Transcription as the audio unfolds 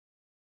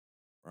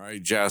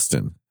right,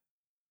 Justin.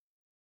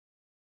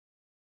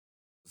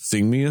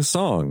 Sing me a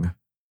song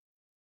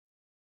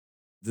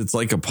that's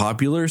like a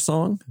popular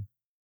song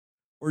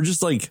or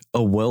just like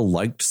a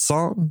well-liked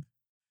song.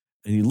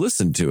 And you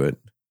listen to it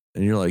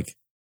and you're like,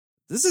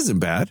 this isn't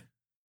bad,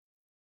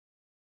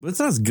 but it's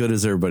not as good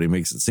as everybody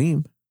makes it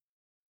seem.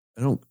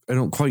 I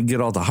don't quite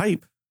get all the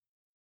hype,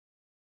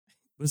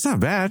 but it's not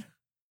bad.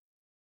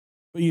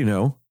 But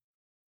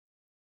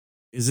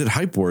is it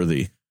hype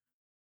worthy?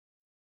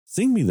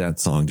 Sing me that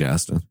song,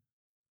 Justin.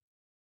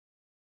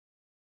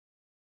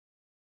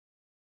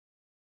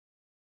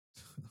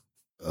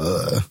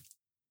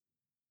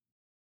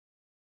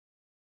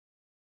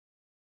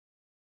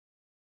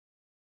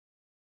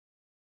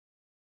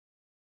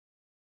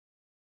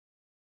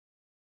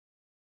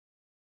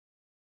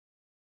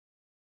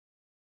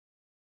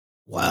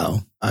 Wow,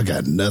 I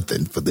got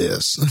nothing for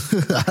this.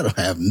 I don't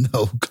have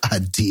no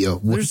idea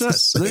what to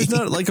say. There's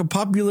not like a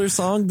popular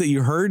song that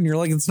you heard and you're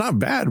like, it's not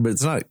bad, but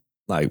it's not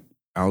like,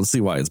 I don't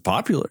see why it's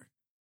popular.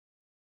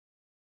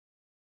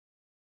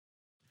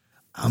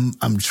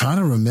 I'm trying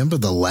to remember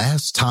the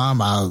last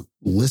time I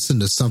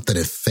listened to something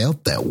that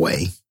felt that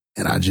way,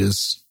 and I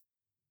just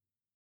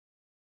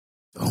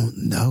don't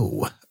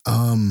know.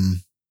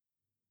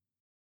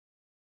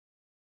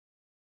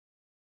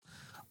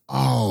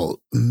 Oh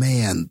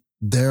man,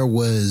 there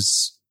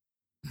was,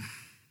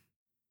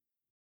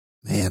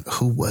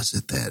 who was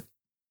it that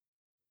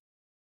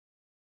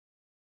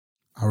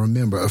I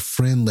remember a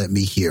friend let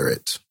me hear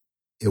it.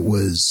 It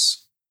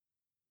was,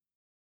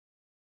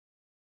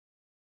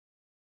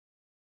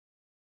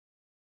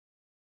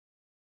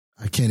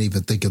 I can't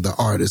even think of the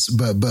artist,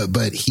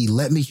 but he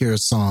let me hear a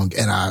song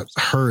and I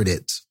heard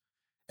it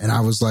and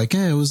I was like,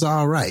 it was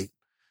all right.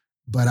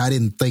 But I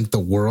didn't think the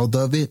world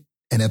of it.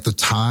 And at the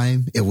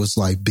time it was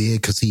like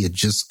big because he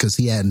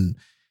hadn't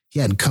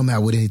come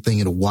out with anything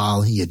in a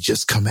while. He had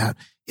just come out.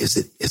 Is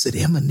it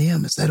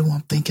Eminem? Is that who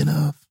I'm thinking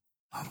of?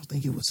 I don't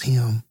think it was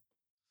him.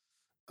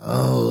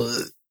 Oh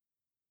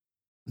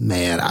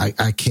man,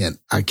 I can't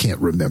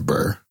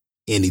remember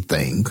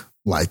anything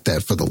like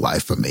that for the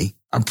life of me.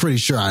 I'm pretty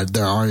sure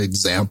there are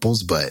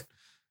examples, but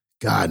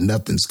God,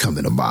 nothing's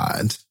coming to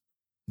mind.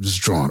 I'm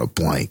just drawing a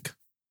blank.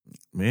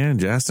 Man,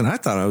 Justin, I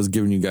thought I was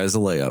giving you guys a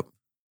layup.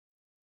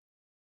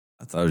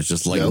 I thought it was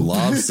just like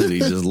Lob City,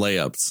 just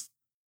layups.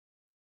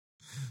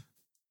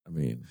 I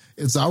mean,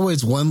 it's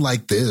always one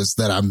like this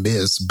that I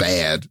miss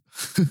bad.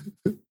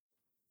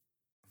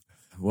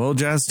 Well,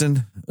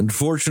 Justin,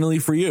 unfortunately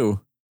for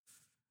you,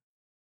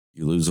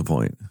 you lose a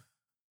point.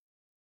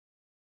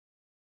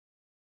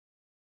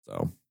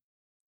 So,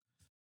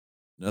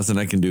 nothing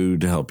I can do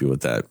to help you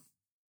with that.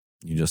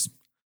 You just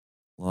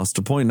lost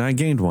a point and I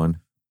gained one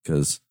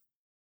because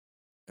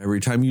every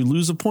time you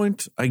lose a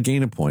point, I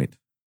gain a point.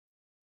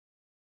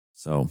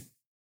 So,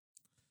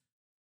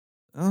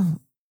 I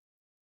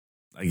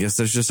guess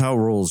that's just how it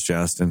rolls,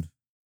 Justin.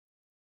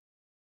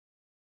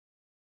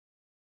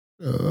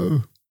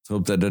 Let's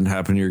hope that doesn't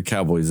happen to your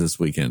Cowboys this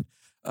weekend.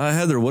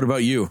 Heather, what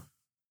about you?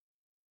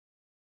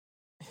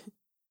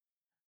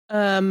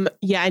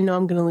 Yeah, I know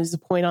I'm going to lose a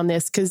point on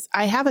this because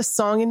I have a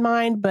song in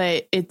mind,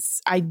 but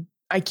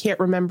I can't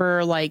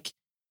remember, like,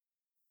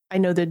 I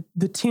know the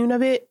tune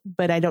of it,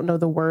 but I don't know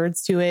the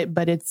words to it,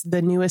 but it's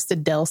the newest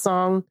Adele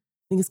song.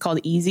 I think it's called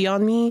Easy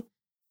on Me.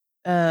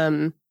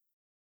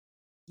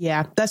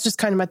 Yeah, that's just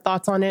kind of my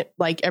thoughts on it.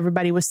 Like,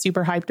 everybody was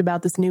super hyped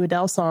about this new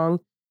Adele song,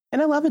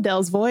 and I love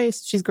Adele's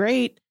voice. She's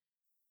great.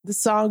 The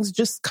song's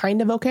just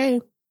kind of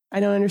okay. I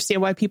don't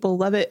understand why people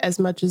love it as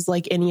much as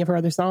like any of her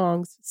other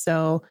songs.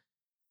 So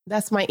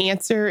that's my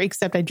answer,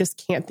 except I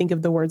just can't think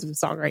of the words of the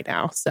song right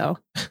now. So,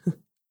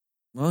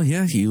 well,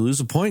 yeah, you lose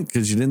a point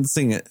because you didn't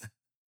sing it.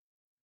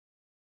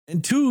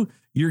 And two,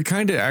 you're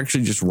kind of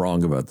actually just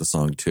wrong about the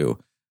song too.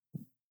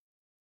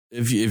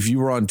 If you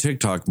were on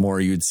TikTok more,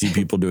 you'd see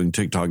people doing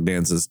TikTok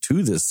dances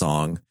to this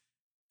song,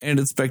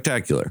 and it's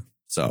spectacular.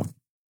 So,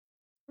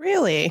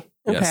 really,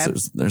 okay.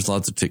 Yes, there's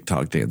lots of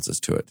TikTok dances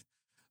to it.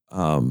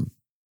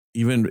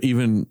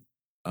 Even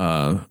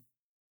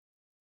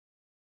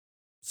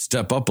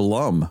Step Up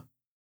alum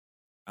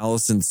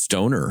Allison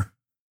Stoner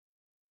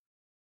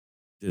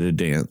did a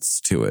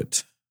dance to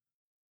it.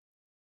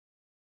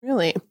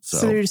 Really?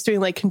 So they're just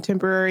doing like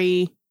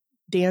contemporary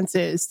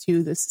dances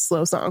to this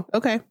slow song.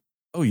 Okay.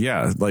 Oh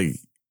yeah, like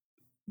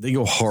they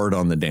go hard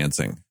on the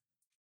dancing.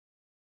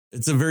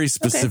 It's a very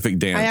specific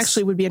dance. I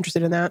actually would be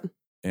interested in that.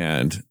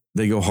 And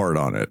they go hard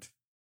on it.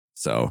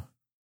 So.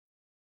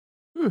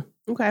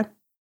 Okay.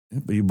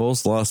 But you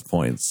both lost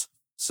points.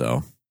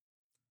 So.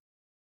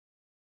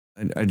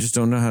 I just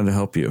don't know how to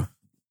help you.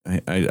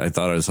 I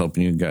thought I was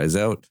helping you guys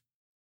out.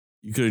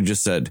 You could have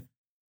just said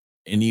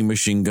any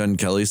Machine Gun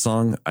Kelly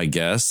song, I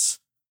guess.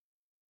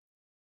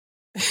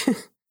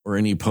 Or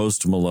any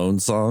Post Malone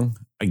song,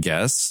 I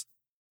guess.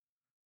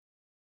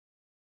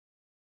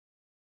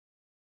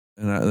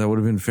 And that would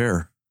have been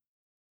fair.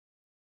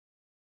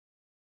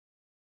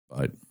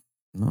 But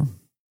no.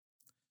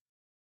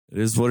 It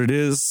is what it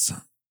is.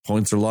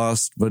 Points are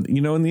lost. But,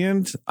 in the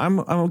end, I'm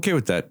okay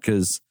with that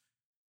because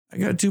I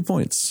got 2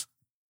 points.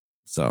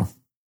 So,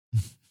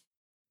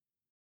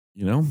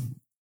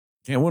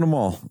 can't win them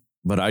all,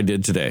 but I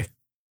did today.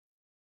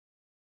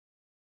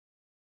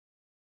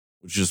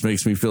 Which just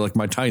makes me feel like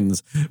my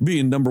Titans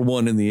being number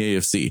one in the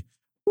AFC.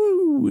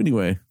 Woo!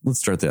 Anyway, let's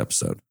start the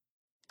episode.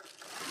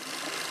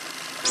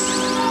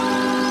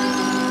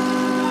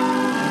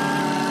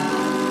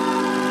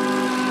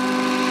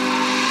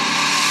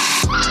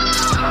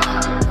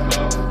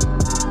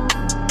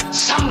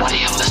 Somebody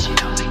will listen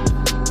to me.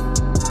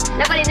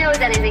 Nobody knows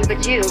anything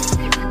but you.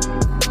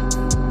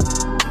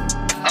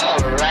 All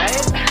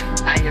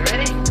right. Are you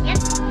ready?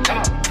 Yes. Come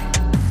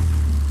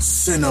on.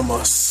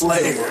 Cinema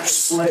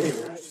Slayers.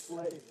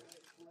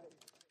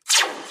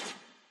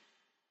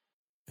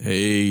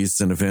 Hey,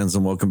 Cinefans,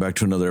 and welcome back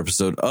to another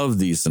episode of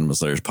the Cinema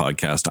Slayers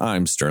podcast.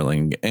 I'm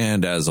Sterling,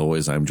 and as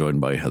always, I'm joined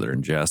by Heather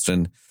and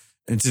Justin.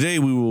 And today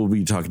we will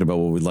be talking about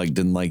what we liked,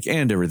 didn't like,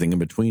 and everything in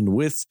between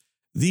with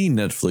the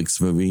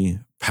Netflix movie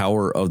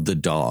Power of the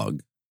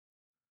Dog,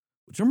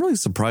 which I'm really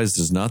surprised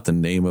is not the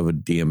name of a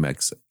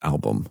DMX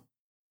album.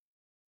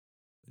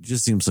 It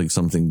just seems like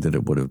something that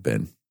it would have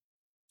been.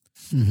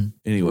 Mm-hmm.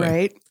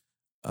 Anyway,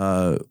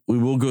 Right. we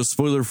will go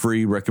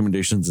spoiler-free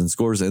recommendations and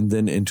scores and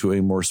then into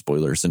a more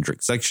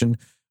spoiler-centric section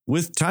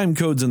with time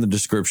codes in the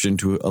description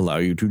to allow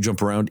you to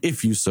jump around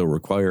if you so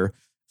require,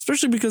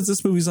 especially because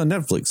this movie's on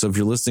Netflix. So if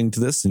you're listening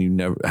to this and you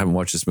haven't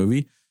watched this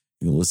movie,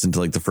 you can listen to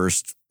like the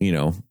first,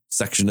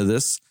 section of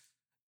this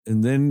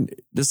and then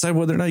decide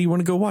whether or not you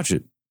want to go watch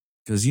it.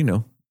 Because,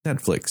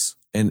 Netflix,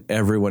 and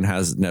everyone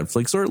has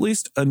Netflix, or at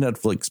least a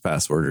Netflix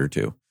password or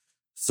two.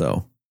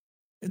 So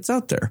it's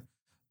out there.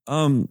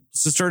 So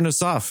starting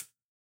us off,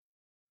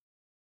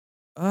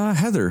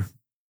 Heather,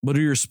 what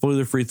are your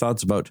spoiler-free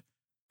thoughts about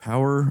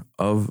Power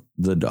of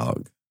the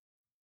Dog?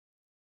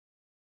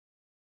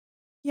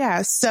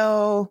 Yeah.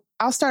 So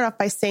I'll start off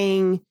by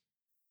saying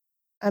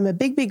I'm a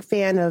big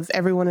fan of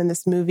everyone in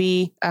this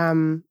movie.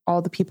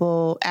 All the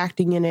people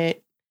acting in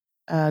it,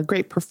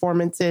 great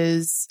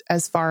performances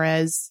as far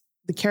as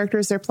the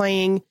characters they're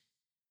playing.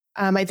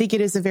 I think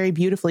it is a very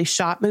beautifully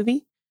shot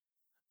movie.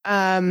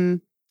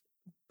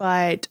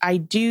 But I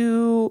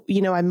do,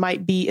 I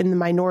might be in the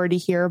minority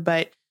here,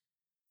 but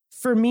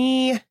for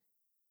me,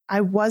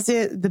 I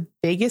wasn't the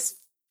biggest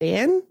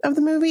fan of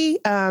the movie.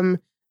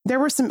 There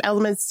were some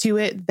elements to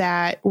it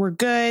that were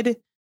good,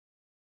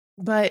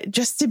 but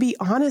just to be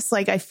honest,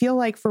 I feel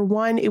like for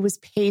one, it was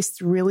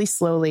paced really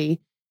slowly.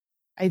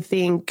 I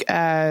think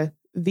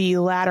the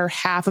latter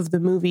half of the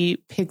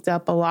movie picked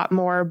up a lot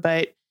more,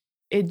 but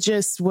it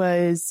just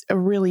was a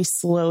really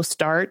slow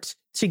start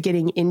to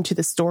getting into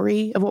the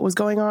story of what was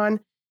going on.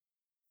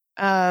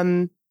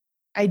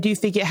 I do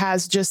think it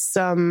has just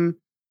some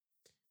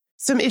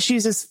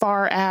issues as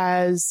far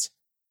as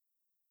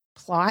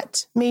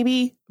plot,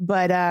 maybe,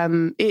 but I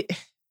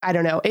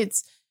don't know.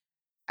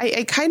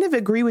 I kind of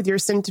agree with your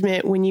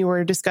sentiment when you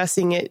were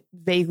discussing it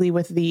vaguely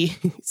with the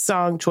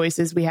song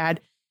choices we had.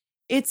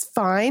 It's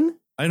fine.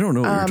 I don't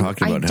know what you're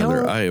talking about,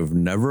 Heather. I have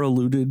never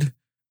alluded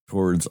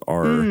towards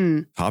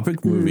our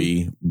topic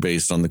movie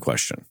based on the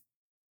question.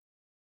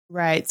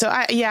 Right. So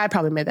I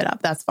probably made that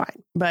up. That's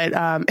fine. But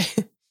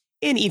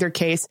in either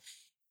case,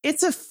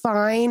 it's a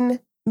fine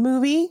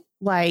movie.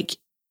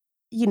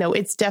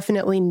 It's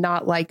definitely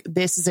not like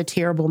this is a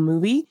terrible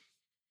movie.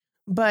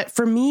 But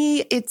for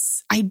me,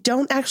 I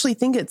don't actually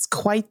think it's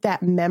quite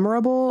that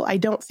memorable. I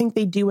don't think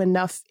they do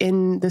enough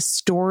in the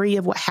story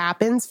of what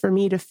happens for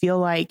me to feel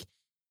like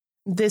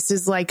this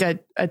is like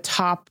a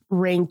top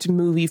ranked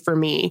movie for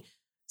me.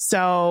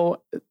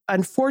 So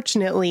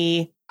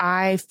unfortunately,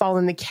 I fall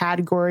in the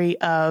category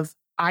of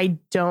I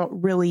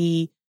don't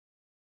really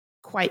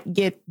quite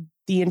get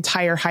the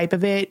entire hype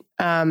of it.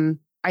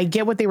 I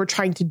get what they were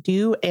trying to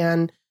do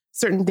and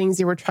certain things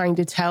they were trying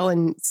to tell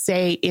and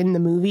say in the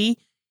movie.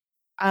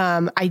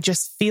 I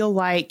just feel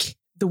like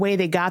the way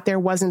they got there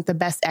wasn't the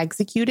best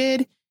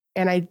executed.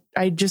 And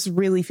I just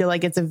really feel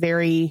like it's a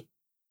very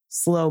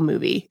slow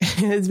movie.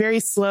 It's very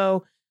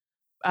slow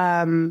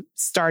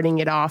starting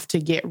it off to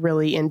get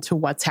really into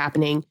what's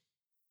happening.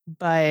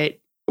 But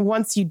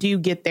once you do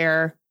get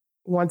there,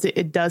 once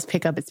it does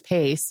pick up its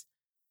pace,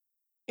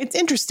 it's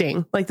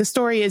interesting. The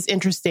story is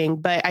interesting,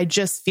 but I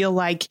just feel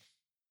like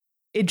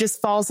it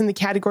just falls in the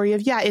category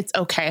of, it's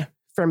okay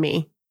for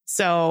me.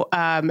 So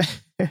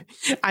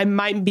I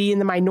might be in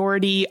the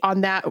minority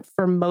on that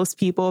for most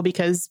people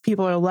because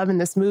people are loving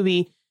this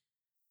movie.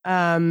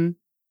 And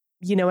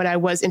I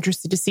was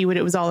interested to see what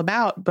it was all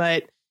about,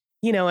 but,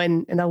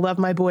 and I love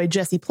my boy,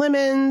 Jesse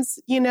Plemons,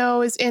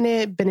 is in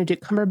it,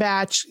 Benedict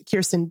Cumberbatch,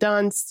 Kirsten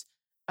Dunst,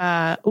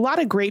 a lot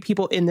of great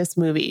people in this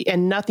movie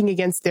and nothing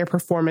against their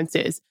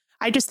performances.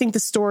 I just think the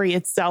story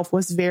itself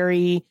was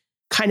very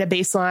kind of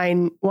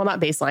baseline. Well, not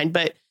baseline,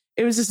 but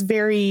it was just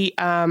very,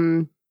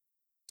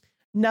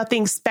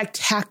 nothing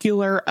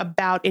spectacular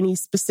about any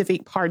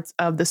specific parts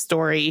of the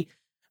story.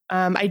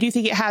 I do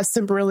think it has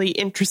some really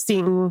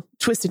interesting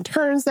twists and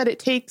turns that it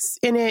takes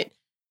in it,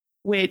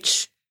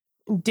 which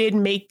did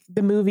make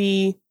the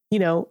movie,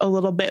 a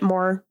little bit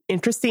more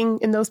interesting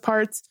in those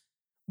parts.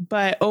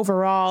 But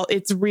overall,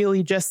 it's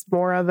really just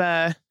more of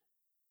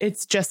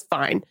It's just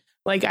fine.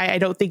 Like, I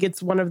don't think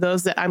it's one of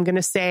those that I'm going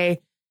to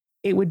say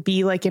it would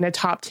be like in a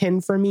top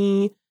 10 for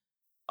me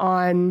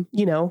on,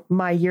 you know,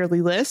 my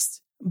yearly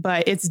list,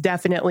 but it's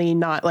definitely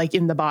not like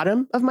in the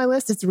bottom of my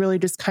list. It's really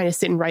just kind of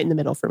sitting right in the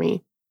middle for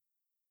me.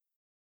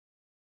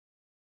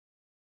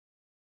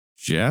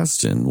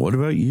 Justin, what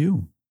about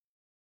you?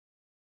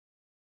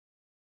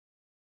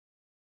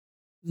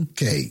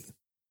 Okay.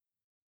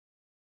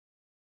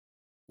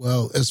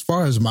 Well, as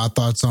far as my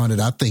thoughts on it,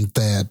 I think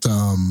that,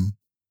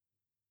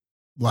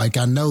 like,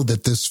 I know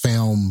that this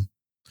film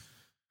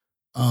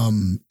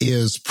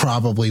is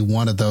probably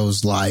one of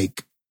those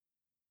like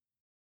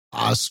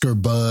Oscar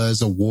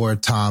buzz,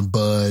 award time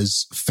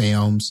buzz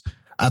films.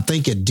 I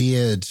think it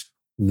did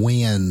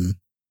win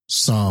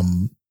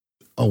some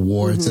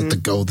awards at the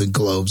Golden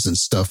Globes and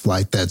stuff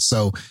like that.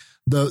 So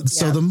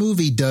the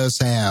movie does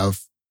have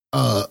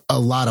a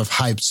lot of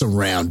hype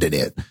surrounding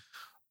it.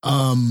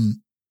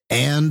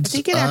 And I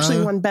think it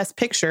actually won Best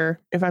Picture,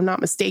 if I'm not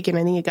mistaken.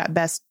 I think it got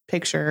Best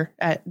Picture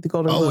at the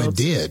Golden Globes. Oh, it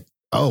did.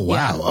 Oh,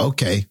 wow. Yeah.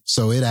 Okay.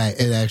 So it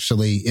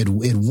actually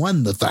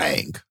won the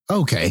thing.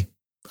 Okay.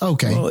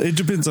 Well, it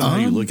depends on how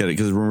you look at it,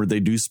 because remember, they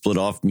do split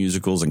off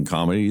musicals and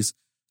comedies.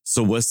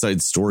 So West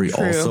Side Story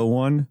also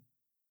won.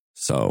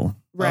 So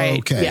right.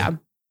 Okay. Yeah.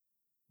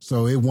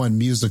 So it won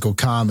musical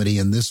comedy,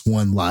 and this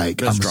one, like,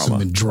 Best I'm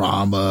assuming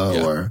drama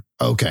or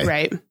okay.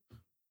 Right.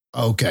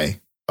 Okay.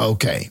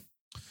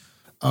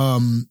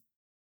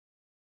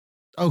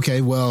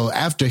 Okay, well,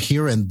 after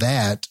hearing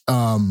that,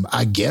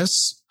 I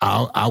guess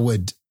I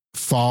would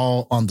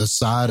fall on the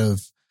side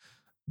of,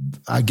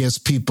 I guess,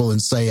 people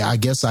and say, I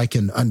guess I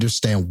can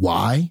understand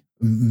why.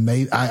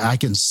 Maybe I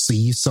can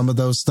see some of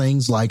those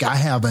things. Like, I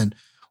haven't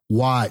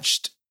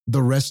watched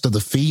the rest of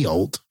the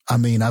field. I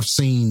mean, I've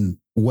seen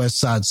West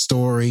Side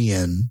Story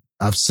and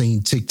I've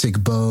seen Tick, Tick,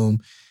 Boom.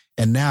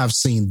 And now I've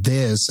seen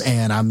this.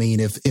 And I mean,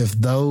 if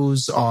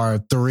those are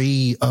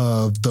three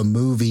of the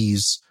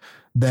movies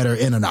that are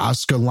in an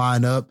Oscar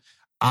lineup,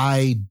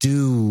 I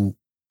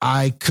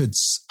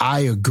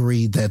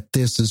agree that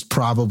this is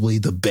probably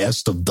the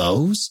best of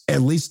those,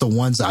 at least the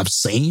ones I've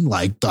seen,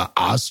 like the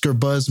Oscar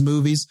buzz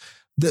movies.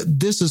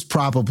 This is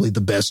probably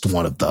the best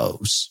one of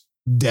those.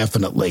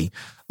 Definitely.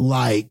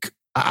 Like,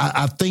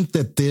 I think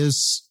that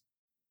this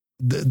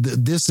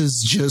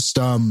is just,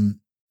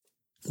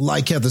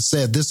 like Heather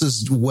said, this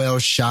is well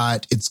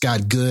shot. It's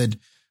got good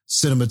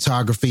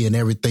cinematography and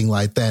everything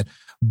like that.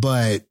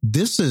 But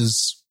this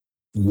is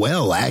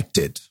well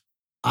acted,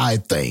 I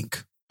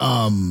think.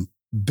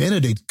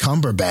 Benedict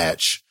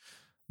Cumberbatch,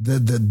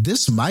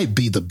 this might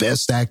be the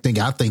best acting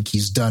I think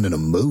he's done in a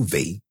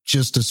movie,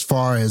 just as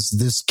far as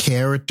this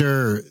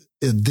character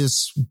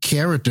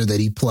that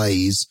he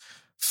plays.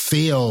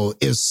 Phil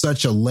is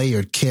such a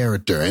layered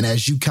character. And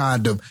as you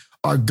kind of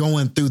are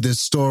going through this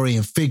story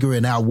and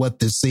figuring out what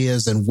this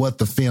is and what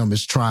the film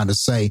is trying to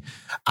say,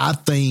 I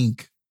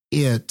think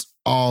it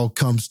all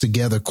comes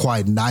together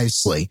quite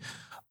nicely.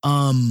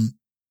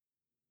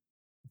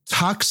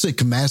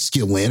 Toxic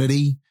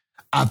masculinity,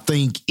 I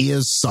think,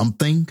 is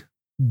something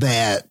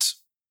that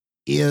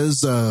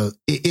is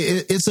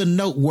it's a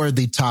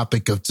noteworthy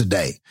topic of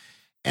today.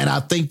 And I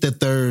think that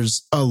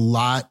there's a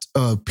lot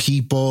of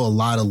people, a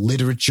lot of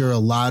literature, a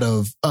lot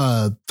of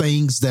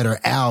things that are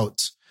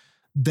out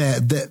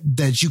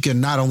that you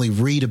can not only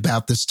read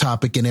about this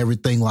topic and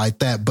everything like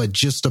that, but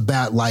just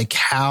about like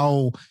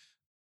how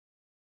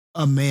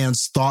a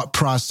men's thought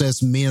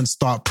processes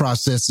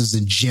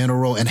in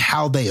general, and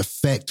how they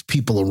affect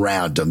people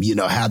around them, you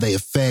know, how they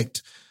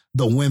affect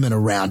the women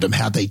around them,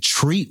 how they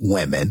treat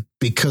women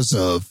because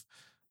of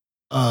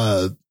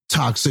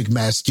toxic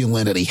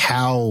masculinity,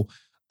 how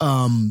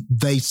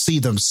they see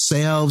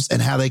themselves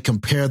and how they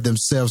compare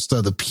themselves to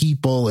other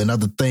people and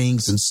other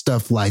things and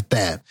stuff like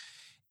that.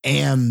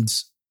 And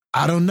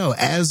I don't know,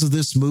 as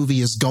this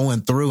movie is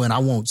going through, and I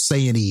won't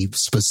say any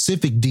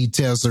specific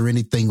details or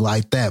anything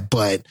like that,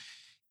 but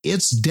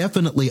it's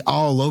definitely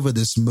all over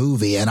this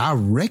movie. And I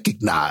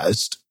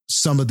recognized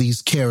some of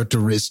these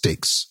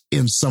characteristics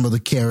in some of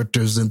the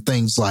characters and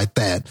things like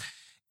that.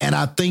 And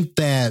I think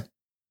that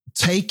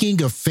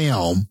taking a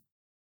film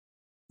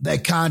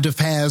that kind of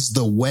has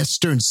the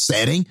Western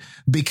setting,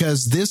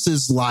 because this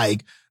is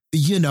like,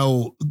 you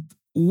know,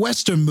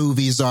 Western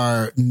movies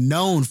are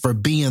known for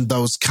being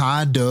those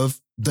kind of,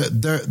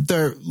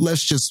 they're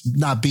let's just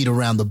not beat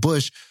around the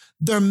bush.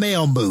 They're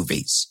male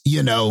movies,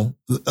 you know.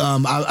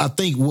 I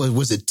think,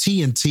 was it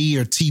TNT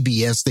or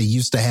TBS? They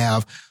used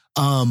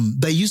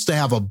to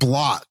have a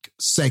block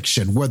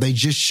section where they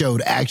just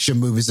showed action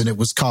movies, and it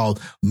was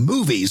called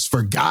Movies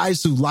for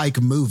Guys Who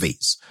Like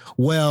Movies.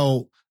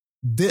 Well,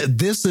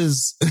 this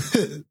is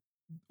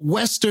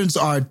Westerns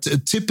are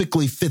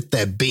typically fit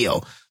that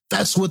bill.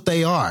 That's what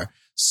they are.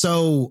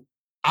 So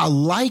I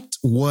liked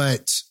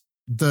what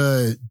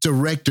the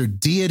director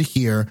did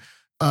here,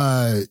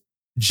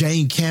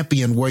 Jane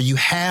Campion, where you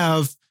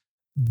have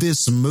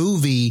this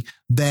movie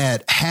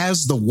that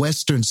has the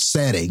Western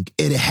setting.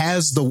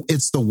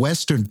 It's the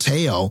Western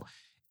tale.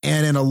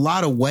 And in a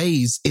lot of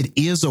ways, it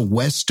is a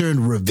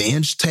Western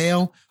revenge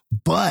tale,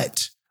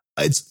 but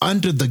it's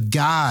under the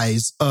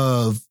guise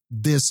of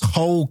this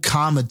whole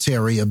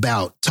commentary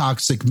about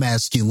toxic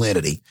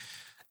masculinity.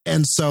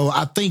 And so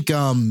I think,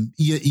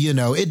 you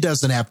know, it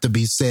doesn't have to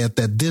be said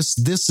that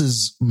this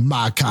is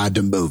my kind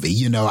of movie.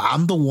 You know,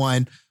 I'm the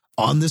one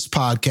on this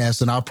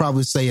podcast, and I'll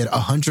probably say it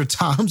 100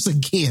 times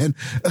again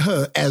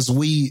as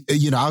we,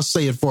 you know, I'll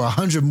say it for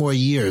 100 more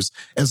years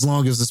as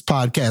long as this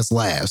podcast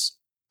lasts.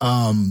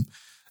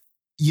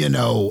 You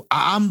know,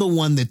 I'm the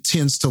one that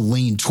tends to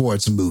lean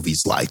towards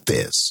movies like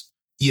this.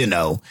 You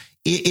know,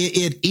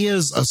 it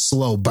is a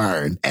slow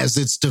burn as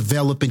it's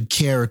developing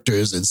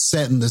characters and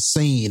setting the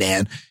scene,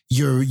 and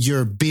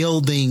you're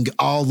building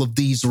all of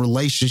these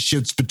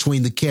relationships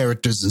between the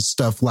characters and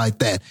stuff like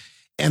that.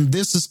 And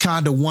this is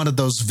kind of one of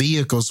those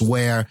vehicles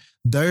where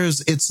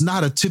it's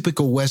not a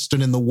typical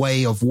Western in the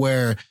way of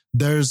where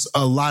there's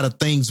a lot of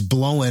things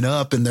blowing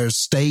up and there's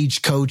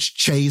stagecoach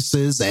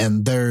chases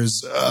and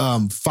there's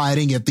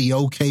fighting at the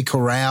OK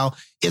Corral.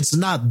 It's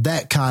not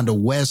that kind of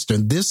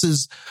Western. This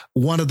is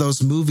one of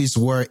those movies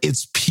where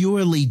it's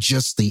purely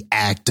just the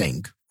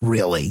acting,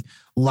 really.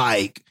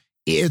 Like,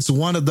 it's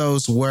one of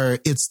those where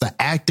it's the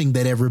acting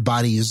that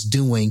everybody is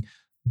doing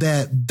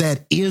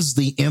that is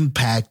the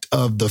impact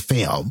of the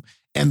film.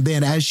 And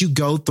then as you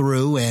go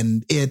through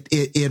and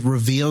it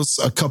reveals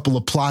a couple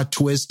of plot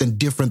twists and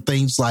different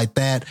things like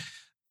that,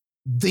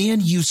 then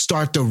you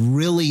start to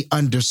really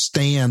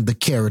understand the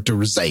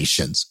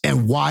characterizations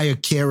and why a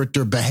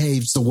character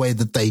behaves the way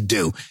that they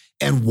do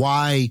and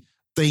why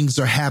things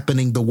are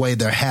happening the way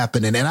they're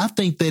happening. And I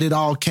think that it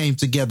all came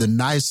together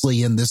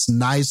nicely in this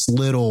nice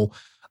little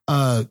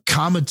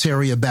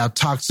commentary about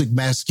toxic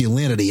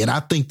masculinity. And I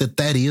think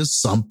that is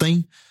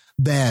something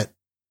that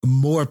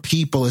more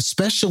people,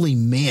 especially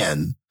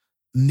men,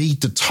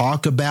 need to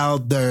talk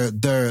about.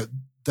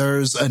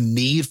 There's a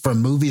need for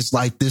movies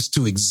like this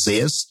to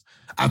exist.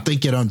 I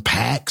think it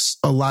unpacks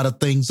a lot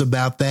of things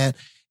about that.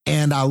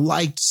 And I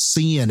liked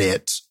seeing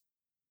it,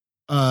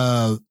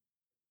 a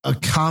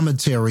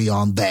commentary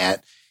on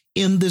that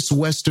in this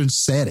Western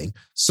setting.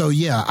 So,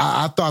 yeah,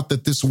 I thought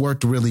that this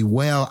worked really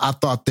well. I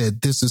thought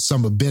that this is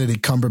some of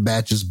Benedict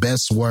Cumberbatch's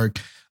best work.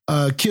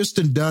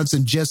 Kirsten Dunst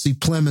and Jesse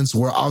Plemons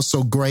were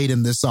also great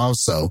in this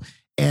also.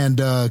 And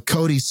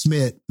Cody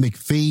Smith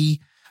McPhee,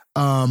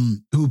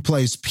 who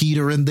plays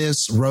Peter in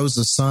this,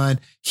 Rosa's son,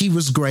 he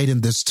was great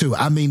in this too.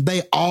 I mean,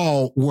 they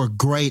all were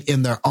great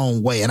in their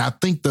own way. And I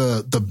think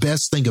the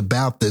best thing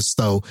about this,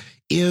 though,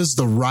 is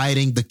the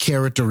writing, the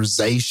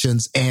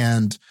characterizations,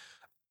 and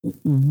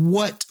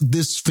what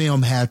this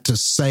film had to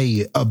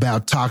say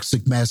about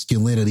toxic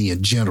masculinity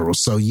in general.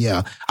 So,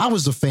 yeah, I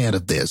was a fan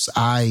of this.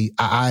 I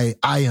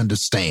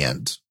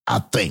understand, I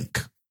think,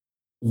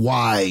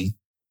 why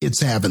it's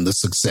having the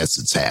success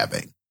it's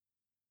having.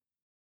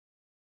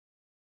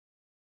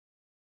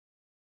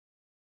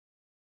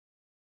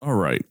 All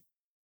right.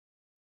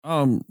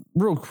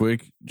 Real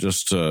quick,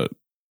 just to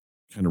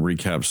kind of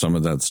recap some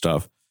of that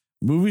stuff.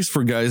 Movies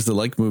for Guys That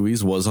Like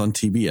Movies was on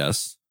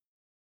TBS.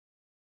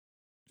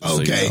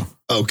 Okay. So, you know.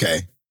 Okay.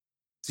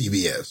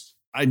 TBS.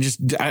 I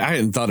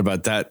hadn't thought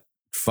about that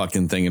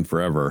fucking thing in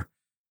forever.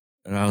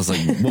 And I was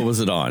like, what was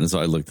it on? So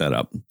I looked that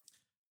up.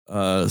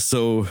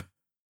 So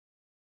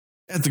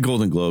at the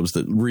Golden Globes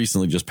that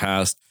recently just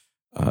passed,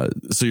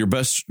 so your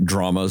best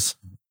dramas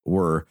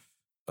were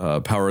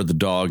Power of the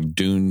Dog,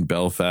 Dune,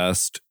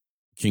 Belfast,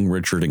 King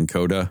Richard, and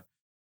Coda.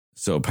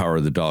 So Power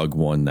of the Dog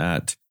won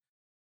that.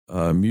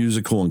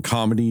 Musical and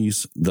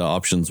comedies, the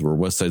options were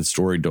West Side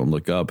Story, Don't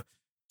Look Up,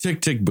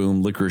 Tick, Tick,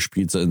 Boom, Licorice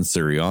Pizza, and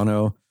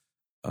Cyrano.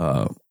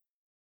 Sorry,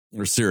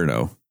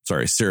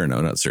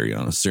 Cyrano, not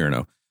Siriano,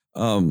 Cyrano.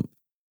 And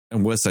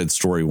West Side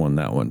Story won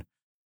that one.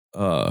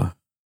 So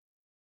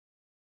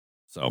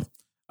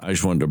I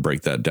just wanted to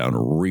break that down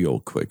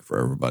real quick for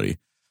everybody.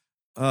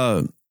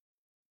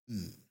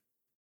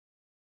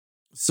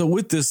 So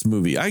with this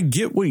movie, I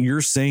get what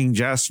you're saying,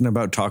 Justin,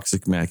 about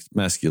toxic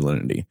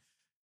masculinity.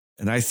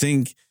 And I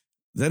think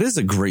that is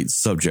a great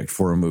subject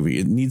for a movie.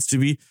 It needs to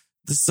be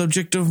the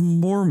subject of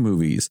more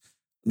movies.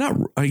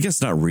 I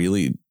guess not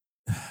really.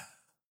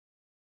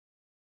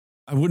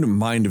 I wouldn't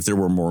mind if there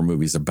were more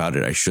movies about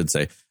it, I should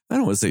say. I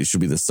don't want to say it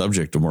should be the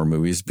subject of more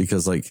movies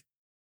because, like,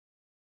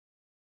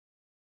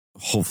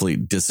 hopefully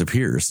it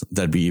disappears.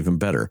 That'd be even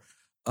better.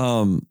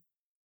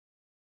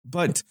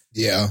 But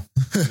yeah,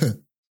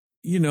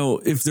 you know,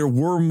 if there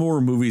were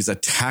more movies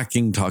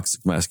attacking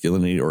toxic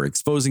masculinity or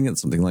exposing it,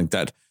 something like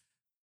that,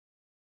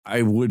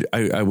 I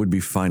would be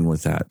fine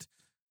with that.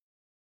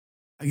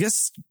 I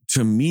guess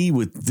to me,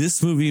 with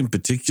this movie in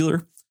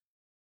particular,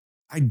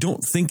 I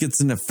don't think it's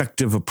an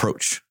effective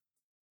approach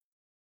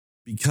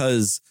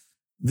because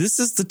this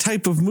is the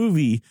type of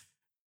movie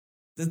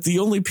that the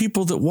only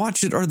people that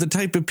watch it are the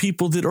type of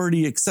people that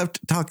already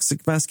accept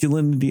toxic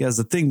masculinity as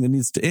a thing that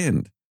needs to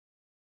end.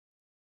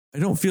 I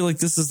don't feel like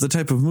this is the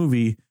type of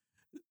movie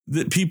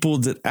that people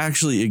that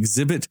actually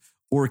exhibit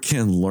or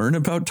can learn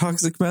about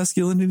toxic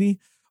masculinity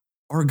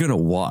are going to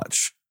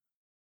watch.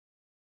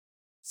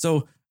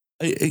 So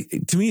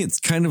to me, it's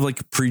kind of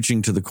like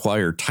preaching to the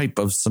choir type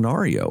of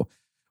scenario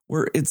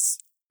where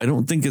I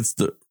don't think it's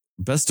the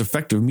best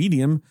effective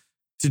medium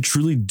to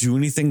truly do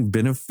anything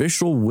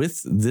beneficial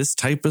with this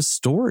type of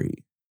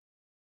story.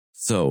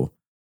 So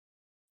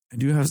I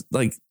do have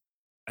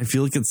I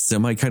feel like it's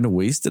semi kind of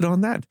wasted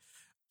on that.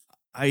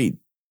 I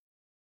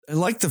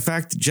like the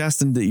fact,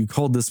 Justin, that you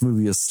called this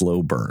movie a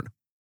slow burn,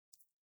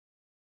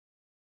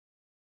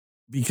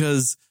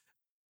 because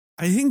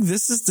I think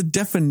this is the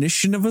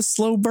definition of a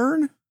slow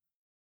burn.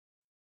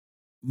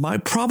 My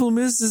problem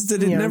is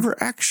that it never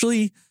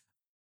actually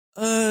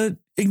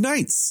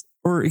ignites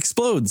or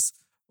explodes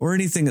or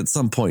anything at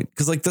some point.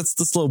 Because that's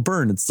the slow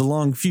burn. It's the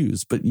long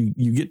fuse, but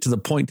you get to the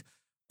point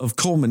of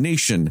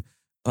culmination.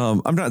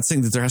 I'm not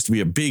saying that there has to be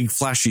a big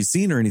flashy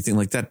scene or anything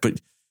like that,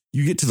 but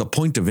you get to the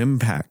point of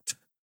impact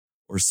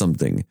or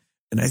something.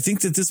 And I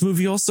think that this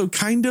movie also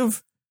kind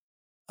of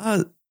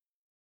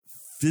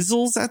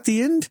fizzles at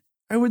the end,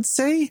 I would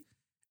say.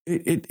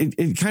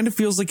 It kind of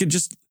feels like it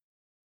just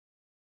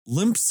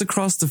limps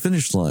across the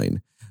finish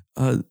line.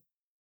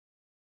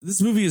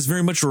 This movie is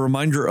very much a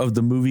reminder of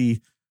the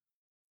movie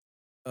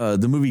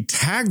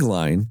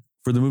tagline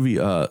for the movie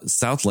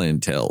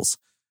Southland Tales,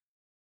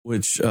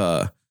 which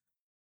the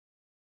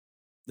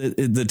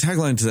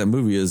tagline to that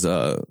movie is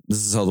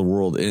 "This is how the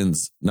world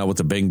ends, not with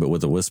a bang, but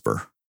with a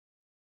whisper."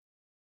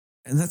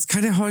 And that's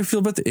kind of how I feel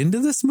about the end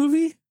of this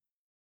movie.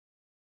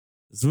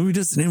 This movie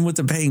doesn't end with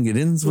a bang; it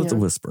ends with a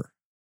whisper.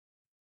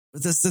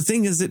 But that's the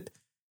thing, is it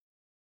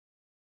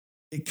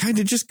kind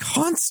of just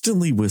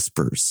constantly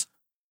whispers.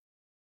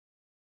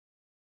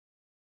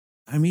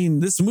 I mean,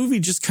 this movie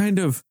just kind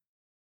of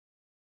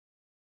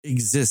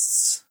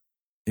exists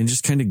and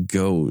just kind of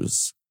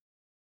goes.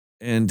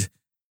 And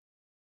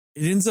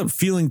it ends up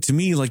feeling to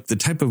me like the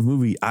type of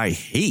movie I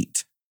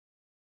hate,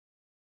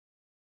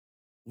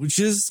 which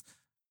is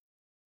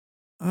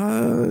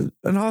an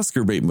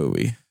Oscar bait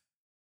movie.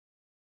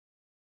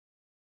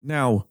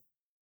 Now,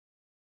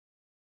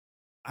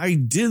 I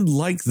did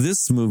like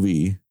this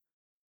movie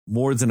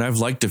more than I've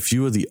liked a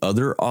few of the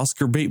other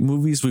Oscar bait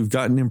movies we've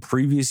gotten in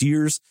previous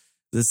years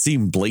that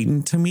seem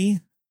blatant to me.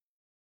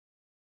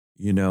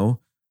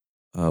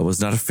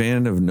 Was not a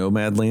fan of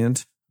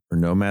Nomadland,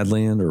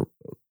 or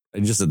I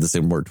just said the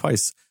same word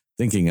twice,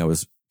 thinking I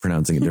was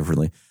pronouncing it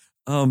differently.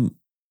 To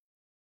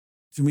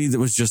me, that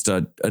was just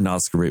an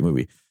Oscar bait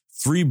movie.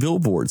 3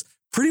 Billboards.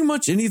 Pretty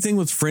much anything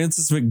with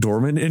Frances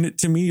McDormand in it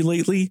to me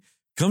lately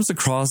comes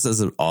across as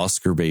an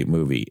Oscar bait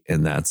movie,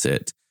 and that's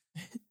it.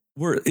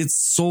 Where its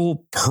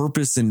sole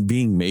purpose in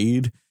being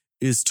made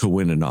is to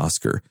win an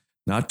Oscar,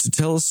 not to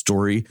tell a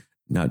story,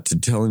 not to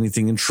tell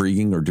anything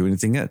intriguing or do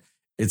anything yet.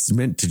 It's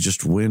meant to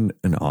just win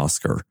an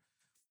Oscar.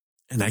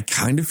 And I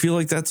kind of feel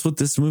like that's what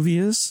this movie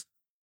is,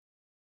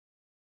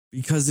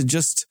 because it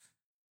just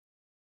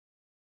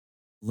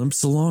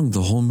limps along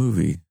the whole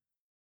movie.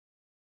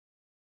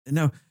 And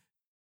now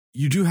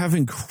you do have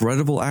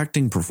incredible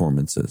acting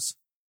performances.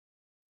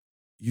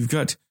 You've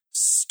got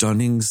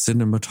stunning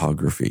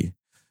cinematography.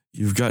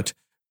 You've got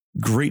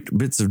great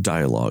bits of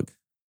dialogue.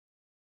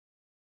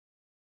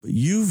 But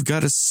you've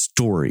got a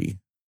story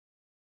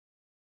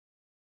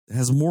that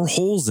has more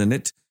holes in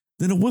it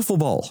than a wiffle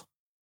ball.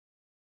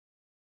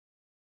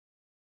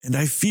 And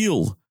I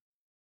feel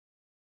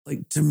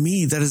like, to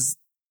me, that is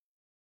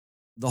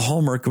the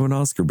hallmark of an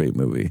Oscar bait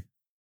movie.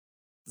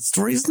 The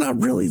story is not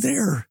really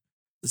there.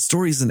 The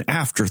story is an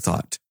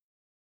afterthought.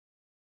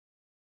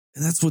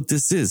 And that's what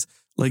this is.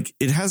 Like,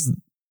 it has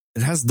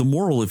the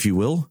moral, if you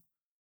will.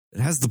 It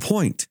has the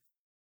point.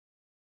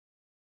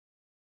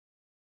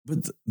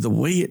 But the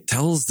way it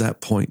tells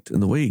that point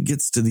and the way it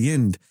gets to the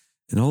end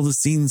and all the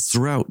scenes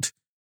throughout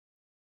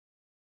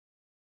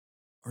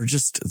are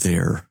just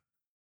there.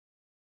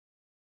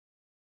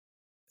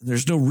 And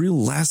there's no real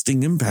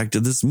lasting impact to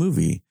this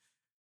movie.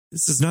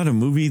 This is not a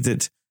movie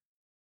that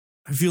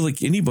I feel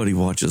like anybody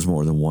watches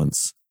more than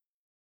once.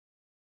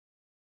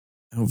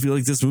 I don't feel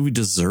like this movie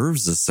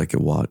deserves a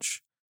second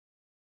watch.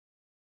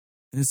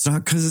 And it's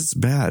not because it's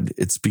bad.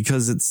 It's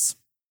because it's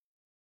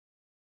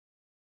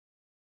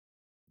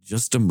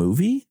just a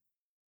movie.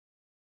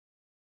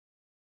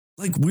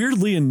 Like,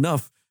 weirdly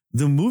enough,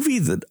 the movie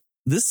that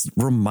this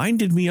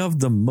reminded me of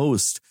the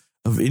most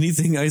of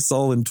anything I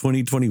saw in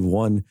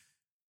 2021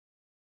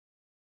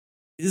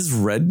 is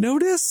Red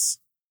Notice.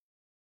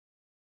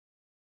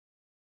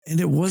 And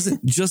it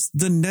wasn't just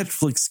the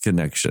Netflix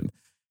connection.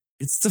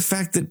 It's the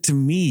fact that, to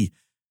me,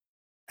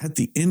 at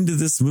the end of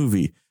this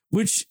movie,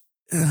 which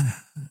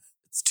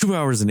it's 2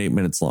 hours and 8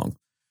 minutes long,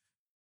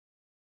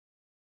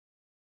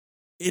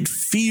 it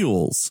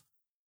feels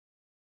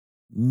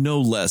no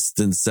less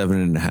than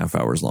 7.5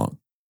 hours long.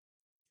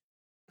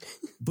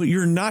 But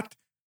you're not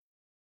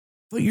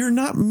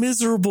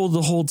miserable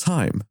the whole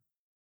time.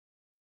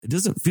 It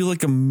doesn't feel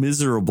like a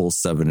miserable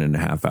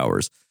 7.5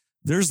 hours.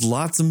 There's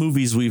lots of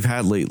movies we've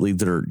had lately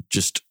that are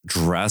just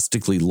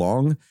drastically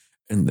long,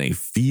 and they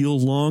feel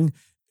long,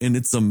 and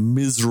it's a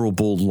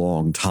miserable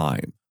long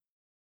time.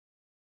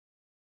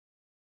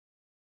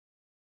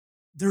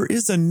 There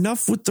is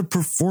enough with the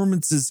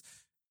performances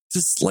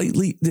to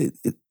slightly,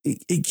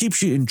 it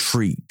keeps you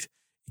intrigued.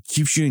 It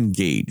keeps you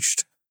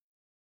engaged.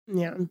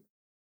 Yeah.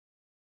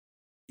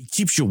 It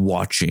keeps you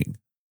watching.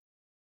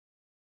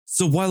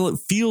 So while it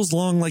feels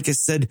long, like I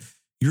said,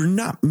 you're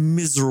not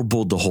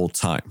miserable the whole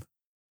time.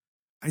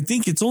 I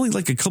think it's only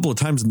like a couple of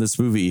times in this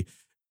movie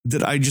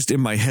that I just in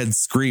my head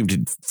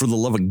screamed, for the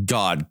love of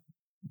God,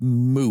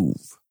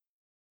 move.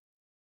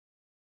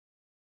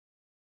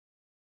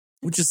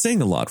 Which is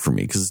saying a lot for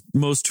me, because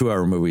most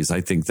 2-hour movies,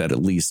 I think that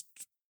at least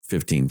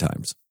 15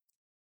 times.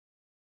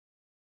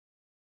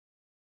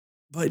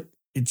 But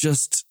it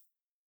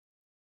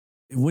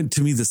went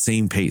to me the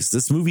same pace.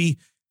 This movie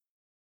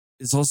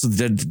is also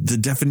the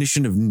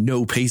definition of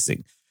no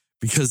pacing,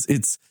 because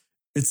it's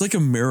like a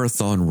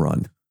marathon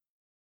run,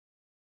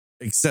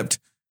 except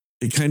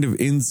it kind of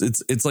ends.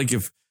 It's like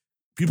if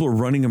people are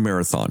running a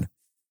marathon,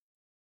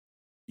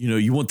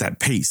 you want that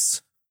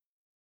pace.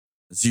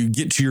 So you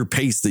get to your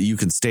pace that you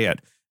can stay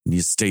at, and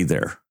you stay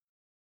there.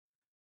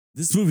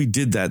 This movie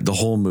did that the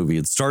whole movie.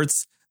 It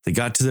starts, they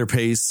got to their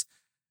pace,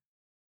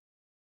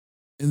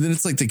 and then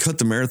it's like they cut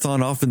the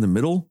marathon off in the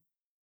middle,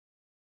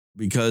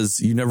 because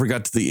you never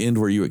got to the end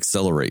where you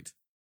accelerate,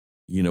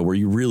 where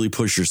you really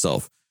push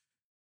yourself.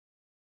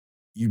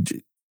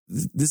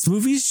 This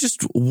movie is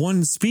just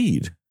one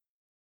speed.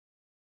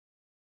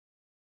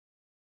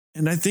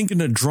 And I think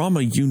in a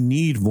drama, you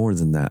need more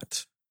than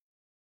that.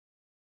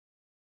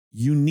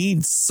 You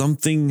need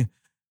something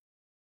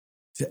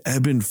to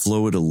ebb and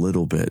flow it a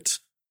little bit,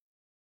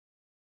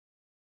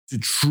 to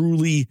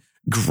truly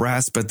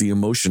grasp at the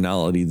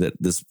emotionality that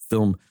this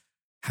film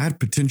had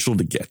potential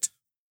to get.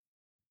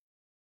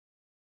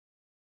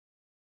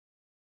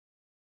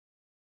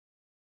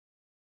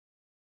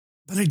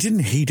 But I didn't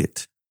hate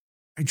it.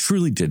 I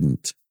truly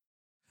didn't.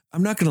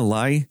 I'm not going to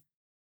lie,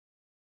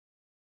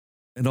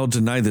 and I'll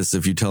deny this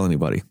if you tell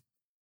anybody.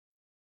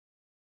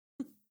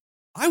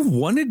 I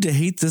wanted to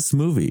hate this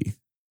movie.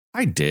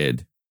 I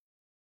did.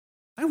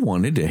 I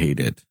wanted to hate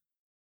it.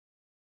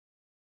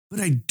 But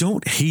I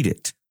don't hate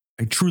it.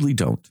 I truly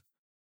don't.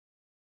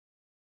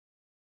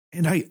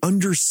 And I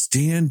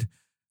understand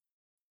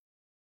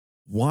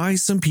why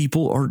some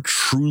people are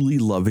truly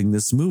loving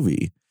this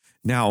movie.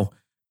 Now,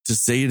 to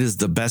say it is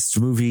the best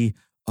movie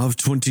of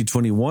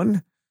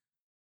 2021,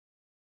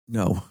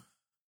 no.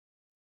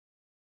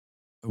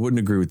 I wouldn't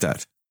agree with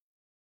that.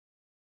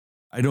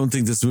 I don't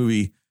think this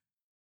movie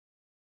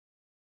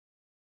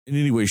in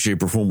any way,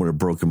 shape, or form would have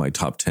broken my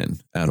top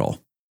 10 at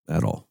all.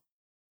 At all.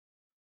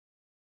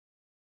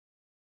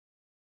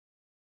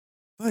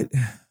 But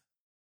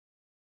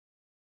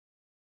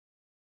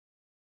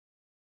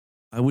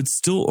I would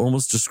still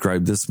almost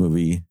describe this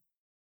movie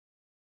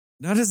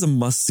not as a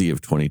must-see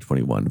of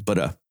 2021,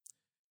 but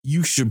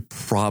you should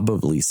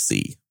probably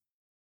see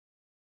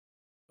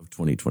of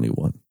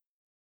 2021.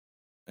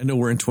 I know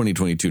we're in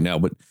 2022 now,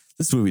 but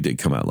this movie did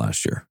come out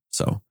last year.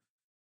 So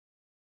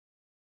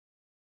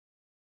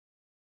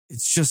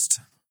it's just,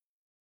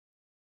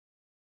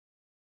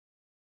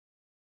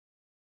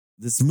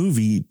 this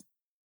movie,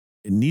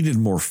 it needed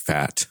more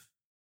fat.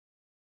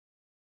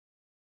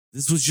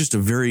 This was just a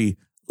very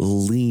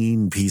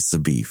lean piece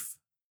of beef.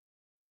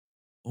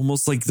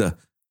 Almost like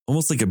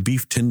a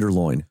beef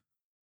tenderloin,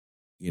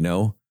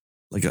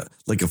 like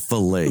a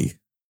fillet.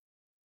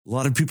 A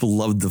lot of people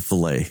love the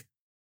fillet.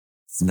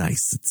 It's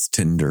nice. It's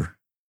tender.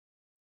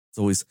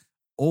 It's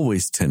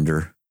always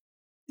tender.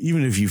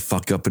 Even if you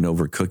fuck up and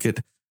overcook it,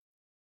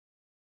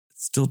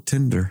 it's still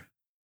tender.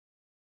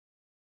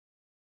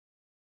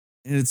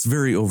 And it's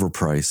very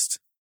overpriced,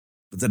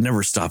 but that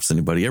never stops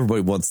anybody.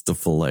 Everybody wants the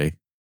fillet,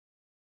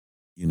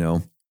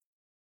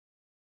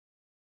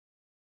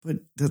 But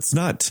that's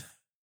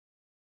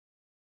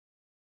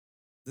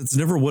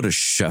never what a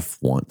chef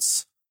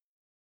wants.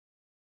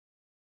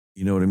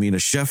 You know what I mean? A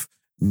chef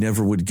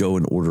never would go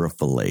and order a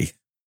fillet.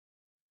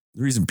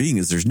 The reason being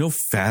is there's no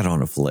fat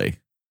on a fillet.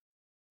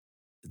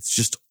 It's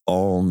just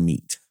all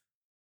meat.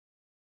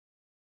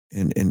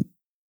 And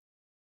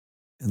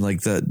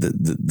like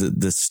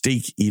the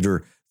steak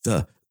eater,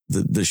 the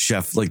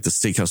chef, like the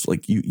steakhouse,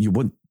 like you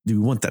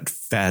want that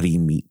fatty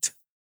meat.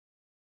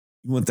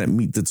 You want that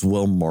meat that's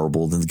well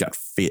marbled and got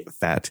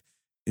fat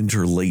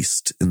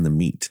interlaced in the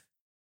meat.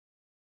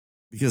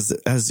 Because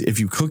if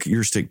you cook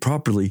your steak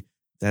properly,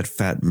 that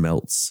fat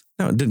melts.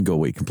 Now, it didn't go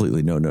away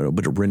completely. No,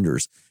 but it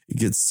renders. It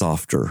gets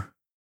softer.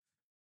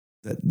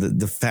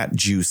 The fat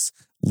juice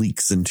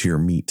leaks into your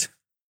meat.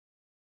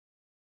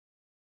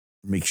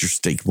 It makes your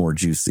steak more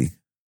juicy.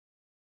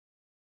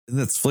 And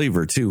that's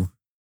flavor, too.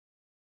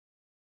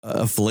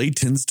 A filet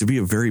tends to be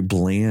a very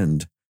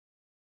bland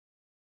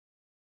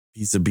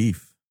piece of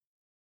beef.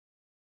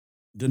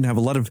 It doesn't have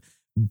a lot of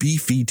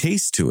beefy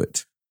taste to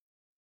it.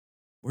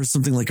 Whereas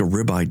something like a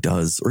ribeye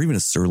does, or even a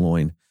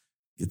sirloin,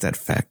 get that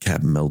fat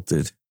cap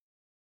melted.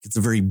 It's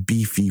a very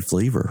beefy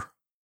flavor.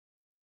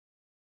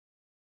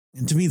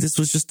 And to me, this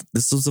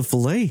was a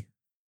filet.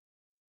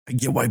 I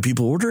get why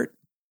people order it.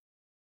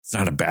 It's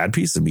not a bad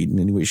piece of meat in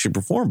any way, shape,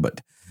 or form,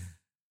 but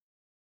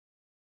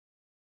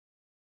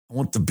I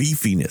want the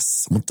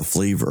beefiness. I want the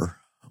flavor.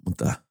 I want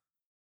that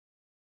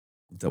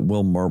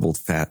well marbled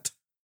fat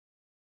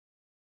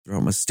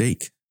throughout my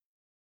steak.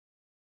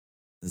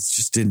 This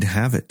just didn't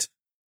have it.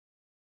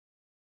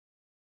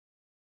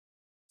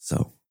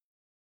 So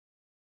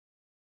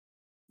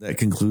that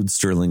concludes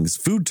Sterling's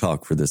food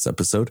talk for this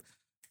episode.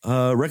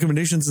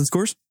 Recommendations and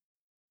scores?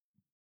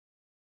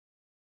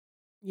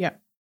 Yeah.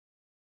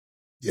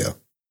 Yeah.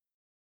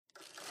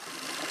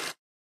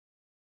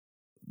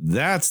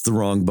 That's the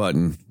wrong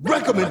button.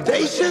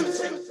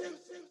 Recommendations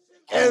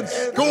and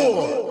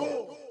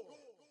score.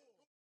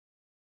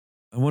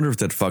 I wonder if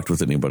that fucked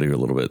with anybody a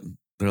little bit.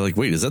 They're like,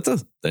 wait, is that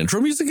the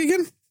intro music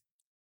again?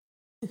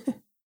 It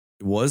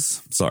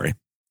was? Sorry.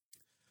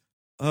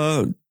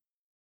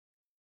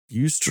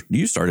 You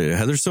started it,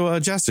 Heather. So,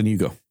 Justin, you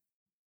go.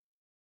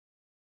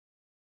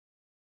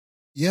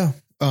 Yeah.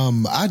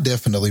 I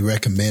definitely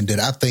recommend it.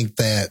 I think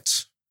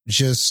that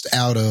just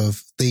out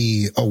of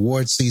the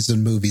award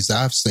season movies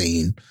I've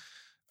seen,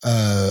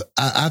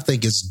 I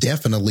think it's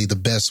definitely the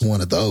best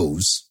one of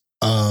those.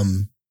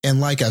 And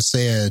like I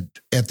said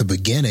at the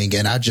beginning,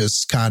 and I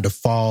just kind of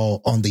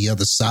fall on the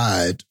other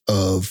side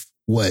of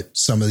what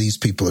some of these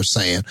people are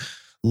saying.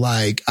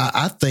 Like,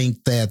 I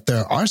think that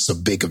there are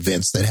some big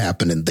events that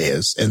happen in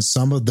this, and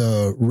some of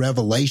the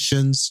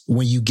revelations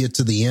when you get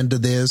to the end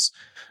of this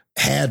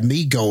had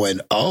me going,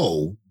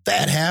 oh,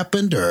 that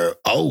happened, or,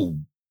 oh,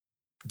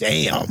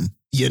 damn,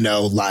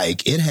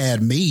 like it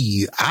had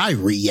me, I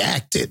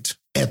reacted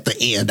at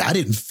the end. I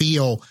didn't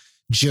feel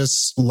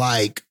just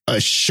like a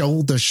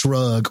shoulder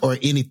shrug or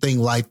anything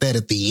like that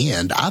at the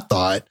end. I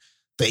thought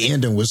the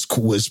ending was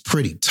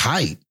pretty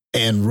tight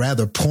and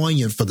rather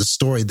poignant for the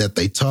story that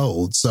they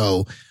told.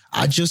 So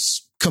I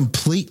just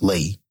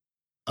completely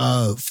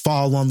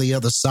fall on the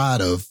other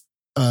side of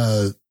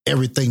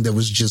everything that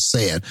was just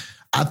said.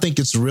 I think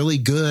it's really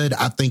good.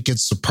 I think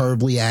it's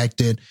superbly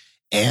acted.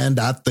 And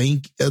I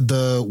think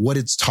what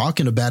it's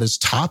talking about is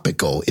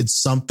topical.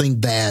 It's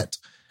something that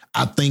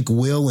I think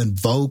will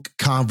invoke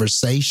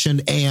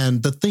conversation.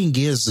 And the thing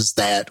is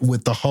that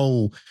with the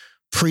whole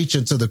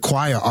preaching to the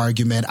choir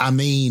argument, I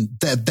mean,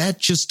 that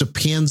just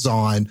depends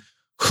on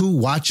who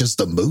watches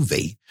the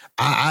movie.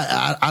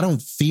 I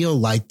don't feel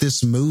like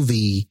this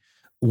movie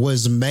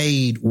was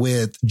made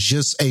with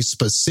just a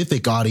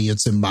specific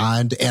audience in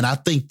mind. And I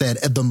think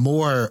that the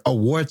more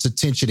awards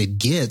attention it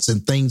gets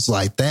and things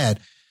like that,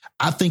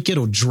 I think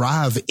it'll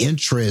drive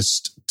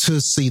interest to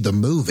see the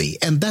movie.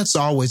 And that's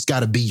always got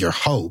to be your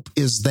hope,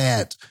 is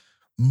that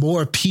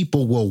more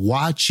people will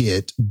watch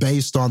it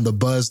based on the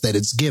buzz that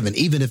it's given.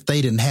 Even if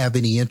they didn't have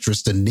any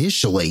interest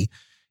initially,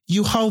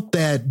 you hope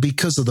that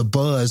because of the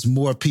buzz,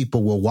 more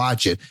people will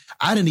watch it.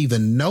 I didn't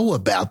even know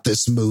about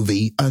this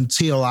movie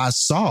until I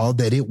saw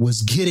that it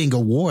was getting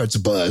awards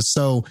buzz.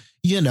 So,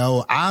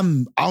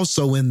 I'm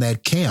also in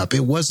that camp.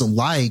 It wasn't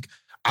like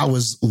I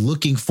was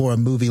looking for a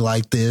movie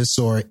like this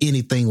or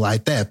anything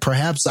like that.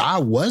 Perhaps I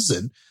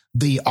wasn't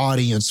the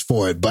audience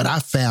for it, but I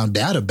found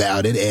out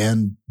about it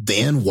and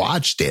then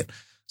watched it.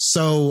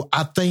 So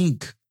I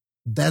think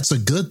that's a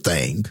good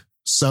thing.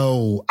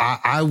 So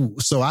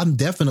I'm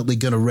definitely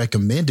going to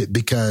recommend it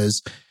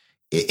because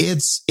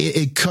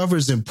it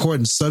covers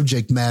important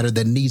subject matter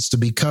that needs to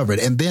be covered.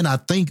 And then I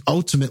think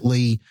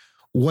ultimately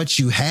what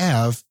you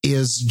have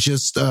is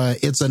just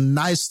it's a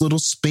nice little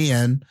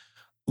spin,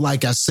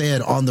 like I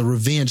said, on the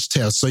revenge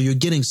test. So you're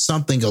getting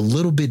something a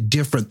little bit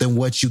different than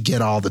what you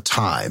get all the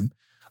time.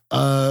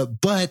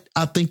 But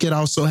I think it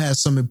also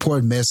has some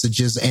important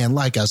messages. And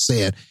like I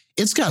said,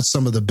 it's got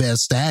some of the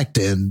best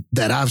acting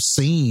that I've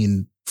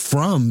seen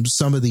from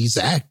some of these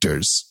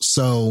actors.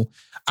 So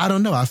I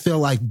don't know. I feel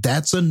like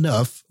that's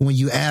enough when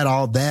you add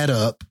all that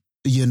up,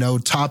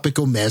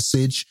 topical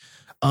message,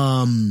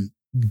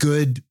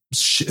 good,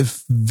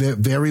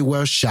 very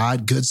well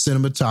shot, good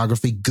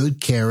cinematography,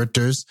 good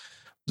characters,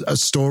 a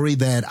story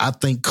that I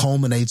think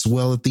culminates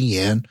well at the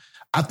end.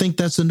 I think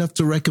that's enough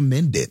to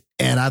recommend it.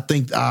 And I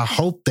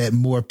hope that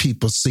more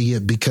people see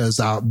it because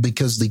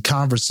the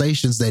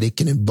conversations that it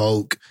can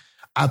invoke,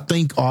 I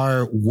think,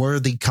 are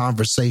worthy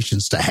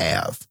conversations to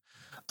have.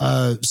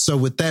 So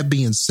with that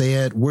being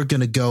said, we're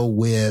going to go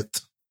with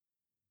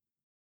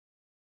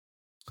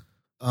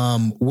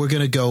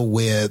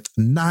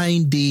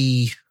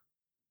 90.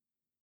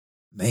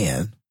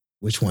 Man,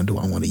 which one do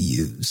I want to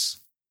use?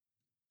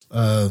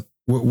 We're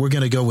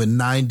going to go with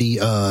 90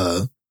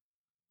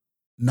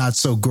 not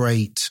so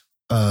great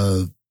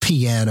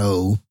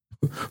piano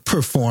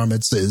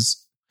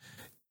performances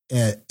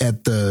at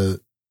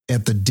the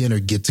dinner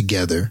get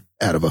together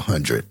out of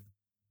 100.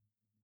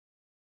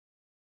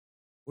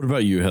 What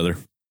about you, Heather?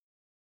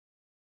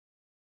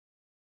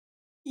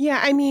 Yeah,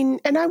 I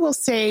mean, and I will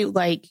say,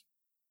 like,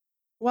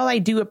 while I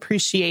do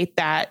appreciate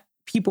that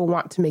people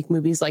want to make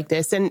movies like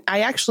this, and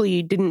I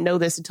actually didn't know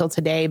this until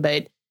today,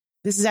 but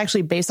this is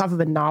actually based off of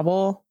a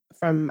novel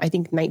from, I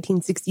think,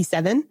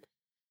 1967.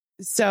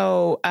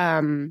 So,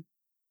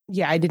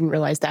 yeah, I didn't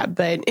realize that.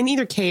 But in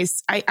either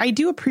case, I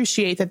do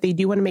appreciate that they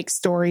do want to make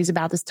stories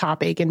about this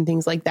topic and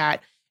things like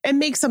that and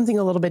make something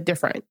a little bit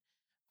different.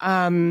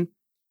 And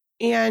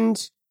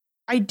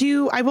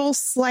I will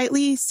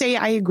slightly say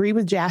I agree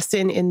with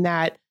Justin in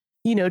that,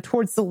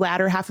 towards the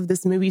latter half of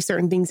this movie,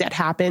 certain things that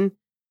happen,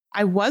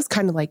 I was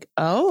kind of like,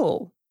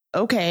 oh,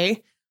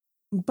 okay.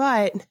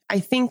 But I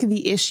think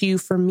the issue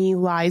for me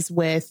lies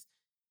with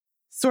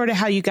sort of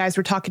how you guys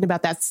were talking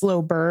about that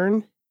slow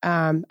burn.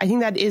 I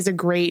think that is a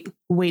great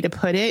way to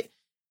put it,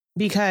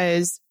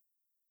 because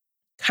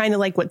kind of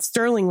like what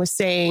Sterling was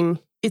saying,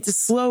 it's a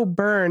slow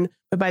burn,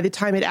 but by the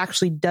time it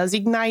actually does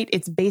ignite,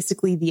 it's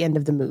basically the end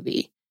of the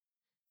movie.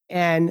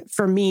 And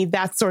for me,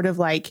 that's sort of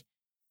like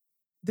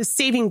the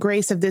saving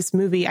grace of this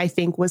movie, I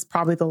think, was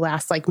probably the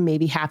last like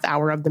maybe half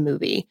hour of the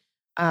movie.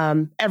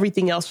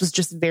 Everything else was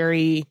just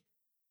very,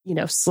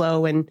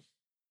 slow and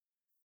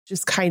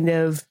just kind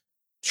of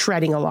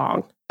treading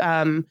along.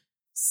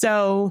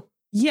 So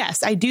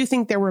yes, I do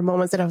think there were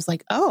moments that I was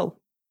like, oh,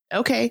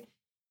 okay.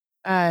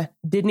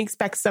 Didn't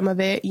expect some of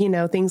it,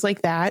 things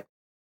like that.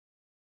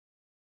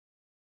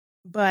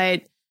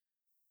 But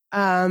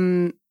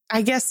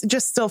I guess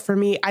just still for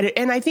me,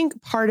 and I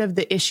think part of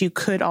the issue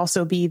could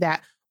also be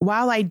that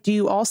while I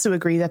do also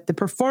agree that the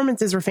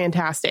performances were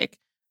fantastic,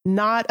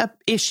 not a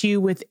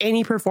issue with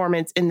any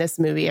performance in this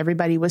movie.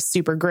 Everybody was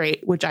super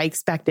great, which I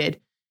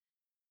expected.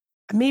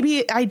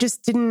 Maybe I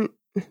just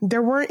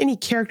there weren't any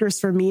characters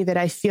for me that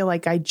I feel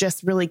like I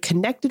just really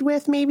connected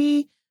with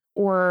maybe,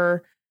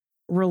 or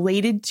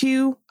related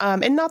to.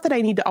 And not that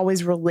I need to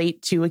always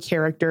relate to a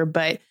character,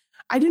 but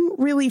I didn't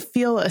really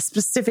feel a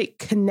specific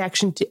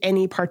connection to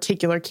any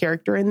particular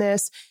character in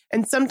this.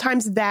 And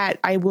sometimes that,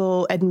 I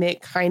will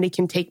admit, kind of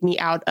can take me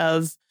out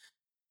of,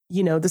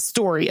 the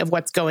story of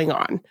what's going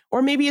on.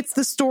 Or maybe it's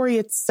the story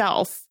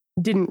itself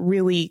didn't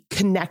really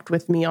connect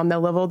with me on the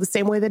level the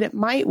same way that it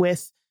might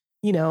with,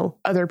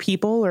 other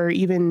people or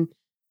even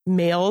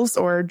males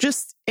or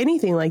just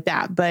anything like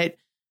that. But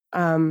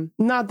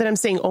not that I'm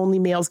saying only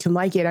males can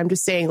like it. I'm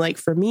just saying, like,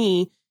 for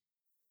me,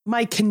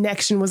 my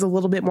connection was a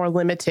little bit more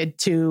limited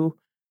to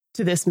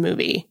this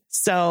movie.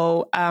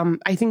 So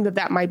I think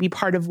that might be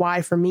part of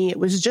why for me it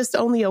was just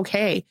only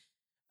okay.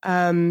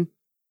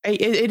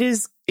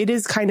 It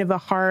is kind of a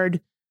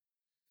hard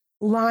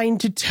line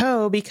to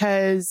toe,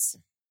 because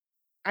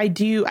I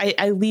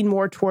lean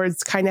more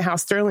towards kind of how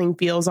Sterling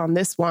feels on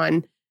this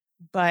one.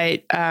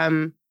 But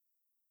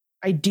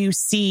I do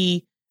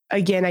see,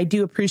 again, I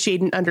do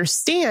appreciate and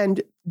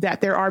understand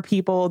that there are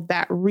people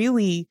that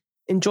really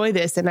enjoy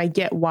this, and I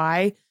get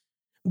why.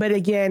 But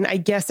again, I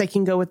guess I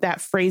can go with that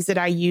phrase that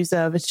I use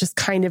of, it's just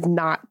kind of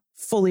not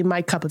fully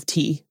my cup of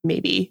tea,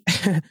 maybe.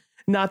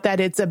 Not that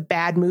it's a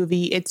bad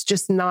movie. It's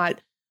just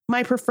not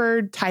my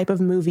preferred type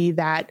of movie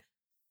that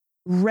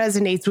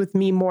resonates with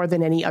me more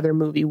than any other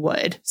movie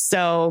would.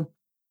 So,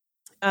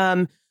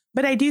 but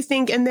I do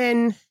think, and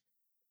then,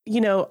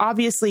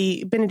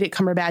 obviously Benedict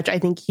Cumberbatch, I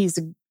think he's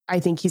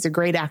a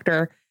great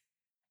actor.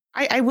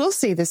 I will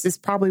say this is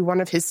probably one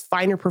of his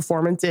finer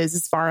performances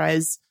as far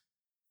as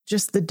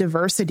just the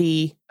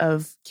diversity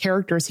of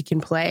characters he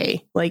can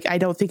play. Like, I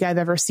don't think I've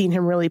ever seen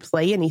him really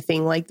play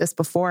anything like this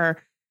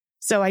before.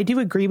 So I do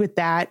agree with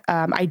that.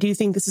 I do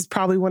think this is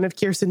probably one of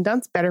Kirsten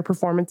Dunst's better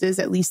performances,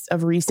 at least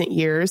of recent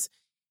years.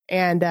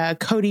 And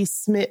Cody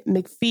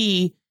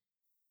Smith-McPhee,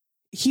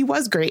 he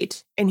was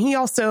great. And he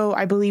also,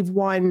 I believe,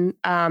 won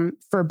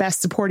for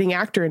Best Supporting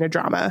Actor in a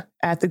Drama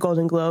at the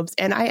Golden Globes.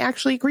 And I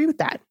actually agree with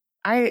that.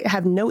 I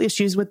have no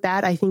issues with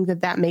that. I think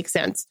that makes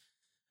sense.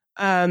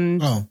 I'm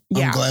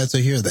glad to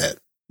hear that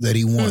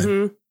he won.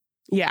 Mm-hmm.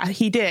 Yeah,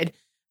 he did.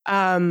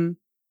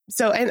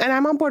 So, and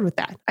I'm on board with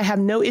that. I have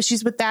no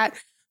issues with that.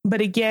 But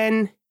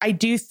again, I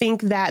do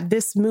think that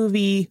this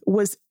movie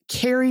was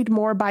carried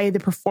more by the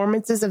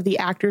performances of the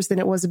actors than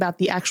it was about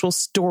the actual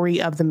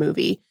story of the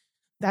movie.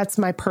 That's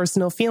my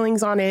personal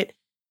feelings on it.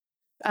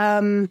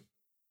 It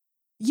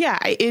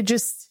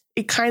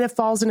kind of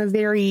falls in a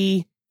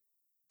very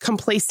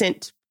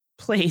complacent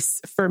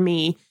place for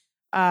me.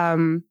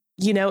 And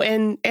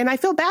I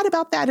feel bad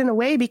about that in a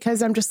way,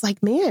 because I'm just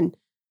like, man,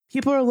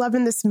 people are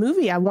loving this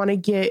movie. I want to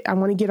get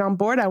on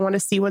board. I want to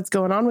see what's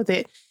going on with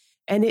it.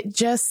 And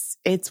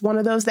it's one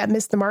of those that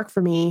missed the mark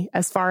for me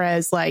as far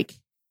as like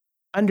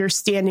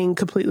understanding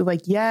completely,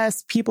 like,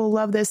 yes, people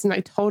love this and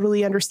I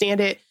totally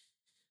understand it.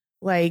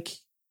 Like,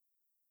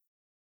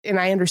 and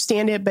I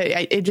understand it, but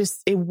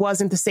it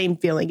wasn't the same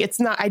feeling.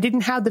 I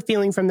didn't have the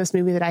feeling from this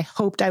movie that I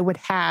hoped I would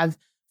have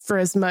for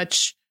as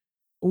much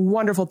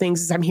wonderful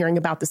things as I'm hearing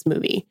about this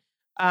movie.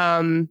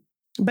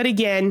 But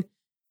again,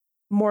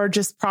 more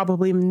just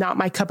probably not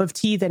my cup of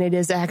tea than it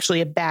is actually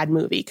a bad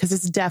movie, because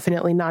it's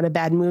definitely not a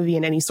bad movie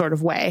in any sort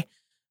of way.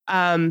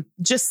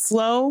 Just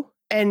slow.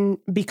 And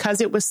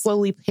because it was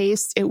slowly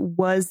paced, it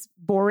was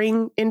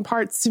boring in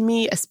parts to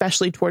me,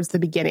 especially towards the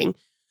beginning.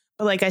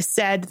 But like I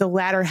said, the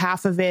latter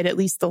half of it, at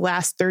least the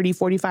last 30,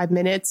 45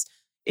 minutes,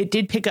 it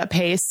did pick up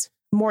pace.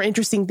 More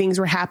interesting things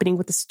were happening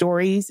with the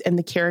stories and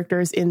the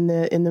characters in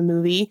the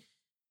movie.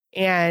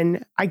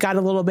 And I got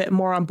a little bit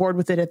more on board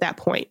with it at that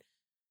point.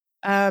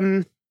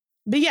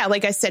 But yeah,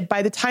 like I said,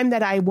 by the time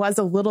that I was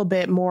a little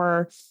bit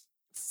more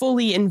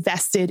fully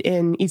invested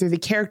in either the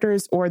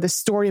characters or the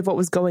story of what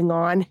was going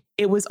on,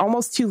 it was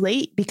almost too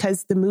late,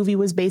 because the movie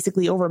was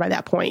basically over by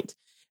that point.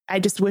 I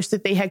just wish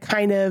that they had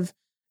kind of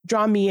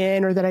drawn me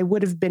in, or that I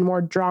would have been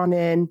more drawn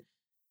in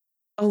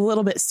a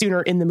little bit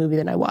sooner in the movie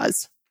than I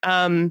was.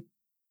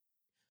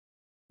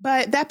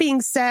 But that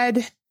being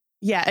said,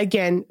 yeah,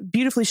 again,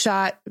 beautifully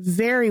shot,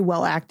 very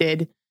well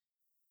acted.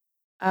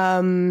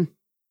 I'm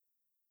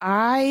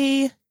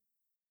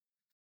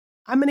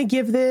going to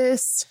give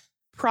this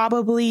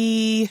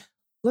probably,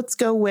 let's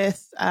go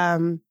with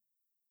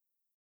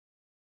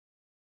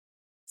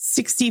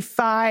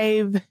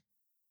 65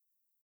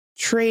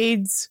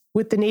 trades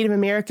with the Native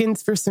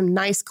Americans for some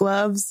nice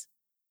gloves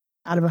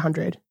out of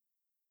 100.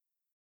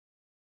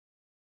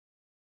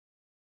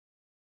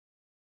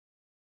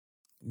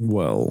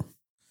 Well,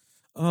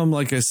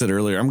 like I said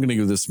earlier, I'm going to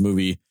give this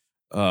movie,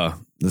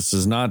 this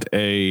is not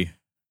a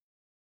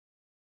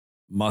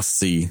must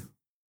see,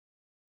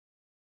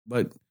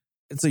 but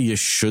it's a you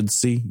should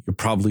see, you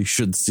probably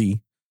should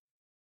see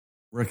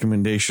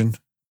recommendation.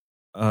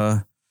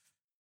 I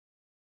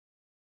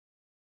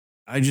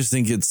just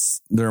think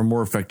there are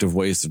more effective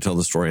ways to tell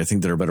the story. I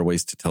think there are better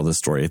ways to tell this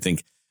story. I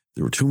think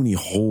there were too many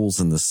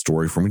holes in this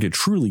story for me to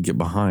truly get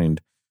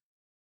behind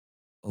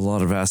a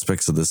lot of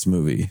aspects of this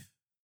movie.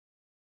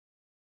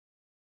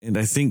 And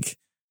I think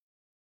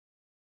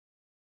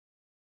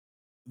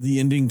the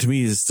ending to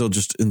me is still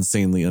just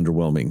insanely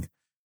underwhelming.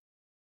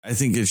 I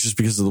think it's just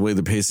because of the way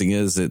the pacing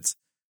is. I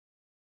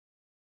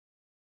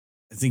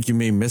think you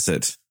may miss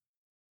it.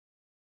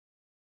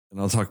 And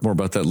I'll talk more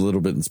about that a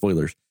little bit in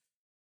spoilers.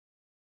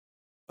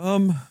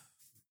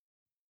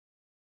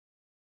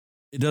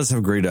 It does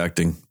have great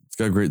acting. It's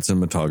got great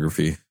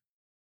cinematography.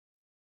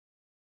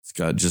 It's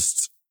got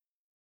just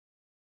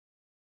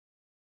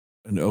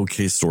an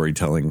okay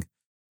storytelling.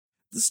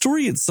 The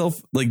story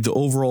itself, like the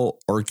overall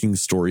arcing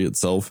story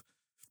itself,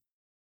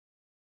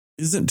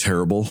 isn't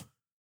terrible.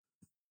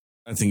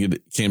 I think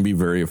it can be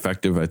very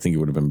effective. I think it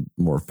would have been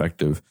more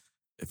effective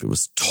if it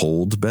was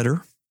told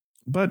better.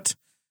 But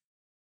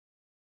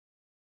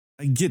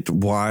I get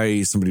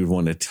why somebody would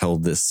want to tell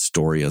this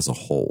story as a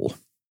whole.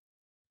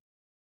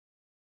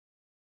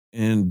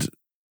 And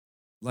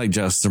like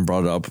Justin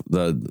brought up,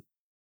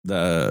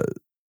 the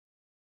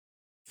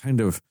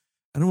kind of,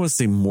 I don't want to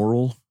say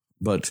moral,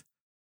 but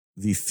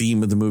the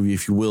theme of the movie,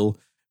 if you will,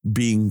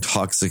 being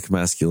toxic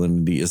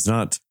masculinity is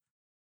not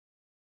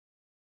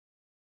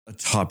a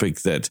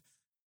topic that,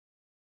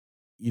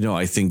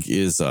 I think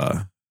is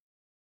a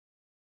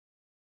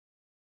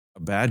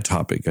bad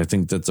topic. I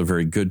think that's a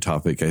very good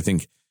topic. I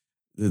think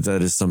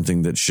that is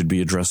something that should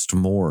be addressed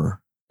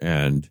more,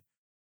 and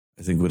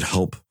I think would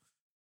help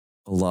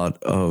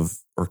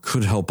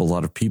could help a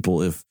lot of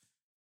people if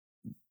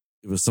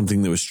it was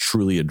something that was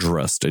truly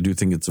addressed. I do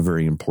think it's a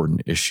very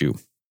important issue,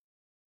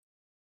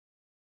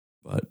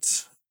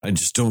 but I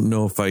just don't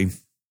know if I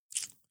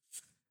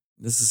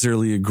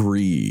necessarily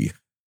agree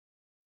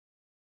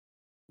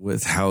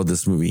with how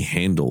this movie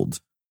handled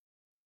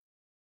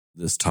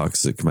this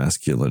toxic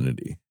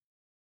masculinity.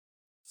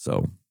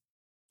 So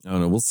I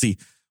don't know. We'll see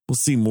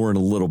more in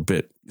a little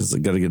bit, because I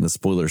got to get into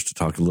spoilers to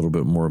talk a little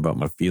bit more about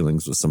my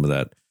feelings with some of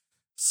that.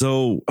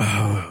 So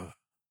that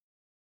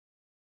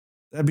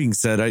being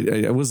said,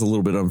 I was a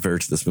little bit unfair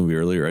to this movie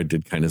earlier. I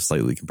did kind of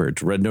slightly compare it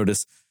to Red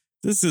Notice.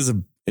 This is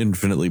an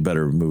infinitely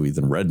better movie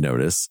than Red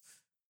Notice.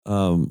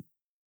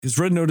 Because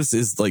Red Notice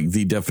is like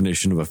the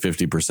definition of a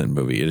 50%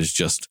 movie. It is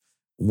just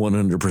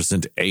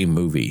 100% a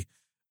movie.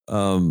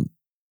 I'm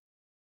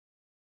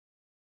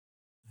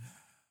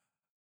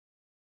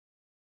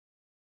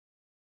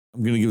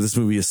going to give this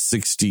movie a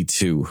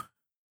 62.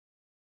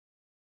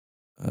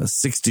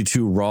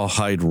 62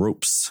 rawhide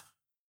ropes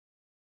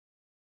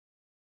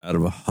out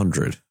of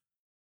 100.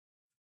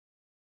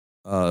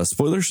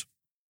 Spoilers?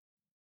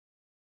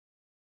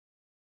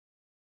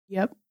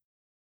 Yep.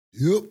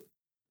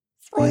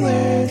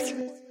 Spoilers.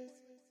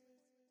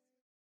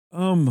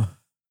 One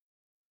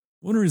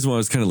reason why I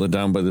was kind of let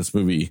down by this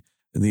movie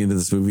and the end of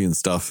this movie and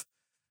stuff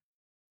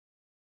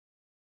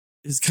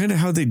is kind of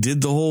how they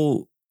did the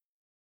whole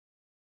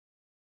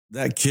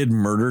that kid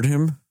murdered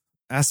him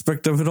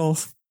aspect of it all.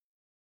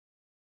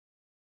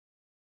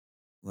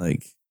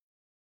 Like,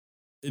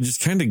 it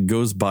just kind of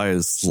goes by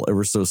as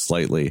ever so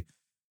slightly.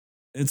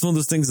 It's one of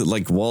those things that,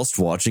 like, whilst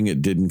watching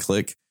it didn't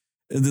click.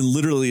 And then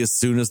literally as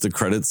soon as the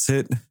credits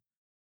hit, I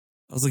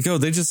was like, oh,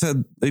 they just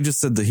said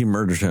that he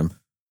murdered him.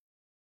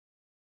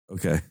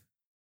 Okay.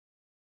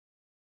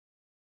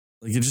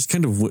 Like, it just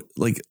kind of,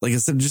 like I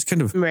said, it just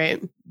kind of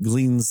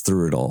gleans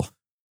through it all.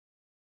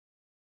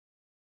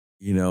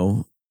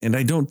 And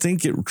I don't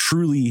think it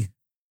truly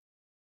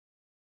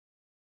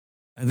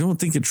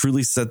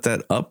set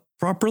that up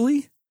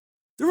properly.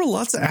 There were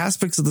lots of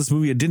aspects of this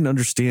movie I didn't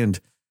understand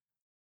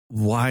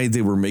why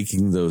they were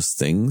making those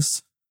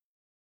things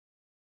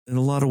in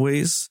a lot of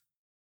ways.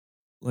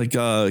 Like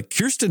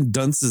Kirsten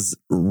Dunst's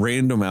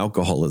random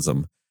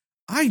alcoholism.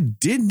 I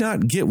did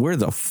not get where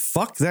the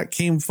fuck that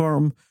came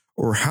from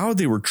or how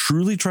they were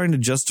truly trying to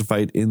justify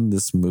it in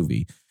this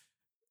movie.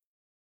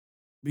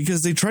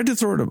 Because they tried to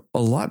throw it a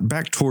lot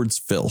back towards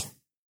Phil.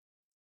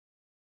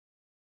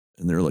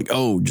 And they're like,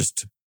 oh,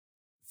 just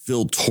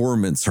Phil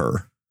torments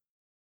her.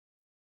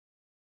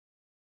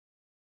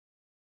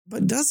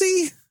 But does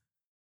he?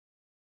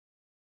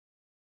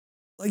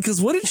 Like,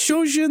 because what it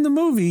shows you in the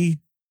movie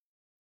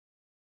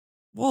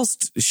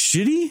whilst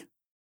shitty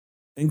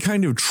and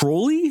kind of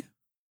trolly,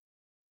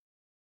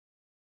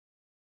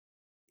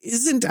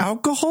 isn't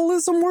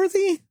alcoholism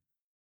worthy?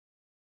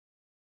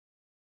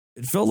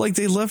 It felt like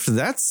they left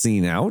that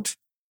scene out.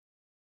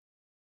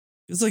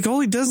 It's like all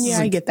he does is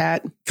I get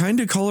that. kind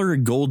of call her a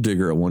gold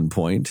digger at one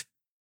point.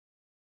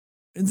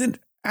 And then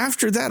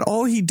after that,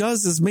 all he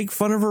does is make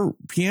fun of her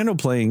piano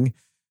playing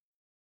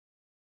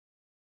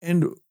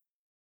and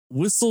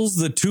whistles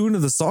the tune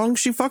of the song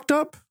she fucked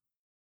up.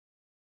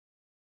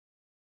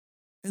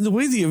 And the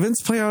way the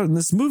events play out in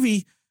this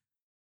movie,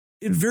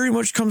 it very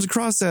much comes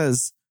across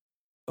as,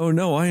 oh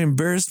no, I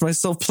embarrassed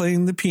myself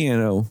playing the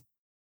piano.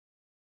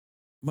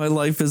 My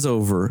life is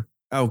over.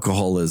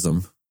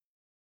 Alcoholism.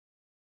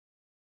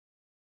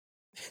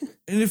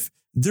 And if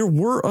there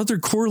were other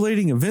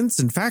correlating events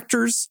and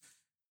factors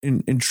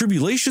and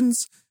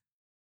tribulations,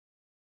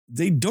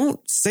 they don't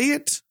say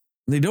it.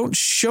 They don't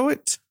show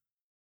it.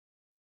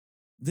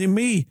 They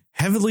may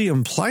heavily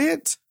imply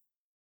it.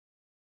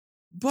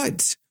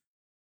 But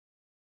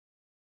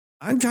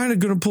I'm kind of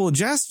going to pull a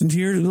Justin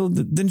here,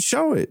 then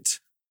show it.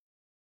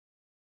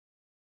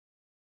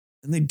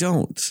 And they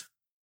don't.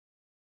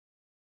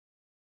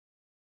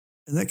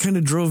 And that kind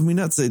of drove me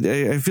nuts.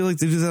 I feel like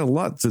they do that a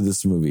lot through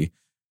this movie.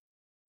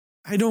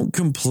 I don't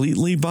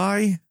completely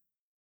buy,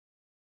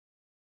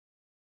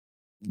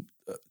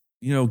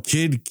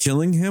 kid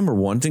killing him or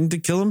wanting to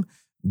kill him.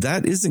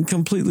 That isn't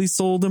completely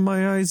sold in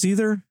my eyes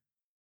either.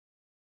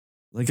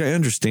 Like, I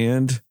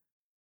understand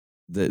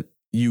that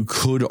you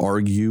could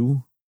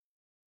argue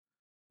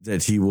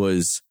that he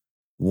was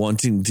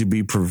wanting to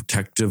be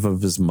protective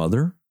of his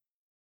mother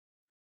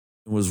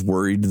and was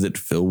worried that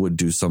Phil would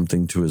do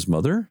something to his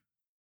mother.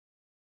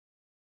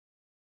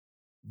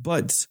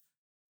 But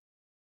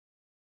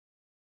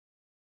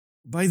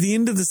by the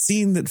end of the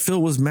scene that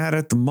Phil was mad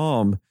at the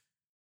mom,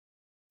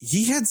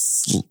 he had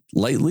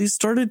slightly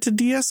started to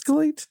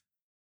de-escalate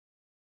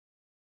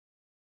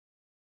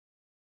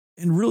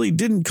and really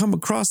didn't come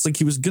across like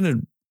he was going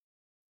to,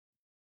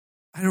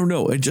 I don't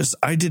know.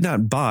 I did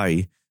not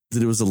buy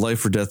that it was a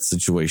life or death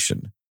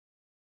situation.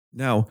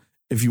 Now,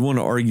 if you want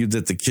to argue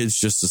that the kid's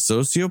just a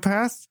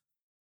sociopath,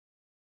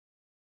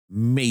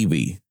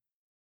 maybe.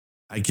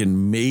 I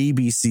can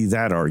maybe see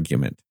that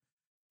argument.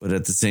 But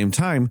at the same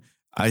time,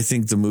 I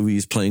think the movie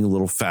is playing a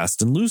little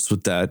fast and loose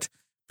with that,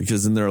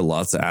 because then there are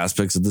lots of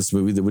aspects of this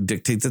movie that would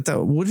dictate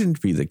that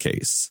wouldn't be the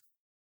case.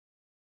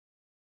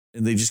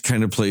 And they just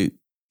kind of play,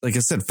 like I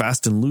said,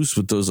 fast and loose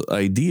with those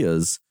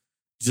ideas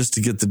just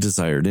to get the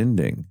desired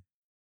ending.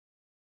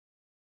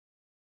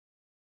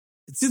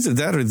 It's either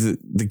that or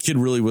the kid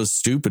really was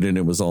stupid and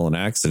it was all an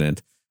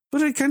accident.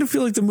 But I kind of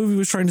feel like the movie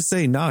was trying to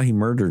say, nah, he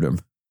murdered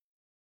him.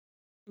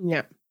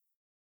 Yeah.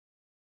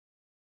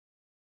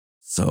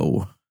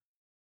 So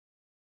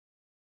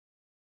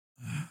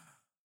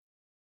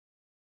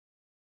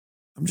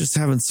I'm just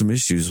having some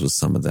issues with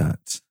some of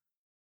that.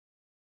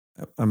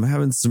 I'm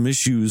having some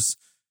issues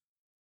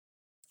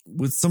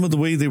with some of the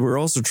way they were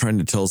also trying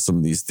to tell some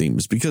of these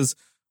themes, because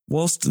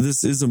whilst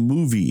this is a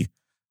movie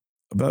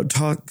about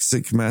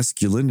toxic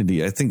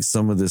masculinity, I think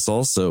some of this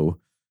also,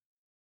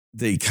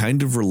 they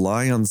kind of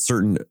rely on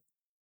certain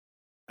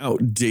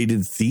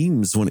outdated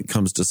themes when it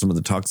comes to some of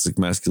the toxic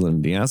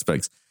masculinity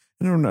aspects.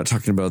 And I'm not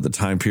talking about the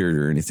time period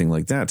or anything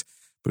like that.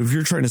 But if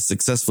you're trying to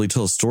successfully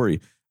tell a story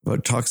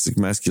about toxic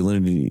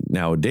masculinity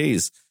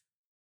nowadays,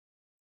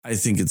 I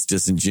think it's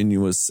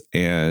disingenuous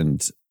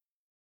and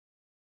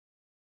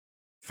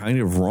kind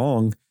of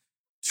wrong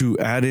to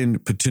add in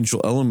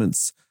potential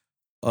elements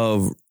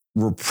of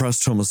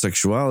repressed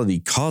homosexuality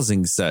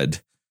causing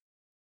said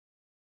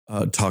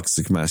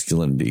toxic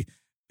masculinity,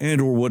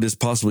 and or what is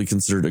possibly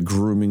considered a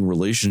grooming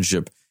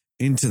relationship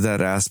into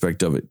that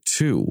aspect of it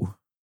too.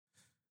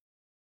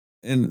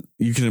 And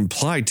you can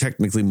imply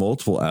technically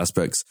multiple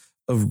aspects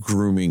of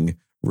grooming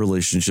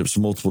relationships,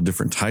 multiple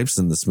different types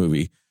in this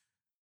movie.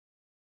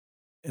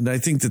 And I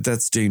think that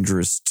that's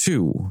dangerous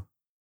too,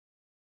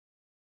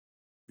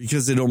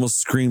 because it almost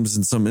screams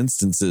in some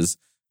instances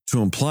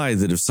to imply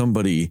that if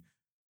somebody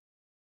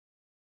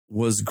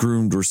was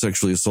groomed or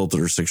sexually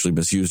assaulted or sexually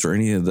misused or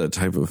any of that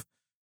type of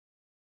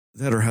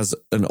that, or has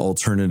an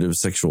alternative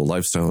sexual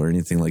lifestyle or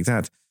anything like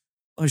that.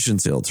 I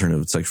shouldn't say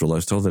alternative sexual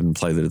lifestyle, that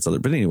imply that it's other,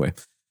 but anyway,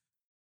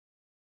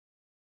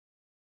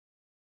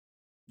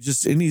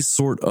 just any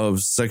sort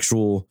of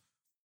sexual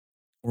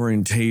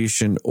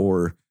orientation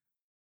or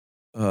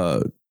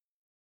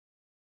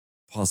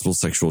possible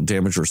sexual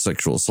damage or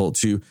sexual assault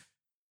to you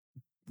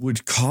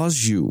would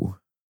cause you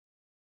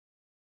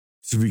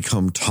to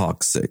become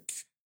toxic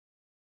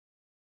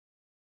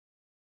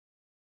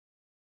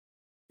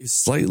is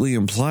slightly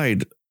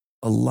implied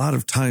a lot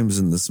of times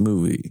in this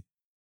movie.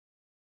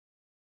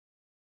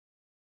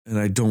 And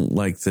I don't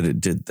like that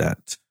it did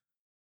that,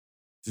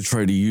 to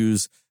try to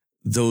use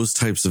those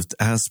types of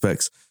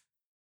aspects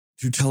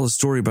to tell a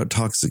story about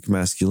toxic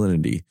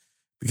masculinity,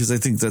 because I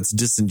think that's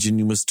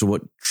disingenuous to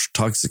what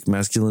toxic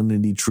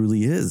masculinity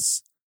truly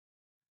is.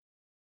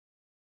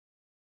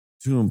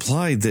 To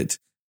imply that,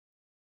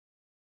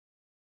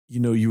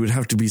 you would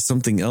have to be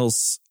something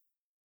else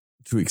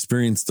to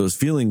experience those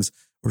feelings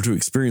or to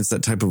experience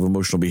that type of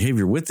emotional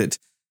behavior with it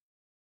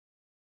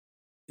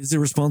is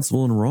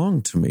irresponsible and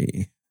wrong to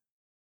me.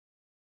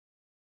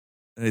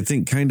 And I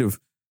think kind of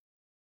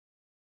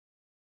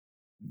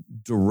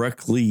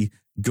directly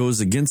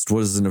goes against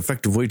what is an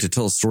effective way to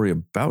tell a story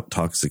about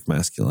toxic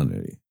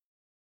masculinity.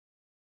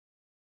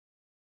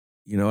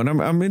 You know, and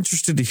I'm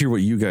interested to hear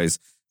what you guys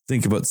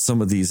think about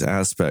some of these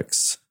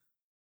aspects,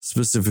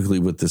 specifically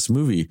with this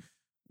movie,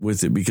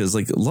 with it, because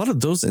like a lot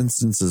of those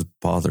instances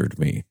bothered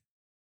me.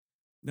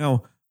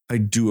 Now, I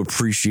do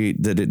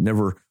appreciate that it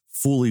never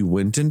fully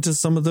went into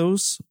some of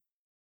those.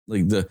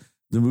 Like the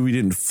movie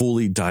didn't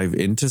fully dive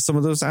into some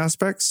of those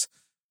aspects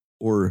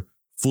or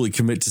fully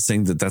commit to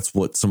saying that that's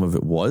what some of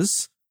it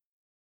was.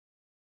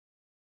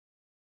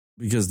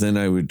 Because then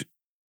I would,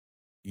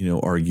 you know,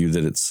 argue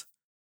that it's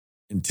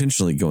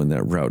intentionally going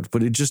that route.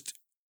 But it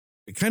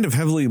kind of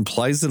heavily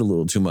implies it a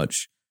little too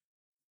much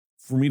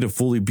for me to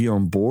fully be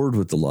on board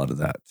with a lot of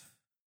that.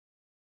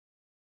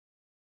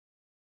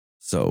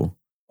 So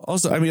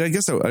also, I mean, I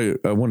guess I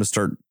want to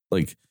start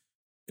like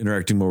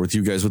interacting more with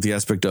you guys with the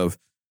aspect of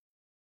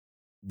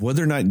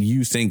whether or not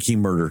you think he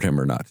murdered him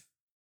or not.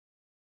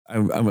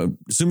 I'm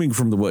assuming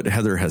from what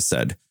Heather has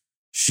said,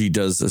 she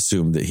does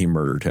assume that he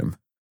murdered him.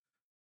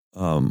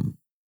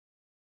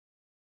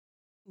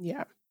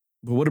 Yeah.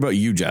 But what about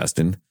you,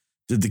 Justin?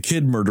 Did the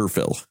kid murder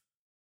Phil?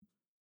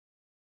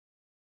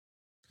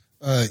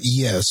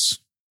 Yes.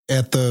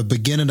 At the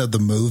beginning of the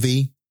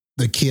movie,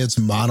 the kid's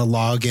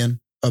monologuing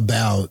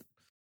about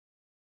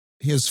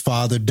his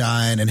father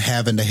dying and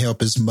having to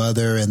help his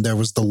mother. And there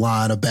was the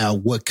line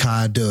about what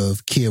kind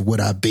of kid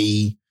would I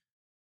be?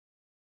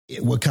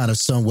 What kind of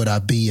son would I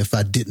be if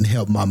I didn't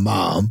help my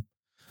mom?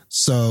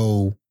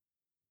 So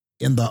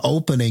in the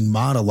opening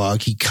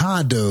monologue, he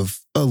kind of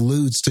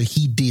alludes to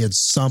he did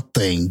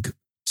something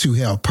to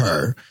help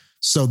her.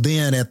 So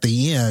then at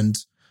the end,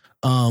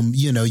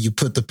 you know, you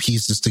put the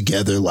pieces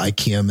together like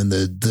him and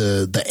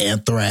the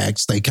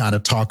anthrax. They kind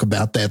of talk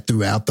about that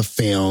throughout the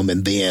film.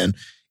 And then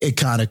it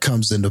kind of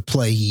comes into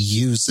play. He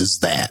uses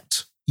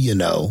that, you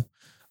know,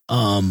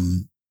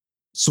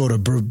 sort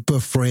of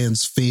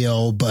befriends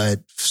Phil, but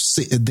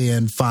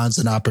then finds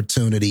an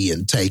opportunity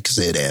and takes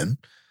it. And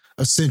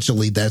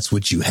essentially that's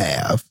what you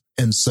have.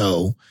 And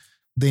so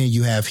then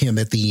you have him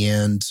at the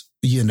end,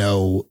 you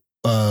know,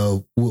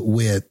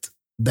 with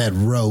that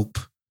rope,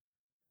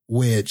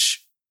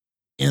 which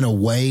in a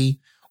way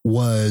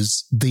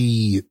was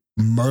the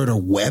murder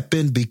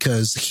weapon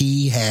because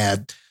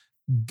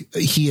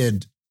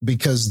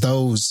because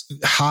those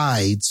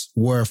hides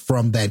were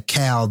from that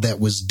cow that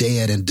was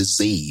dead and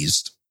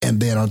diseased. And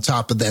then on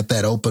top of that,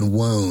 that open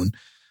wound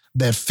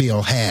that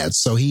Phil had.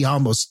 So he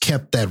almost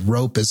kept that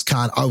rope as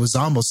it was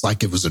almost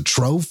like it was a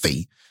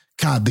trophy,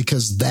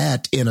 because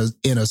that in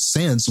a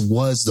sense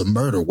was the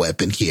murder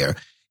weapon here.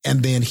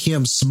 And then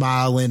him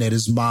smiling at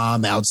his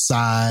mom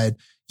outside,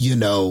 you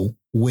know,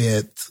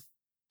 with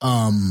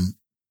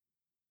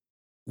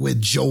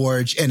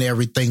George and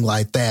everything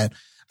like that.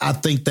 I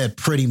think that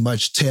pretty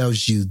much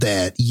tells you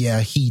that,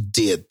 yeah, he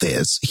did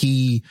this.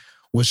 He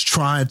was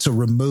trying to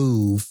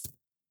remove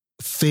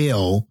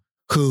Phil,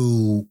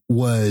 who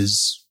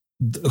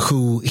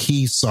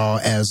he saw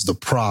as the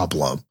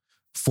problem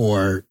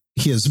for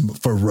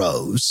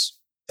Rose.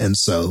 And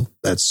so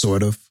that's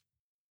sort of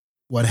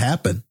what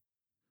happened.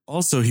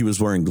 Also, he was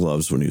wearing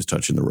gloves when he was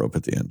touching the rope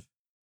at the end.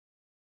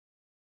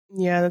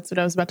 Yeah, that's what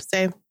I was about to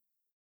say.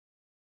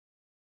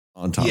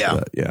 On top of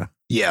that, yeah.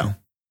 Yeah.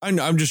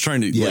 I'm just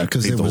trying to paint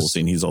the whole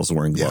scene. He's also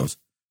wearing gloves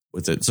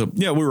with it. So,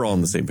 yeah, we were all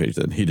on the same page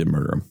then. He didn't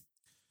murder him.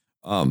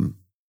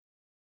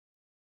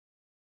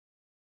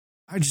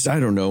 I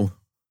don't know.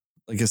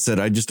 Like I said,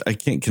 I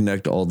can't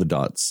connect all the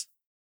dots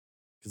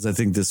because I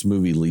think this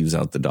movie leaves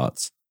out the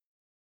dots.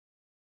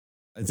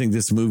 I think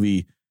this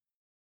movie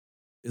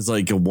is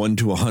like a 1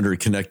 to 100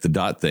 connect the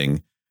dot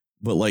thing,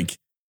 but like,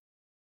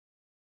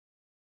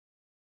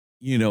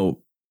 you know,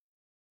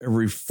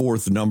 every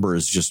fourth number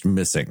is just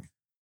missing.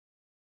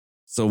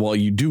 So while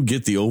you do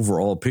get the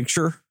overall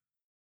picture,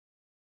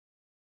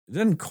 it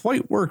doesn't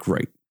quite work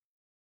right.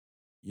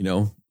 You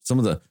know, some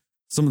of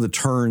the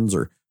turns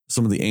or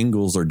some of the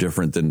angles are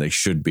different than they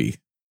should be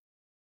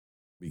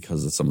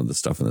because of some of the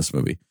stuff in this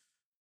movie.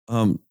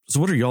 So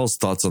what are y'all's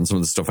thoughts on some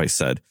of the stuff I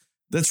said?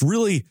 That's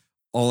really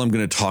all I'm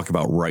going to talk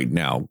about right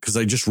now, because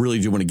I just really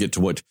do want to get to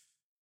what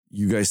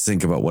you guys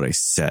think about what I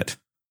said.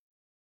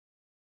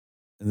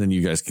 And then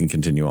you guys can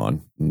continue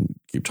on and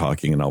keep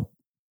talking, and I'll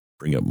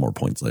bring up more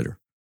points later.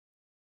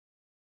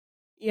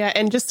 Yeah,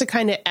 and just to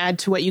kind of add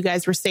to what you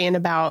guys were saying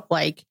about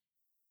like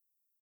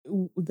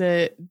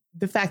the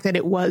fact that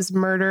it was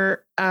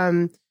murder,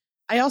 I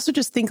also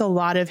just think a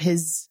lot of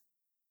his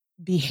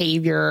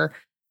behavior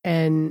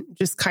and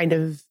just kind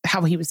of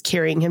how he was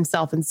carrying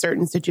himself in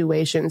certain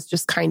situations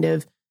just kind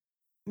of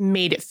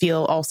made it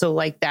feel also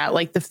like that.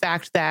 Like the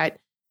fact that,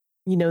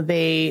 you know,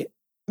 they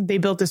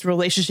built this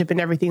relationship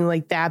and everything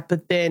like that,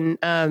 but then,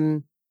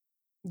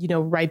 you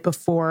know, right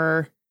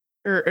before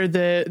or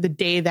the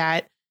day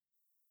that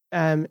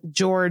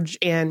George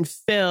and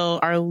Phil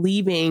are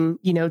leaving,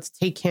 to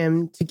take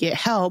him to get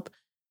help.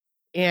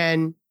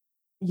 And,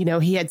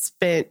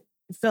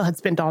 Phil had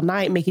spent all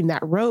night making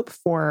that rope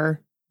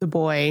for the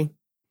boy.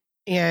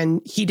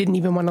 And he didn't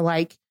even want to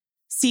like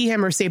see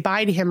him or say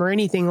bye to him or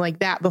anything like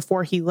that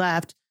before he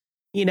left,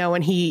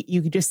 and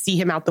you could just see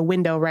him out the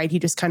window, right? He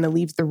just kind of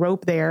leaves the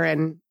rope there.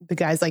 And the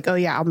guy's like, oh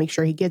yeah, I'll make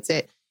sure he gets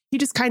it. He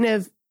just kind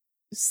of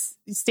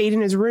stayed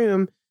in his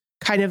room,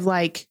 kind of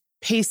like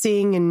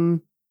pacing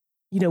and,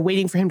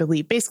 waiting for him to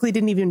leave. Basically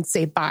didn't even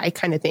say bye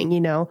kind of thing,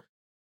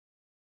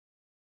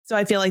 So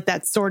I feel like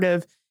that sort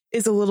of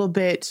is a little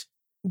bit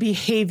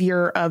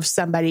behavior of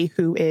somebody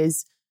who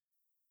is,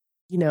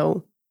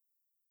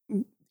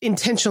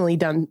 intentionally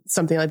done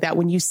something like that.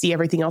 When you see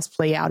everything else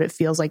play out, it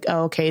feels like,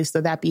 oh, okay, so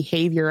that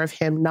behavior of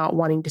him not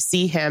wanting to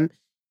see him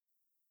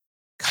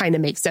kind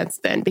of makes sense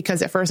then.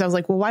 Because at first I was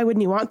like, well, why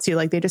wouldn't he want to?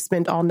 Like they just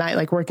spent all night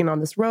like working on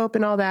this rope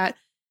and all that.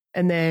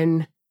 And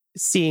then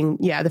seeing,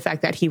 the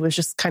fact that he was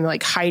just kind of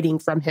like hiding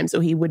from him so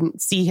he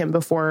wouldn't see him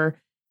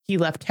before he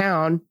left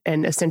town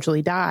and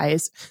essentially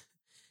dies,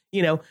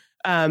 he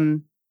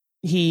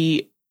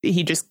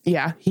just,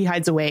 he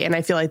hides away. And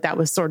I feel like that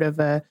was sort of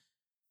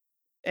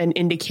an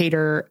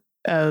indicator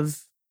of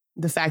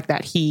the fact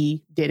that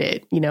he did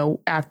it,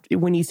 after,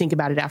 when you think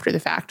about it after the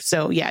fact.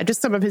 So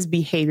just some of his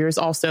behaviors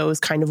also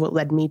is kind of what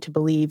led me to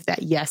believe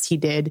that, yes, he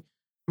did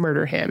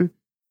murder him.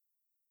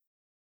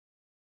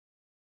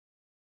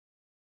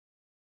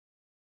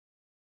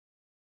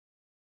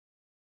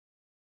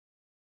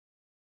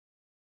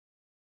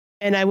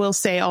 And I will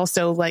say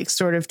also, like,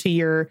 sort of to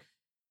your,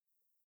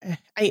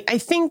 I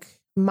think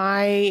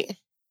one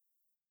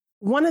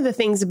of the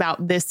things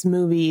about this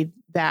movie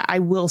that I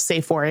will say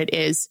for it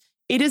is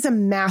a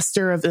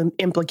master of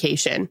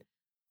implication.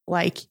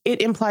 Like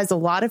it implies a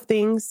lot of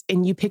things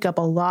and you pick up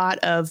a lot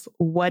of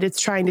what it's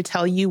trying to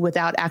tell you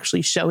without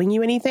actually showing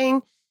you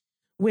anything,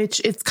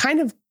 which it's kind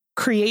of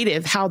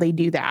creative how they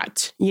do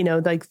that.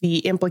 Like the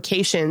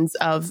implications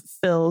of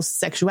Phil's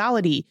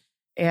sexuality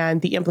and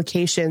the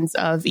implications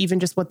of even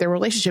just what their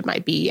relationship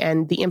might be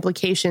and the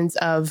implications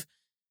of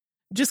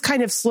just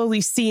kind of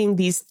slowly seeing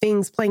these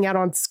things playing out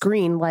on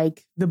screen,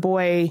 like the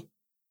boy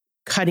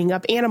cutting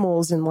up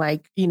animals and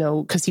like,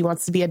 because he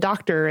wants to be a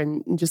doctor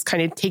and just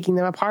kind of taking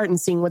them apart and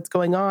seeing what's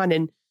going on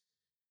and,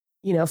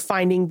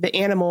 finding the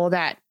animal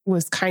that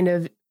was kind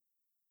of,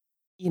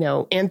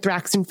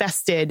 anthrax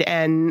infested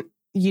and,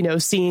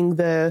 seeing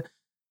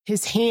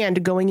his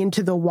hand going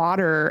into the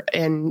water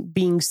and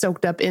being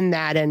soaked up in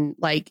that. And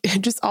like,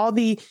 just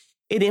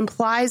it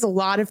implies a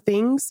lot of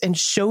things and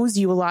shows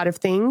you a lot of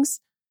things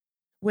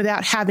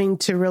without having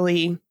to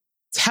really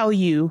tell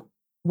you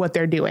what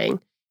they're doing.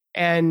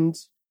 And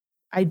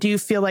I do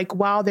feel like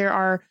while there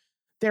are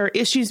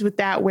issues with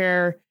that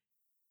where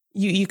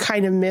you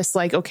kind of miss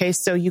like, okay,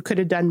 so you could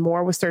have done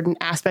more with certain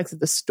aspects of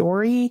the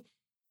story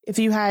if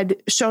you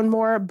had shown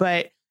more.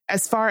 But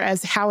as far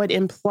as how it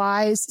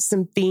implies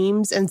some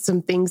themes and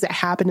some things that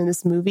happen in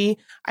this movie,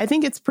 I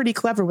think it's pretty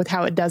clever with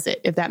how it does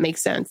it, if that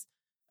makes sense.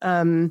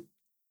 Even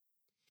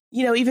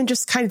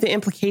just kind of the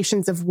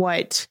implications of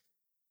what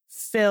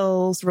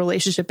Phil's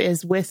relationship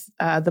is with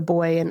the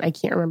boy, and I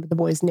can't remember the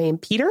boy's name.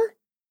 Peter?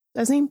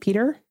 That's his name?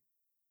 Peter?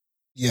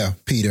 Yeah,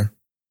 Peter.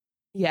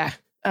 Yeah.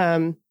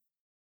 I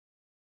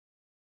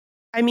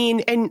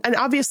mean, and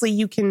obviously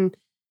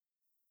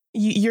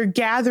you're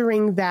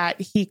gathering that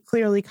he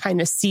clearly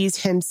kind of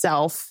sees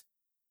himself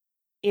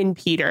in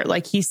Peter.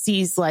 Like he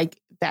sees like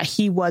that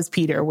he was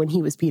Peter when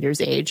he was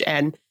Peter's age.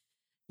 And,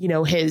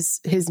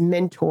 his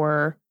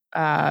mentor,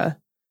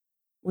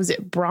 was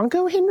it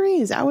Bronco Henry?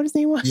 Is that what his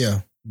name was?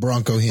 Yeah.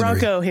 Bronco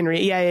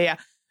Henry. Yeah.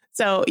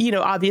 So,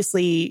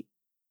 obviously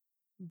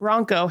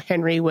Bronco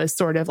Henry was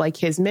sort of like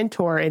his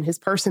mentor and his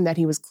person that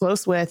he was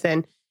close with.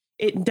 And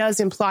it does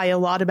imply a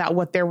lot about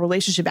what their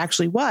relationship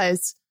actually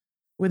was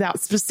without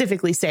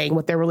specifically saying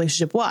what their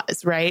relationship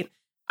was. Right.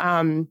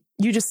 You're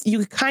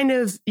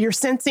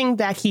sensing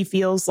that he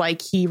feels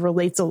like he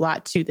relates a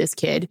lot to this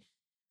kid.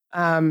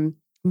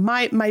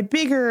 My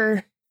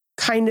bigger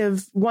kind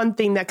of one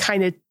thing that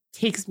kind of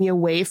takes me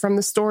away from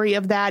the story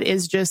of that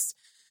is just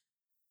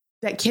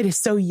that kid is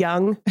so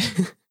young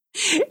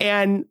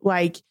and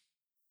like,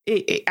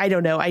 I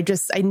don't know. I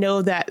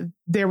know that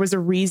there was a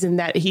reason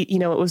that he,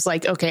 it was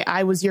like, okay,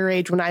 I was your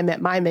age when I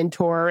met my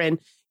mentor and,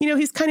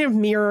 he's kind of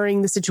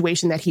mirroring the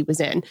situation that he was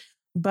in,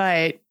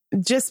 but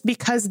just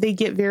because they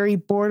get very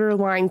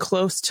borderline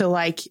close to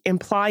like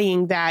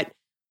implying that,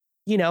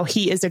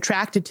 he is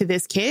attracted to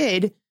this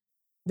kid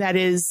that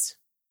is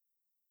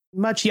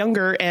much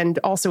younger and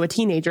also a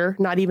teenager,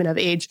 not even of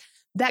age,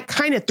 that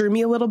kind of threw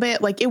me a little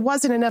bit. Like it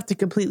wasn't enough to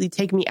completely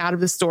take me out of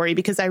the story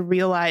because I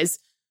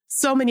realized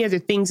so many other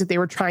things that they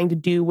were trying to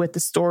do with the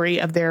story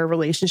of their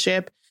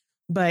relationship.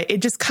 But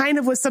it just kind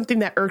of was something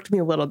that irked me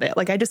a little bit.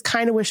 Like I just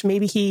kind of wish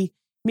maybe he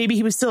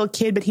was still a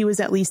kid, but he was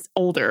at least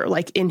older,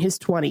 like in his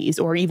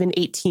 20s or even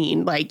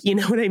 18. Like, you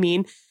know what I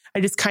mean?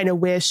 I just kind of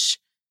wish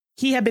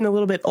he had been a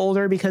little bit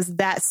older because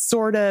that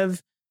sort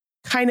of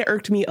kind of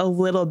irked me a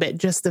little bit.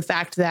 Just the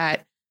fact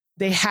that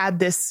they had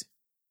this,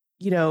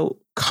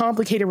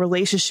 complicated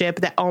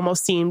relationship that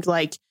almost seemed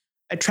like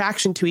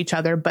attraction to each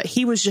other, but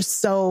he was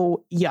just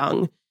so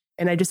young.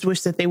 And I just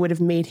wish that they would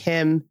have made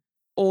him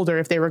older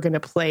if they were going to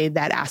play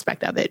that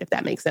aspect of it, if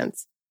that makes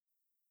sense.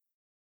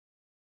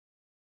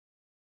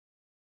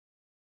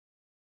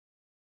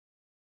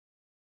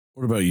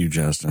 What about you,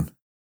 Justin?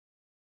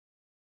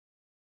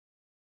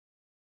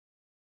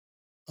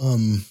 Where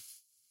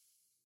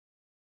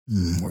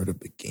to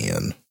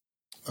begin?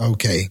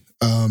 Okay.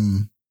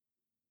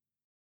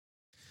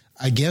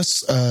 I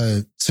guess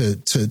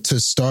to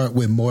start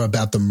with more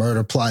about the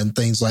murder plot and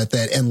things like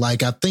that. And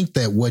like, I think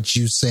that what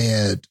you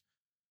said,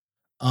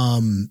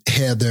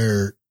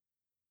 Heather,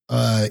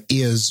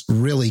 is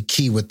really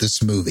key with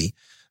this movie.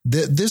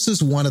 This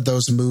is one of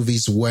those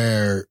movies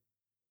where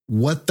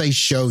what they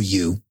show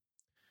you,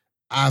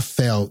 I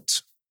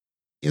felt,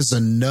 is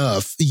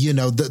enough.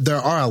 There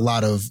are a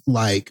lot of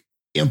like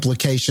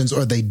implications,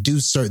 or they do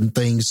certain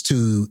things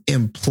to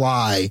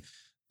imply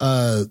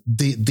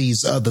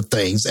these other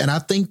things. And I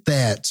think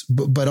that,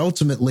 but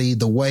ultimately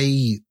the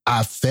way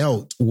I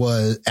felt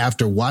was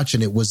after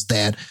watching it was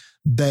that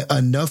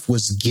enough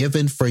was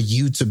given for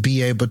you to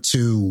be able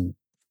to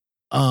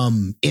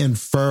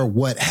infer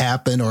what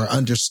happened or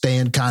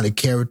understand kind of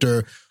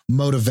character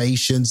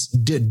motivations,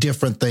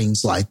 different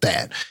things like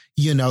that.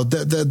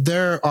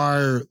 There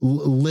are a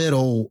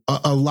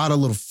lot of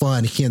little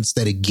fun hints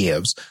that it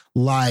gives.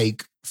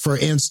 Like, for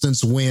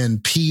instance, when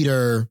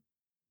Peter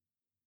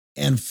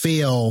and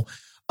Phil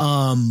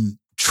when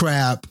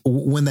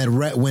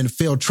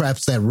Phil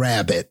traps that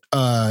rabbit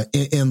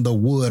in the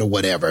wood or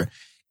whatever.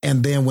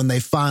 And then when they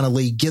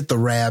finally get the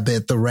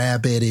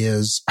rabbit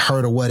is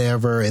hurt or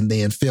whatever. And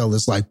then Phil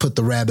is like, put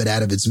the rabbit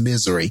out of its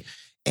misery.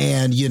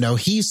 And,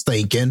 he's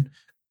thinking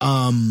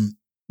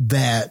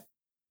that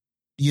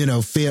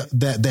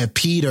that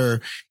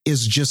Peter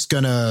is just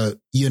gonna,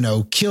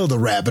 kill the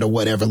rabbit or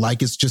whatever.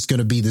 Like, it's just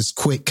gonna be this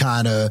quick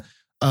kind of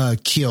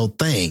kill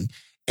thing.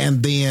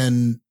 And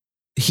then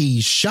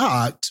he's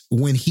shocked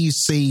when he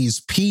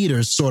sees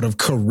Peter sort of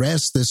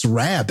caress this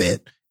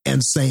rabbit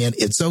and saying,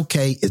 it's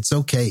okay, it's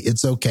okay,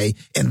 it's okay.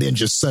 And then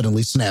just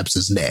suddenly snaps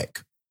his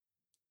neck.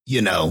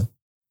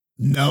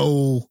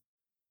 No,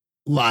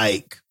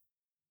 like,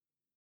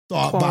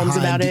 thought qualms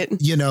behind about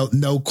it.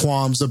 No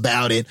qualms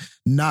about it,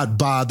 not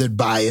bothered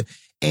by it.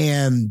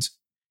 And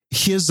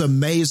his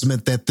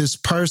amazement that this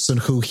person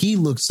who he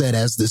looks at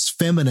as this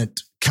feminine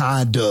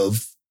kind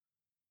of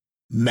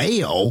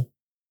male,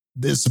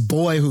 this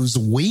boy who's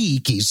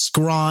weak, he's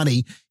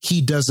scrawny,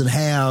 he doesn't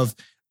have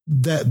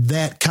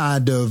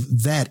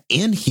that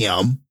in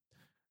him.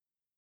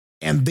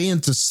 And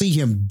then to see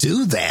him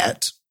do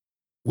that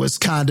was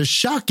kind of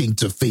shocking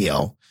to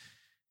Phil.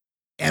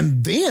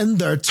 And then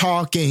they're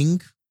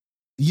talking,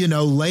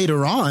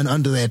 later on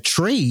under that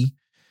tree.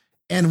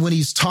 And when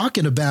he's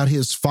talking about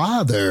his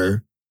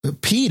father,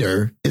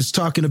 Peter is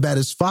talking about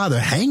his father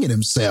hanging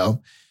himself.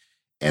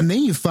 And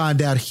then you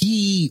find out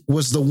he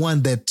was the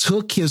one that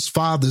took his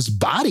father's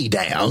body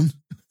down.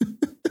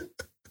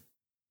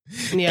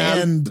 Yeah.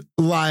 And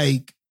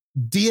like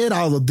did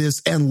all of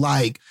this. And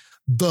like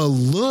the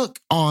look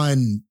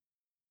on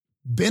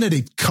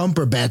Benedict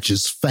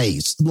Cumberbatch's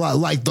face,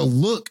 like the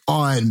look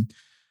on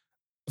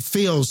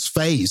Phil's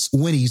face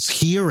when he's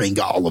hearing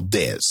all of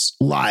this,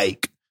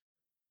 like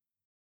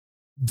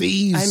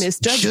these, I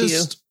misjudged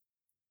you.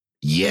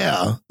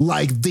 Yeah,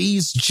 like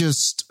these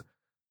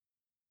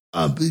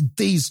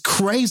these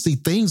crazy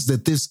things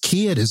that this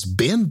kid has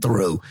been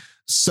through.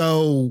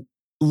 So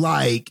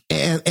like,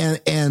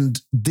 and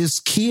this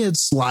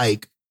kid's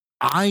like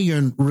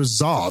iron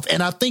resolve.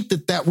 And I think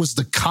that was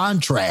the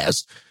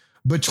contrast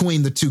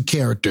between the two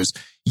characters.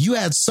 You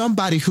had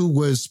somebody who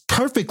was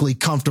perfectly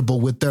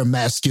comfortable with their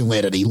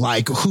masculinity,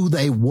 like who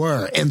they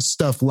were and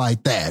stuff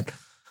like that.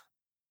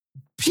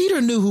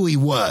 Peter knew who he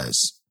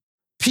was.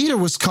 Peter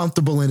was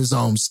comfortable in his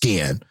own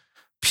skin.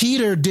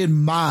 Peter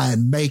didn't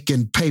mind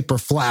making paper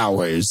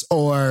flowers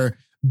or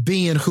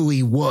being who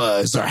he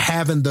was or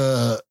having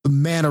the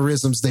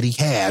mannerisms that he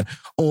had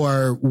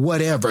or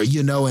whatever,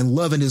 and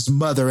loving his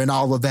mother and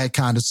all of that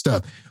kind of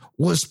stuff.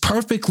 Was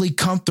perfectly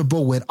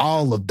comfortable with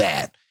all of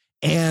that.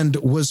 And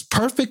was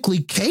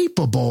perfectly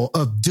capable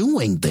of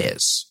doing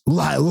this.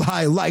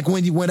 Like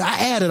when I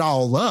add it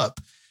all up,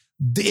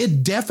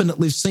 it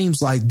definitely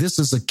seems like this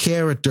is a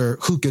character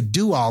who could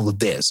do all of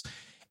this.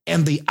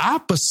 And the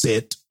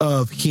opposite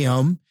of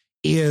him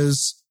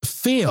is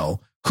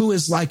Phil, who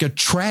is like a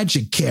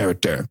tragic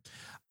character.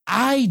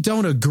 I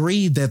don't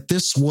agree that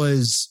this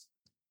was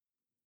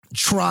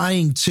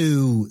trying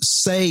to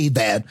say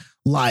that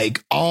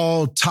like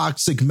all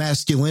toxic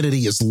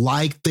masculinity is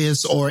like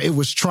this, or it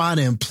was trying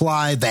to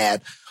imply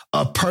that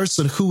a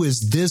person who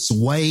is this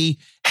way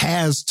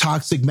has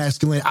toxic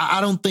masculinity.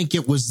 I don't think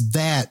it was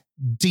that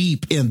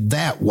deep in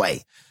that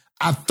way.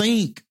 I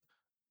think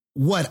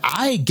what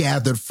I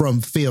gathered from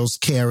Phil's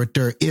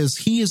character is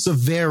he is a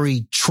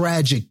very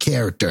tragic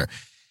character.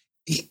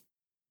 He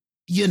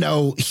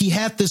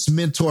had this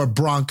mentor,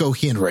 Bronco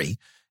Henry,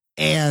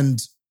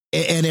 and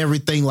and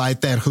everything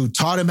like that, who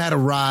taught him how to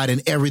ride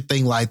and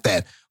everything like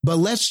that. But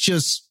let's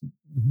just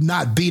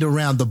not beat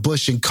around the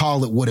bush and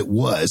call it what it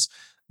was.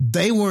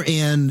 They were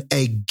in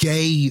a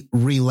gay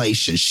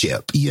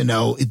relationship. You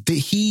know,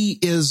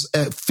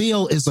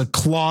 Phil is a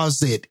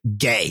closet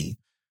gay.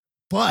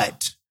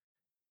 But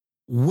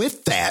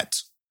with that,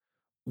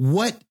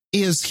 what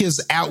is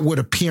his outward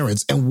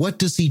appearance and what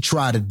does he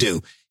try to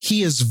do?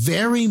 He is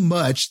very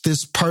much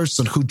this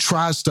person who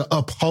tries to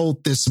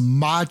uphold this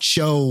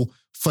macho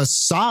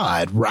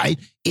facade, right?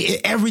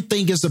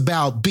 Everything is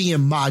about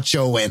being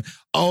macho and,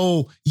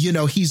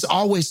 he's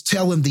always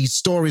telling these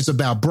stories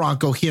about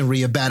Bronco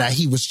Henry, about how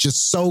he was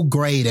just so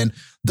great. And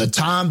the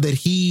time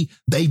that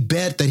they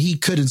bet that he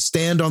couldn't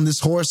stand on this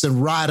horse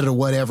and ride it or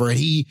whatever. And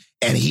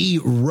he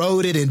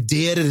rode it and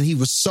did it. And he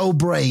was so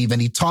brave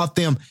and he taught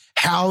them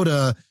how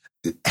to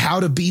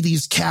be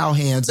these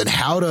cowhands and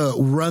how to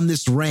run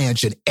this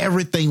ranch and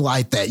everything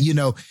like that. You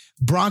know,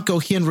 Bronco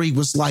Henry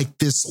was like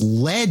this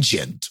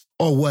legend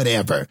or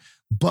whatever,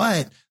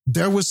 but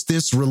there was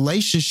this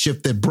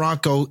relationship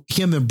that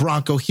him and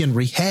Bronco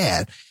Henry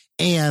had,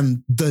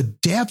 and the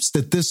depths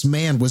that this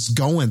man was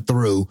going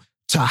through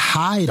to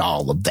hide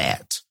all of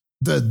that.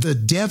 The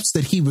depths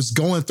that he was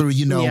going through,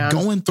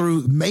 going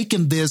through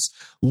making this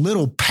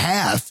little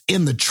path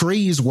in the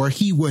trees where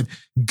he would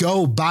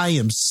go by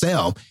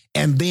himself.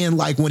 And then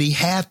like when he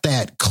had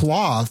that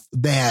cloth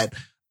that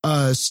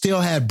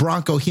still had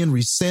Bronco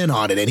Henry's scent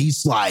on it, and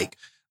he's like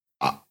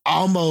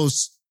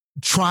almost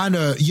trying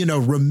to,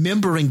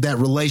 remembering that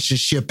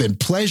relationship and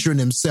pleasuring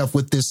himself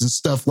with this and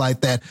stuff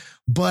like that.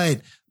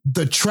 But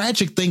the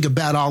tragic thing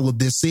about all of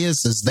this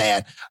is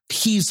that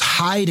he's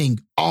hiding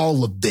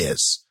all of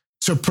this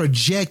to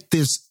project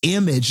this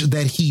image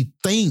that he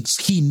thinks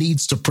he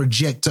needs to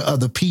project to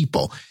other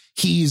people.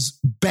 He's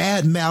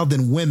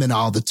bad-mouthing women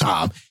all the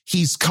time.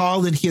 He's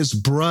calling his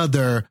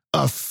brother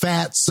a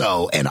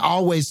fatso and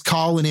always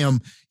calling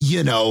him,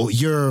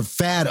 you're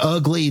fat,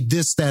 ugly,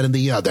 this, that, and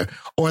the other.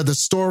 Or the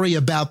story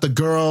about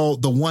the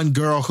one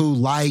girl who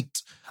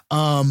liked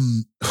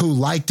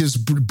his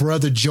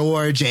brother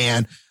George,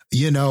 and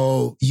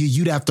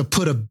you'd have to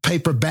put a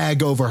paper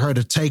bag over her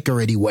to take her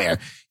anywhere.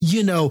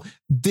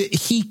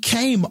 He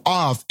came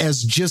off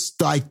as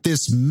just like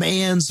this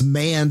man's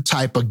man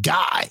type of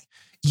guy.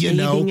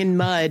 Bathing in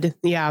mud.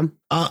 Yeah.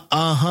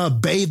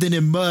 Bathing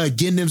in mud,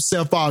 getting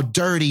himself all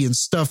dirty and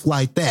stuff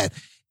like that.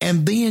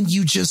 And then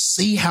you just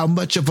see how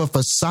much of a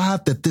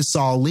facade that this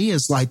all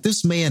is. Like,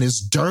 this man is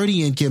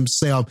dirtying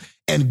himself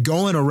and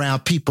going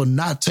around people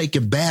not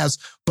taking baths.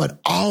 But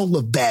all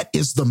of that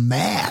is the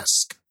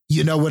mask.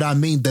 You know what I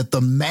mean? That the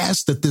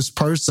mask that this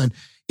person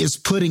is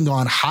putting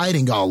on,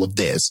 hiding all of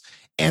this.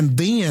 And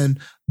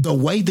then the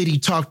way that he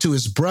talked to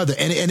his brother,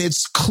 and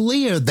it's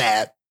clear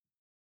that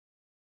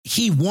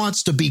he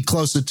wants to be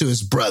closer to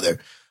his brother,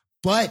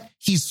 but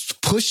he's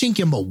pushing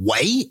him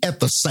away at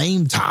the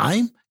same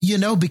time,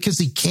 because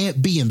he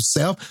can't be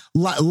himself.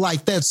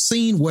 Like that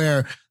scene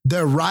where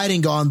they're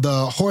riding on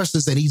the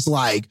horses and he's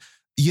like,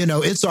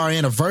 it's our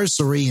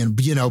anniversary, and,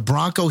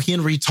 Bronco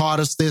Henry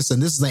taught us this,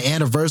 and this is the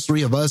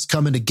anniversary of us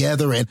coming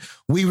together, and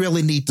we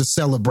really need to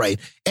celebrate.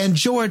 And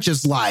George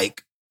is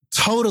like,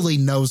 totally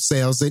no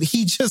sales. And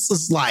he just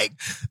is like,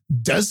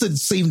 doesn't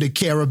seem to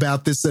care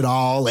about this at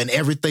all and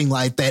everything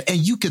like that. And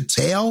you could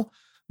tell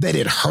that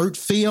it hurt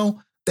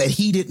Phil that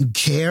he didn't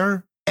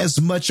care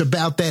as much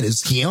about that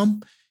as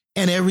him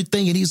and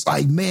everything. And he's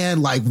like,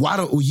 man, like, why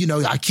don't,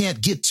 I can't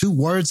get 2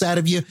 words out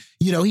of you.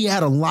 He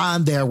had a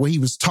line there where he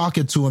was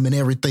talking to him and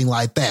everything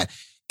like that.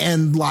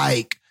 And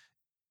like,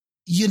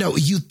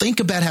 you think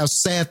about how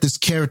sad this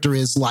character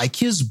is. Like,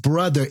 his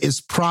brother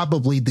is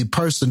probably the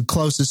person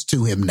closest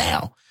to him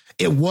now.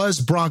 It was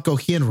Bronco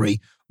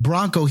Henry.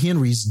 Bronco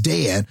Henry's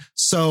dead.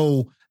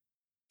 So,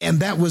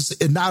 and that was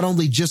not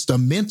only just a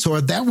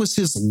mentor, that was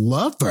his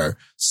lover.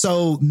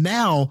 So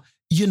now,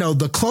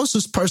 the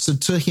closest person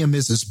to him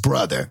is his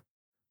brother.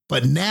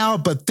 But now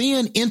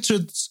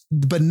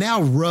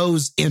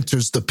Rose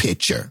enters the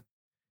picture.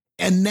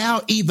 And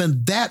now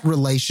even that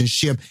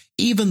relationship,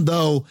 even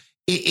though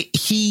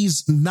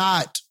he's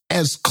not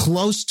as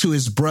close to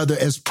his brother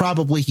as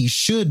probably he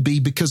should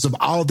be because of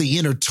all the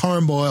inner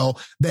turmoil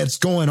that's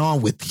going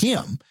on with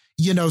him,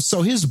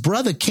 so his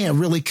brother can't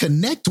really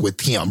connect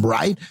with him,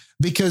 right?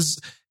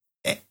 Because,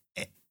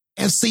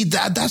 and see,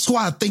 that's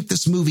why I think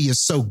this movie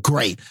is so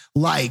great.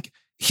 Like,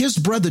 his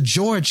brother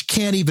George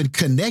can't even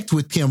connect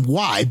with him.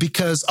 Why?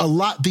 Because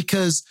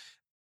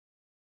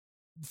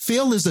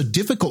Phil is a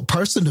difficult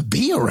person to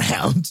be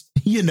around,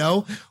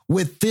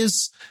 with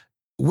this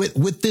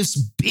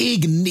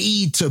big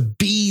need to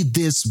be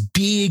this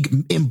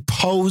big,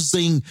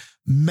 imposing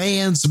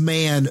man's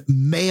man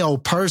male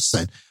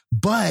person.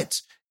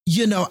 But,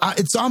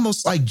 it's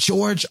almost like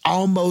George,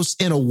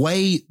 almost in a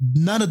way,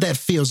 none of that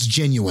feels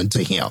genuine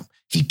to him.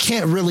 He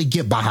can't really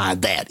get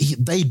behind that.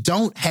 They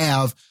don't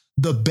have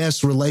the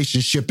best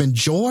relationship. And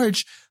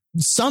George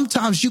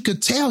sometimes you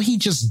could tell he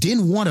just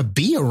didn't want to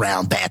be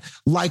around that.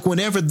 Like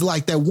whenever,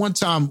 like that one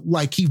time,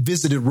 like he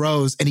visited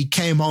Rose and he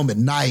came home at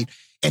night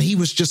and he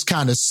was just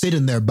kind of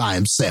sitting there by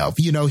himself.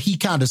 You know, he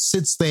kind of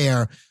sits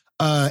there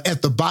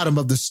at the bottom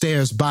of the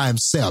stairs by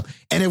himself.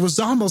 And it was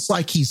almost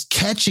like he's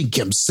catching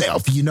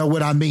himself. You know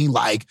what I mean?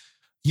 Like,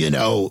 you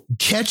know,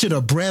 catching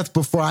a breath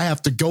before I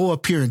have to go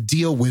up here and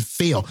deal with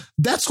Phil.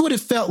 That's what it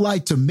felt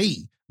like to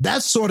me.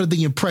 That's sort of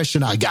the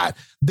impression I got.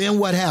 Then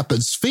what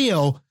happens?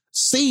 Phil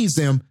sees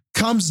him,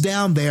 comes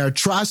down there,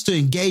 tries to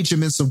engage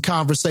him in some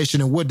conversation.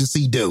 And what does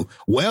he do?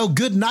 Well,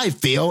 good night,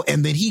 Phil.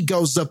 And then he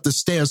goes up the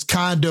stairs,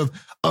 kind of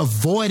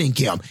avoiding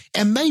him.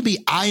 And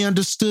maybe I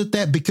understood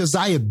that because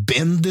I had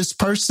been this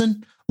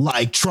person,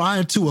 like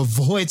trying to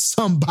avoid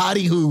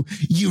somebody who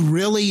you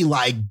really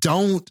like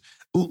don't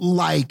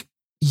like.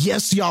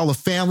 Yes, y'all are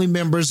family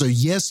members, or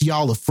yes,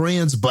 y'all are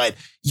friends, but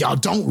y'all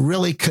don't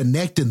really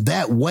connect in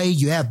that way.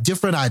 You have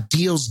different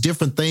ideals,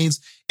 different things,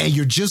 and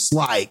you're just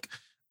like,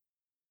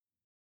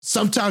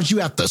 sometimes you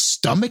have to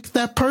stomach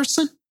that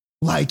person.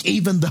 Like,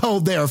 even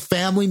though they're a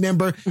family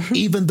member,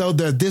 even though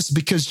they're this,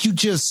 because you're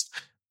just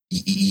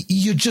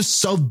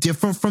so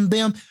different from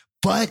them.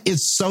 But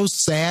it's so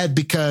sad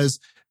because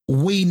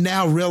we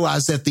now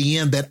realize at the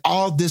end that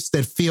all this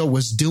that Phil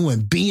was doing,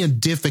 being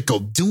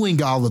difficult,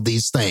 doing all of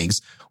these things,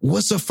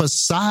 was a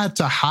facade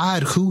to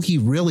hide who he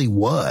really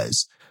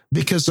was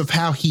because of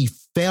how he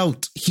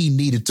felt he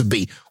needed to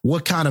be.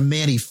 What kind of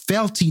man he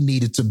felt he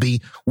needed to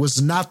be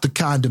was not the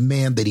kind of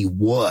man that he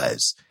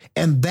was.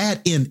 And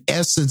that, in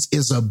essence,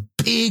 is a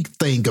big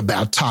thing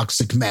about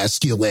toxic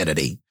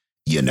masculinity.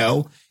 You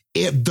know,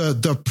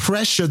 the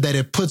pressure that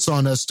it puts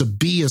on us to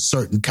be a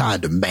certain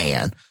kind of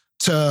man,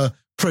 to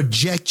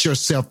project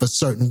yourself a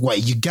certain way.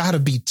 You got to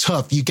be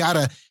tough. You got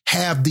to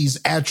have these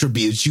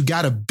attributes. You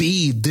got to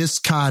be this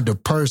kind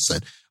of person,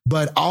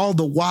 but all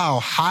the while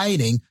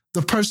hiding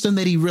the person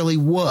that he really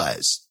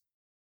was.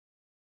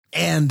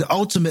 And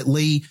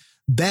ultimately,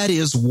 that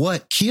is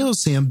what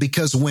kills him,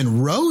 because when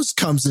Rose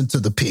comes into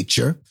the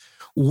picture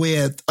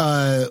with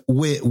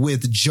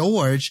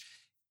George,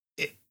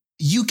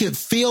 you can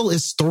feel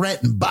is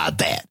threatened by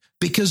that.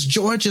 Because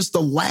George is the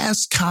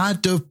last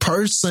kind of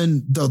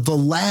person, the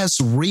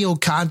last real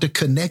kind of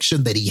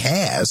connection that he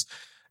has.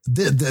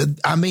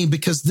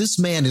 Because this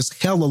man is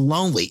hella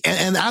lonely.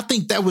 And I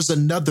think that was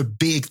another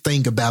big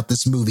thing about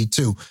this movie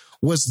too,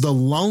 was the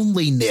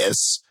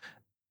loneliness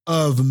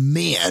of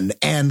men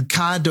and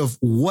kind of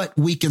what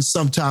we can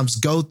sometimes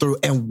go through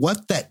and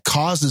what that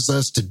causes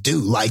us to do,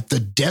 like the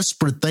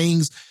desperate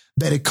things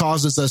that it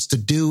causes us to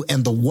do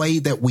and the way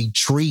that we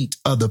treat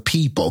other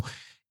people.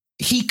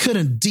 He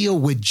couldn't deal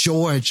with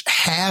George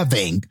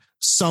having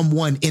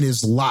someone in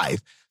his life.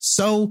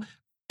 So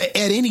at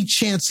any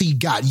chance he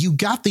got, you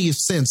got the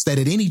sense that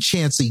at any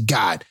chance he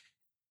got,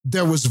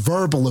 there was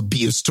verbal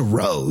abuse to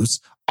Rose,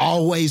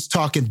 always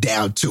talking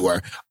down to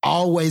her,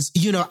 always,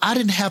 you know, I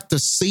didn't have to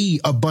see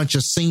a bunch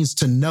of scenes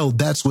to know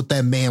that's what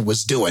that man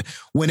was doing.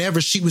 Whenever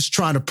she was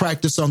trying to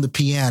practice on the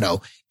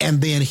piano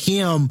and then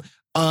him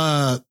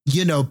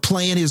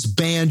playing his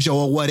banjo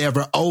or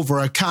whatever over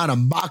her, kind of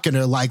mocking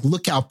her, like,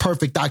 look how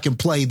perfect I can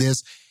play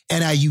this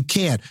and how you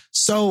can't.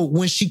 So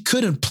when she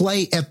couldn't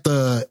play at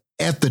the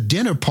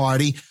dinner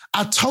party,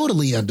 I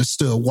totally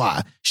understood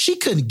why. She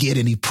couldn't get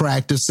any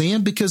practice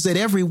in because at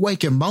every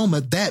waking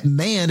moment, that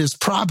man is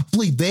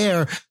probably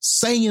there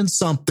saying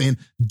something,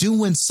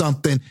 doing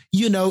something,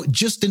 you know,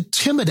 just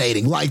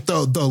intimidating, like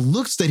the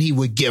looks that he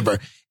would give her.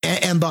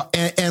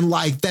 And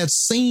like that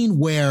scene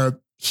where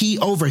he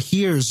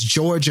overhears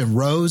George and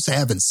Rose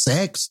having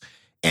sex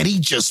and he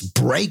just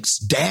breaks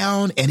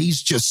down and he's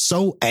just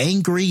so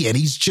angry and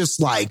he's just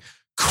like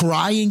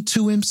crying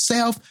to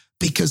himself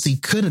because he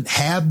couldn't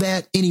have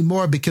that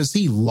anymore because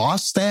he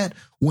lost that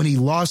when he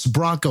lost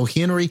Bronco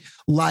Henry.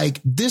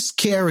 Like, this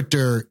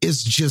character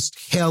is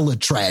just hella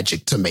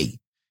tragic to me.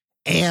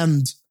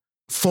 And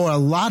for a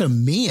lot of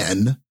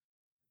men,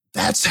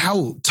 that's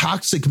how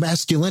toxic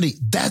masculinity,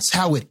 that's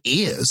how it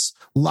is.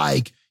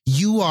 Like,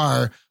 you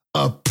are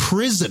a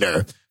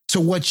prisoner to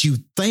what you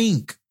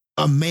think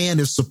a man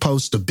is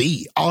supposed to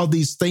be, all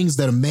these things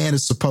that a man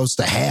is supposed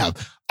to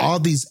have, all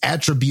these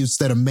attributes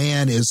that a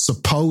man is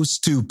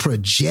supposed to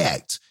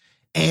project.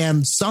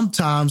 And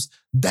sometimes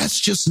that's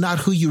just not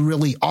who you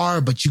really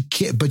are, but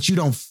you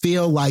don't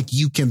feel like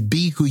you can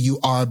be who you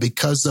are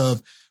because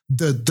of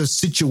the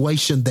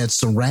situation that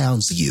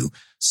surrounds you.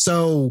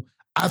 So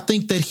I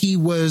think that he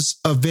was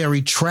a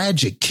very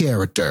tragic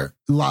character,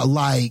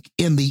 like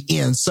in the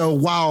end.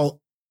 So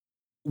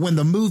when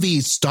the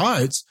movie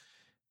starts,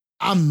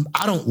 I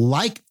don't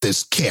like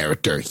this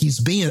character. He's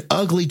being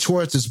ugly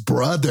towards his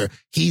brother.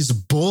 He's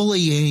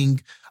bullying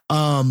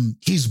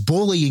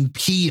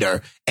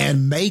Peter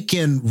and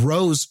making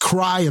Rose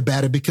cry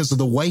about it because of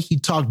the way he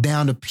talked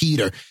down to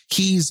Peter.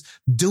 He's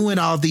doing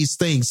all these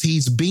things.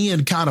 He's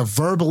being kind of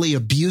verbally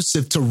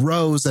abusive to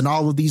Rose and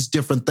all of these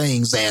different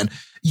things. And,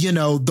 you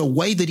know, the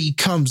way that he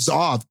comes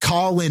off,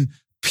 calling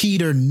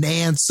Peter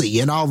Nancy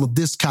and all of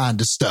this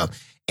kind of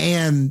stuff.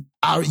 And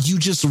you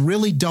just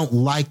really don't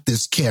like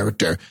this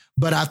character.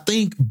 But I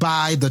think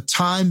by the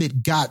time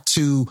it got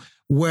to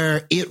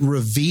where it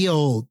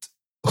revealed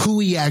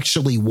who he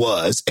actually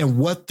was and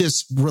what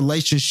this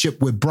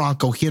relationship with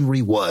Bronco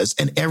Henry was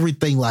and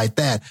everything like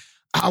that,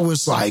 I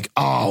was like,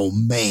 oh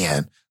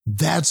man,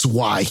 that's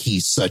why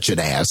he's such an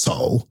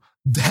asshole.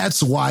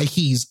 That's why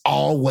he's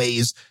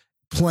always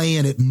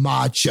playing it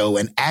macho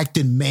and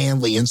acting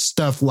manly and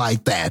stuff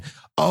like that.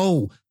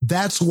 Oh,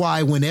 that's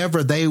why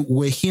whenever they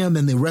were him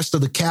and the rest of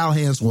the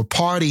cowhands were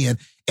partying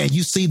and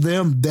you see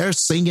them, they're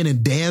singing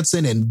and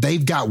dancing and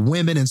they've got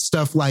women and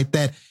stuff like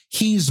that.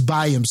 He's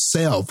by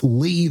himself,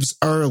 leaves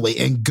early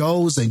and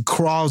goes and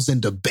crawls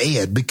into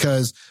bed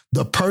because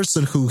the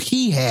person who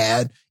he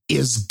had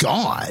is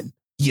gone,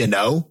 you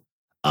know?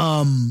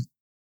 And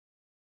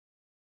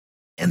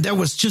there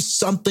was just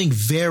something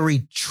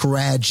very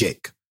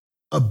tragic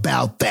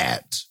about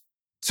that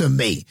to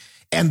me.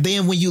 And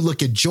then when you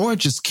look at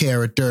George's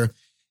character,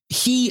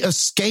 he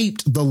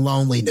escaped the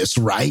loneliness,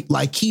 right?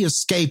 Like he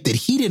escaped it.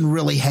 He didn't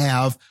really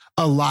have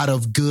a lot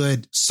of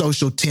good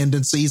social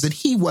tendencies and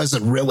he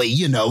wasn't really,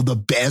 you know, the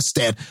best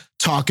at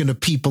talking to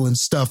people and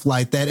stuff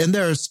like that. And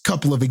there's a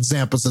couple of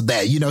examples of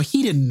that. You know,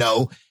 he didn't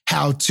know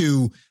how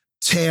to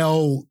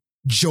tell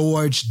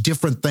George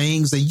different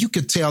things and you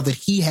could tell that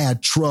he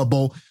had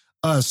trouble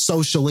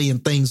socially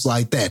and things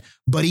like that.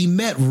 But he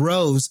met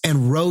Rose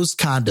and Rose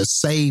kind of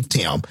saved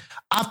him.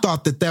 I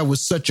thought that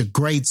was such a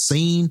great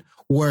scene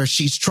where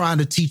she's trying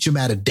to teach him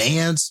how to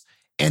dance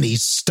and he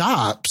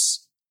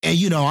stops. And,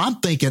 you know, I'm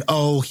thinking,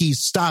 oh, he's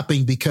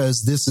stopping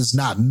because this is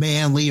not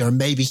manly or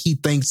maybe he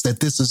thinks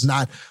that this is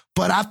not.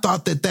 But I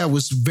thought that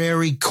was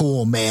very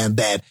cool, man,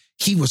 that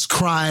he was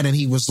crying and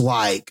he was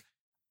like,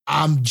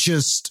 I'm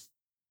just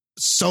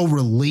so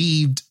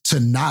relieved to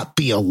not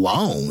be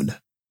alone.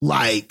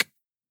 Like,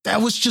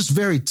 that was just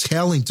very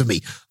telling to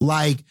me.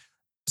 Like,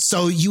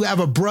 so you have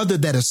a brother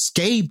that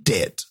escaped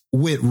it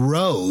with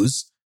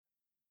Rose,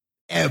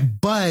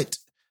 but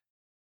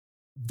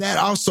that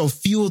also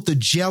fueled the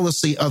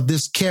jealousy of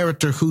this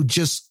character who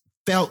just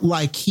felt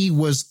like he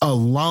was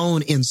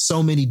alone in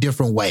so many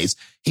different ways.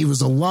 He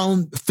was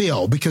alone,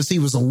 Phil, because he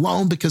was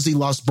alone because he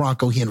lost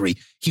Bronco Henry.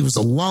 He was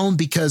alone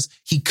because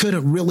he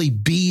couldn't really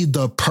be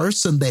the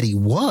person that he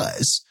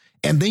was.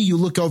 And then you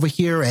look over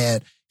here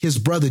at his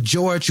brother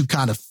George, who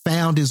kind of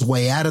found his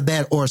way out of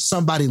that, or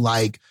somebody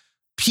like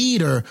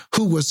Peter,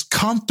 who was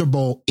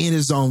comfortable in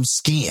his own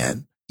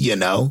skin, you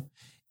know?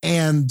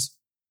 And,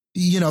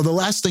 you know, the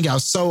last thing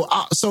so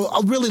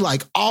I really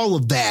like all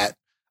of that.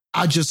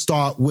 I just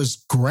thought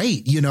was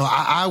great. You know,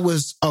 I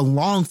was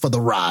along for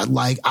the ride.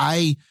 Like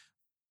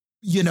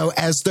you know,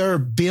 as they're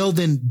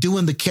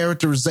doing the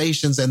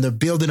characterizations and they're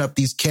building up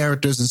these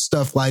characters and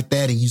stuff like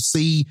that. And you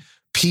see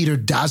Peter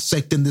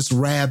dissecting this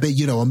rabbit,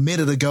 you know, a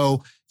minute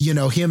ago, you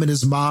know, him and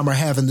his mom are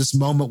having this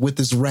moment with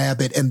this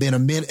rabbit. And then a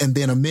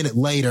minute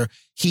later,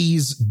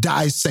 he's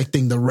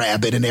dissecting the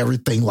rabbit and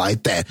everything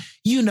like that.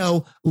 You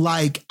know,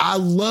 like I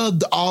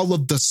loved all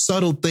of the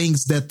subtle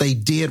things that they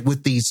did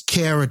with these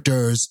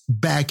characters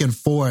back and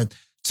forth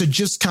to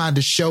just kind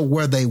of show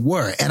where they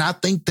were. And I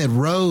think that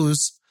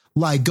Rose,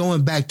 like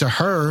going back to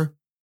her,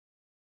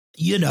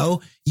 you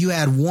know, you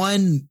had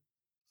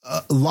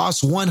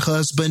lost one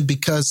husband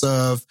because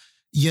of,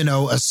 you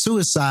know, a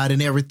suicide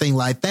and everything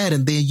like that.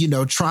 And then, you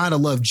know, trying to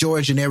love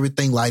George and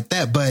everything like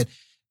that. But,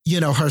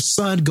 you know, her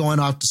son going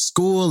off to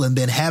school and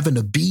then having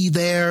to be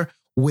there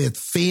with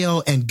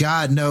Phil and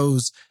God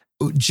knows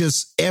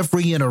just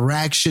every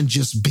interaction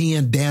just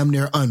being damn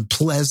near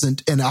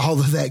unpleasant and all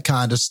of that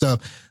kind of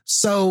stuff.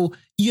 So,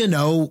 you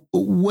know,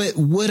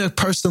 would a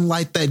person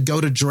like that go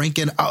to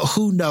drinking?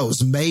 Who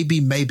knows? Maybe,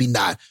 maybe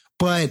not.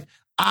 But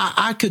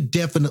I could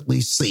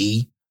definitely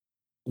see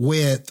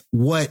with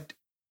what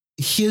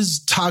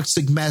his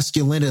toxic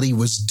masculinity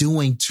was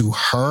doing to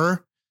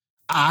her,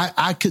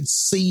 I could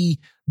see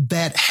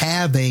that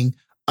having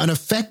an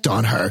effect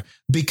on her,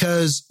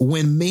 because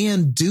when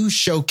men do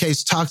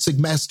showcase toxic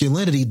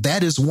masculinity,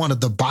 that is one of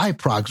the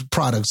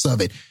byproducts of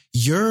it.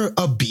 You're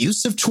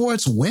abusive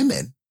towards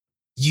women.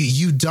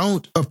 You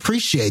don't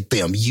appreciate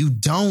them. You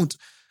don't,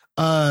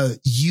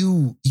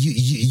 you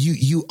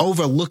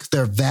overlook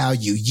their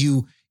value.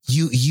 You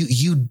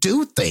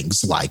do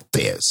things like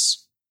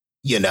this,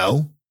 you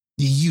know?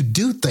 You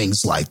do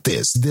things like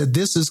this.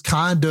 This is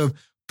kind of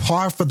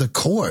par for the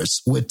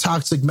course with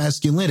toxic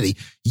masculinity.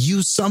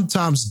 You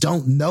sometimes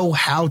don't know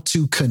how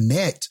to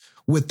connect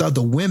with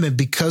other women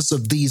because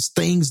of these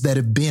things that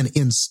have been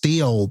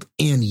instilled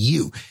in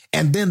you.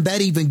 And then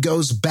that even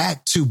goes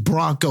back to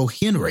Bronco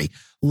Henry.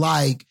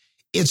 Like,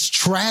 it's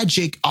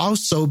tragic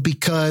also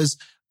because,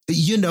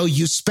 you know,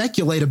 you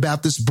speculate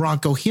about this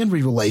Bronco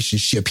Henry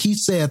relationship. He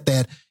said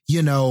that,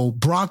 you know,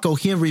 Bronco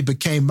Henry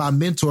became my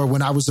mentor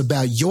when I was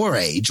about your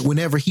age,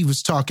 whenever he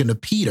was talking to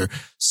Peter.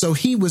 So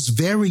he was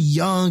very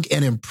young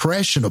and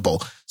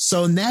impressionable.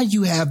 So now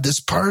you have this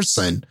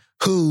person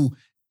who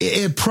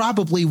it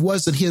probably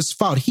wasn't his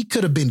fault. He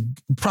could have been,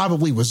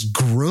 probably was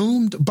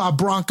groomed by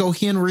Bronco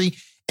Henry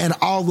and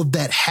all of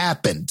that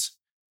happened.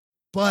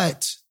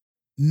 But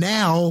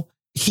now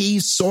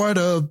he's sort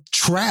of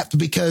trapped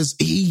because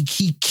he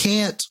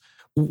can't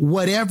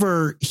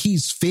whatever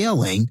he's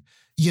feeling,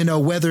 you know,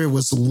 whether it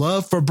was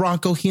love for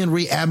Bronco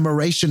Henry,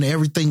 admiration,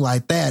 everything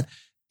like that,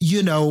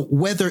 you know,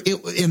 whether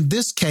it, in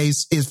this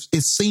case,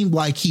 it seemed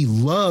like he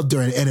loved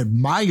or and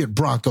admired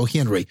Bronco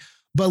Henry.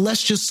 But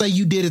let's just say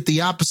you did it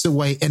the opposite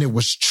way and it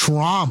was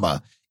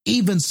trauma.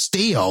 Even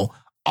still,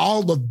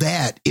 all of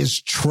that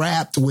is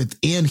trapped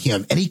within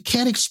him and he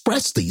can't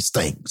express these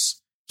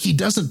things. He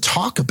doesn't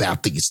talk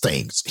about these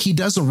things. He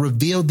doesn't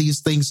reveal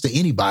these things to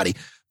anybody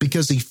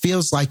because he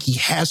feels like he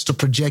has to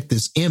project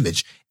this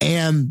image.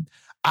 And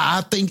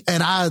I think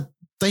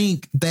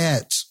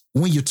that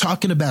when you're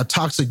talking about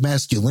toxic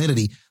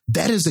masculinity,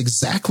 that is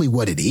exactly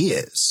what it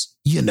is.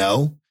 You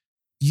know,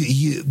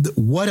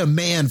 what a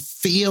man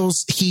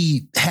feels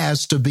he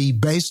has to be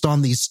based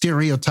on these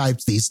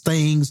stereotypes, these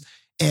things,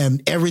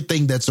 and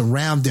everything that's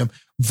around him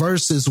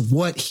versus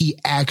what he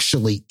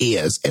actually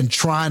is and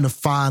trying to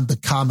find the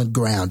common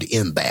ground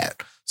in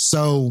that.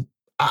 So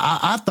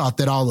I thought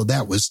that all of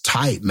that was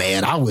tight,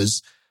 man. I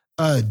was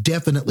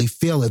definitely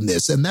feeling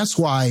this. And that's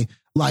why,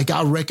 like,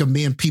 I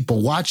recommend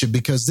people watch it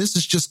because this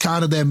is just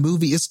kind of that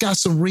movie. It's got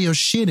some real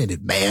shit in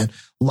it, man.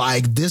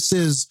 Like, this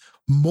is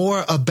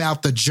more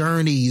about the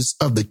journeys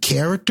of the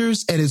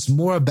characters and it's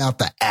more about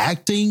the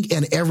acting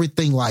and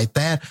everything like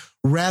that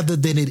rather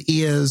than it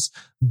is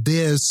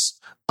this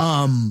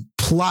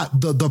plot.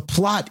 The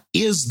plot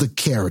is the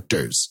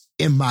characters,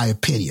 in my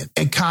opinion,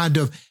 and kind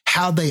of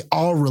how they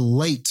all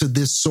relate to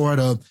this sort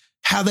of,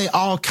 how they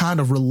all kind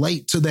of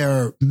relate to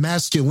their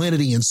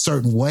masculinity in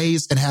certain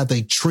ways and how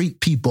they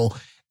treat people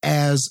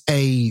as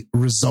a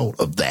result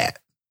of that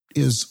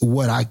is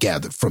what I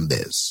gathered from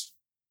this.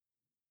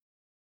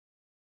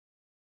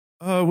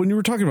 When you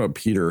were talking about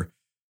Peter,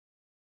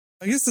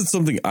 I guess that's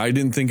something I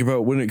didn't think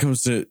about when it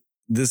comes to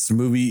this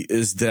movie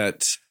is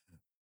that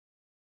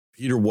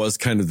Peter was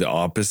kind of the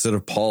opposite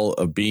of Paul,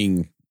 of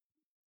being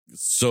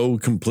so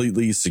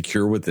completely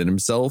secure within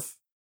himself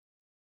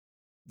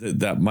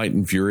that might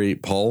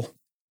infuriate Paul.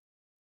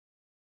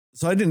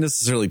 So I didn't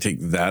necessarily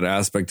take that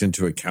aspect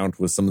into account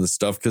with some of the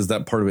stuff because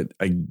that part of it,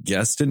 I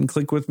guess, didn't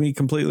click with me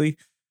completely.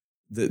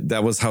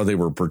 That was how they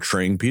were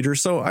portraying Peter.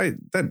 So I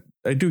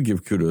do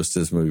give kudos to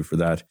this movie for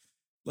that.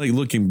 Like,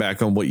 looking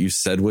back on what you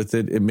said with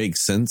it, it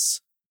makes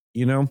sense,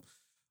 you know?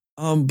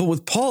 But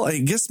with Paul, I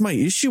guess my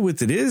issue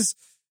with it is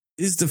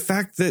the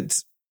fact that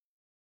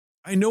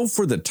I know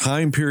for the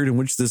time period in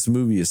which this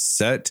movie is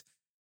set,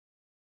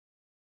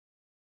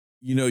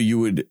 you know, you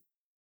would,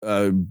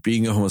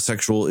 being a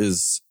homosexual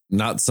is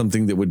not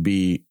something that would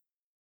be,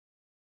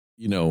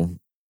 you know,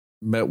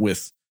 met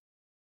with,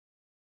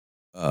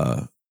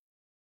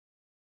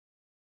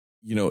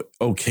 you know,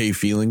 okay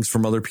feelings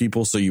from other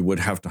people. So you would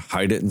have to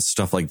hide it and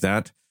stuff like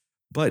that.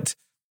 But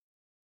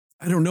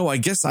I don't know. I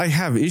guess I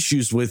have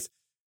issues with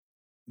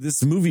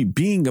this movie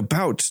being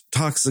about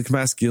toxic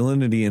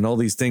masculinity and all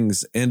these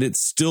things. And it's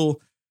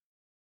still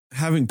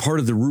having part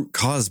of the root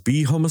cause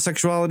be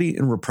homosexuality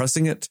and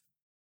repressing it.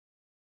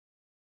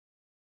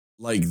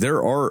 Like,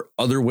 there are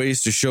other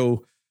ways to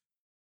show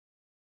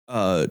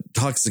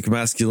toxic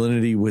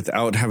masculinity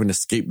without having to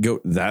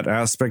scapegoat that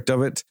aspect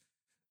of it.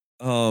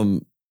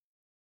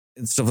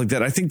 And stuff like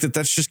that. I think that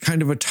that's just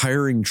kind of a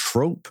tiring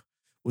trope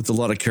with a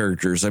lot of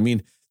characters. I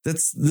mean,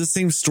 that's the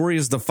same story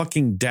as the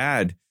fucking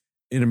dad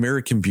in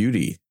American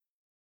Beauty.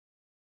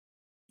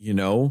 You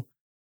know,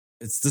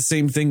 it's the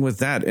same thing with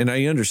that. And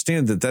I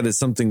understand that that is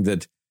something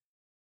that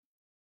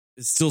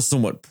is still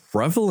somewhat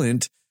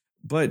prevalent,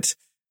 but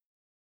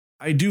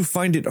I do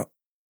find it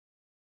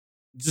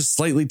just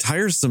slightly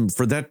tiresome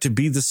for that to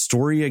be the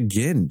story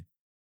again.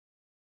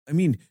 I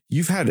mean,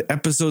 you've had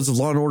episodes of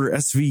Law and Order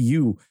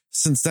SVU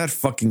since that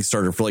fucking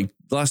started for like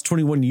the last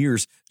 21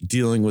 years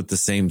dealing with the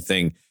same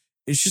thing.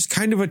 It's just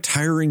kind of a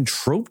tiring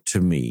trope to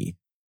me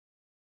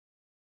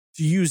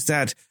to use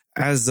that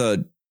as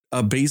a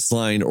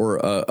baseline or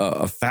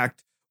a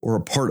fact or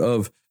a part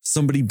of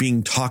somebody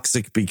being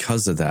toxic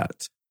because of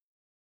that.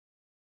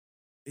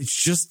 It's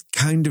just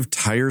kind of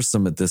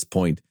tiresome at this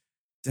point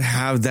to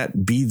have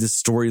that be the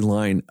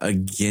storyline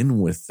again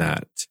with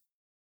that,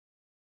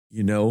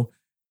 you know?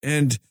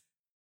 And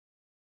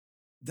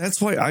that's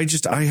why I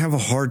have a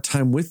hard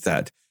time with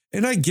that.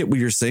 And I get what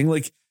you're saying.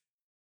 Like,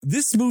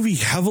 this movie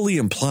heavily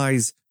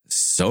implies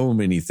so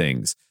many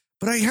things,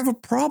 but I have a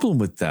problem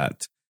with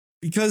that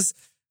because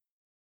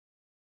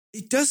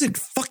it doesn't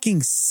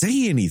fucking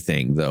say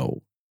anything,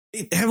 though.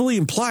 It heavily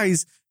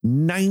implies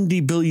 90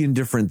 billion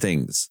different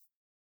things,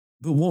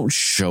 but won't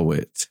show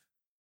it.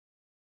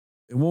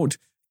 It won't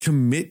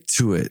commit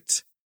to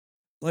it.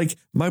 Like,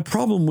 my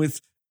problem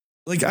with,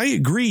 like, I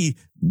agree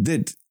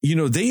that, you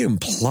know, they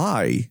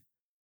imply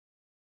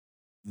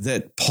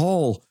that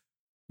Paul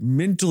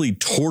mentally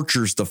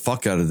tortures the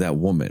fuck out of that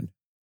woman.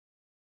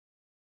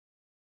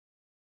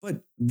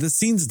 But the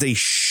scenes they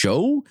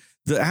show,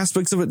 the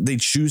aspects of it they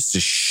choose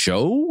to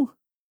show,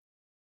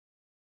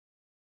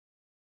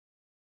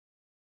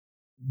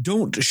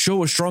 don't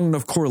show a strong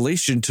enough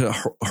correlation to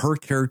her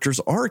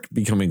character's arc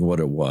becoming what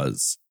it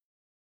was.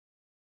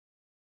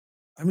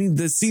 I mean,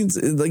 the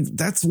scenes, like,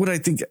 that's what I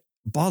think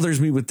bothers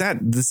me with that,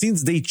 the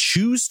scenes they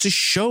choose to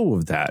show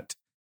of that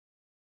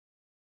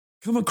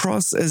come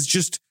across as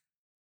just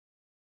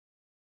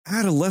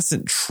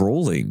adolescent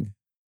trolling.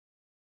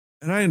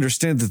 And I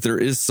understand that there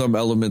is some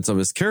elements of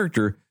his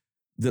character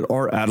that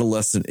are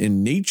adolescent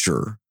in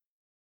nature.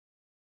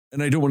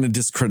 And I don't want to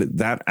discredit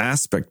that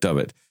aspect of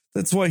it.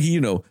 That's why he,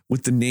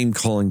 with the name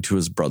calling to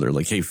his brother,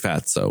 like, hey,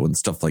 fatso and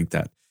stuff like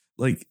that.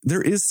 Like,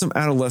 there is some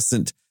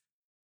adolescent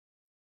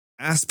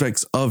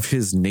aspects of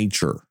his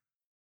nature.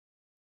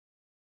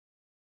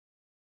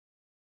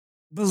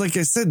 But like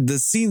I said, the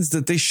scenes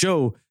that they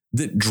show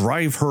that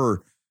drive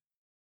her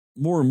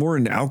more and more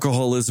into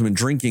alcoholism and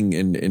drinking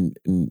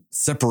and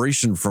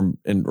separation from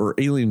or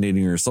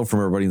alienating herself from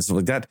everybody and stuff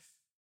like that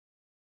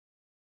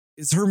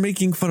is her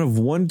making fun of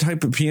one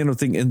type of piano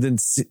thing and then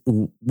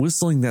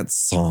whistling that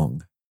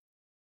song.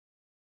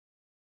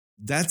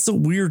 That's a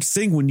weird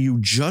thing when you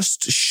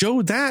just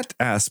show that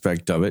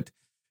aspect of it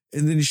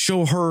and then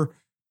show her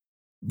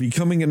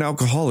becoming an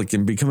alcoholic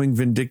and becoming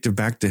vindictive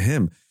back to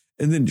him.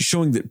 And then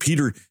showing that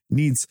Peter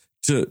needs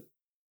to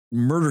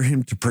murder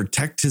him to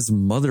protect his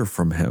mother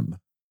from him.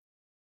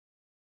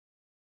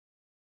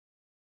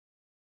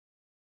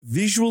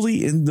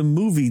 Visually in the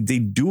movie, they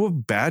do a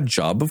bad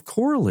job of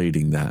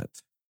correlating that.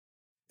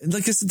 And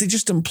like I said, they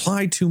just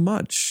imply too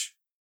much.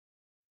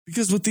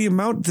 Because with the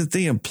amount that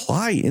they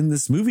imply in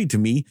this movie to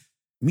me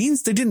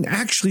means they didn't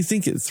actually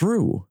think it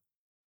through.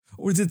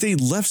 Or that they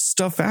left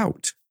stuff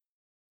out.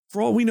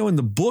 For all we know in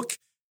the book,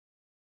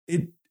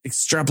 it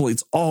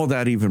extrapolates all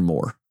that even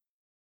more.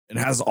 It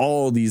has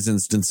all these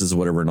instances,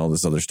 whatever, and all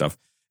this other stuff.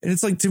 And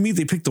it's like, to me,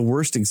 they picked the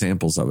worst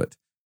examples of it.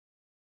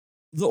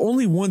 The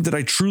only one that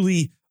I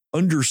truly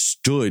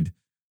understood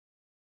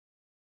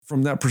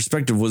from that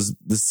perspective was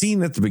the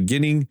scene at the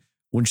beginning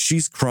when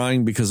she's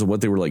crying because of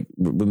what they were like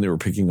when they were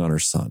picking on her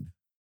son.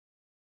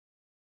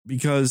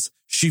 Because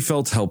she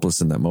felt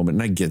helpless in that moment.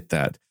 And I get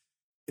that.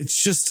 It's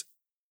just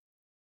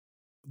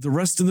the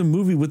rest of the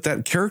movie with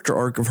that character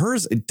arc of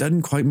hers, it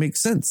doesn't quite make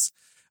sense.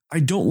 I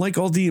don't like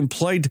all the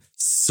implied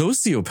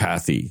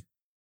sociopathy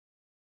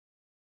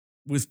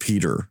with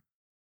Peter.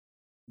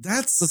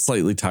 That's a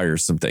slightly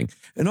tiresome thing.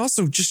 And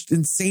also just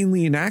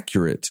insanely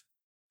inaccurate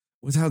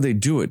with how they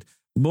do it.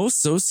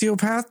 Most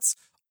sociopaths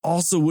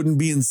also wouldn't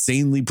be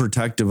insanely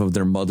protective of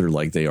their mother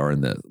like they are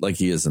in this, like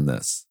he is in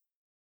this.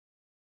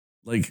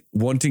 Like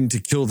wanting to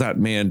kill that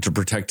man to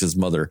protect his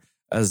mother,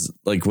 as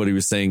like what he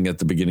was saying at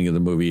the beginning of the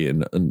movie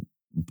and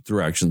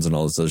through actions and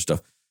all this other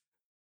stuff.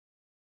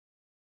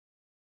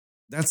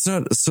 That's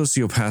not a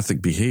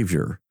sociopathic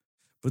behavior,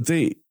 but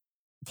they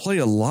play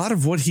a lot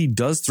of what he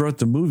does throughout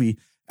the movie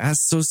as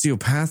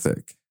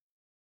sociopathic,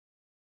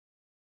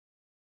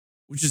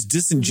 which is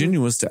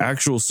disingenuous to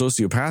actual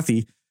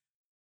sociopathy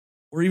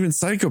or even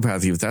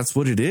psychopathy, if that's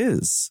what it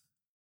is.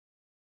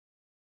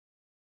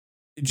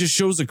 It just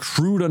shows a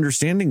crude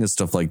understanding of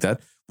stuff like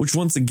that, which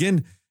once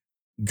again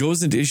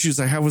goes into issues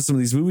I have with some of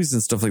these movies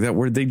and stuff like that,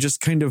 where they just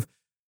kind of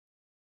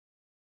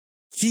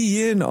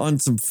key in on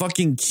some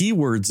fucking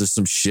keywords or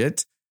some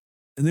shit,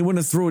 and they want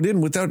to throw it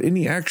in without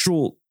any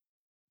actual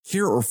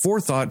care or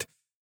forethought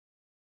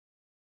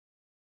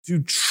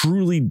to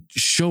truly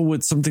show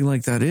what something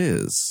like that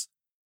is.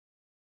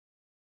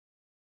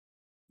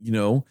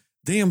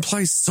 They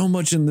imply so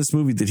much in this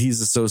movie that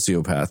he's a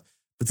sociopath,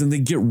 but then they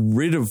get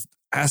rid of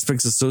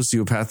aspects of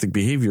sociopathic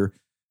behavior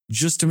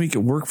just to make it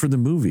work for the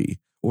movie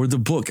or the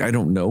book. I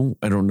don't know.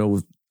 I don't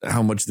know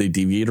how much they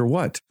deviate or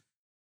what.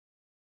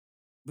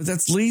 But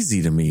that's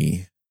lazy to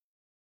me.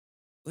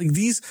 Like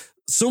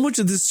so much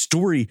of this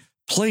story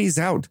plays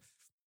out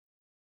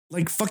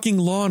like fucking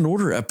Law and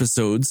Order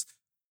episodes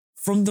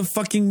from the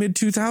fucking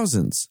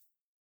mid-2000s.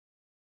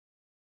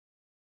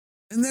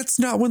 And that's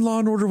not when Law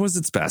and Order was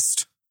its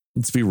best.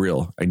 Let's be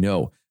real. I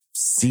know. I've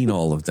seen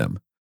all of them.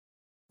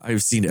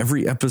 I've seen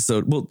every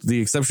episode, well,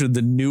 the exception of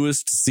the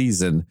newest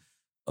season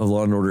of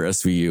Law and Order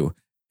SVU.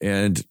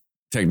 And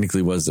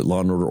technically was it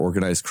Law and Order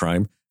Organized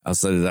Crime.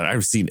 Outside of that,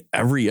 I've seen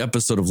every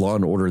episode of Law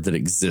and Order that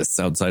exists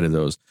outside of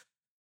those.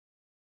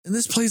 And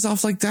this plays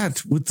off like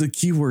that with the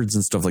keywords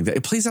and stuff like that.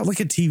 It plays out like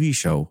a TV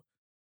show.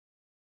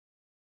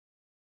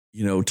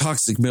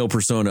 Toxic male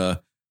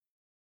persona,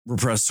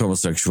 repressed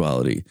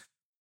homosexuality,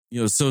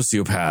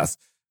 sociopath,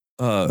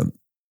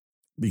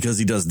 because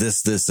he does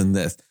this, this, and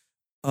this.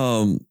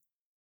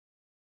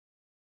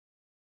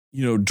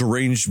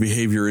 Deranged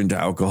behavior into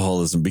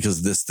alcoholism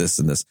because this, this,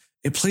 and this.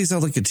 It plays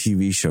out like a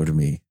TV show to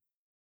me.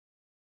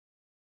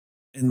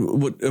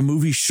 And what a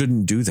movie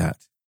shouldn't do that.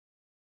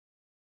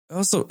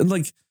 Also, and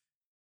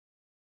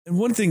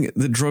one thing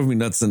that drove me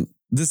nuts, and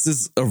this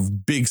is a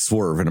big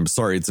swerve, and I'm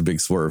sorry it's a big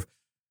swerve.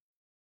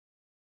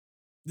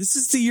 This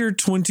is the year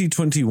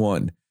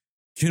 2021.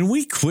 Can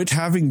we quit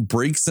having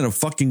breaks in a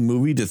fucking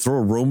movie to throw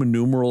a Roman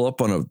numeral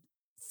up on a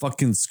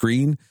fucking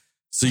screen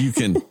so you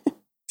can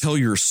tell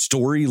your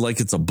story like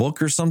it's a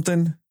book or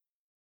something?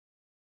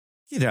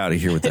 Get out of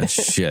here with that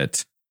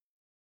shit.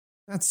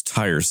 That's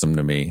tiresome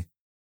to me.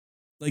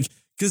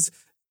 Because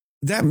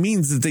that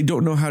means that they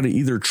don't know how to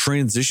either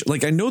transition.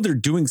 I know they're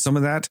doing some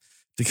of that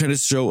to kind of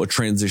show a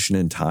transition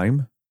in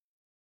time.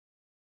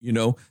 You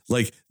know,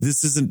 like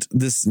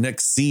this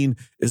next scene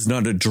is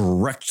not a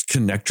direct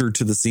connector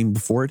to the scene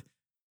before it.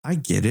 I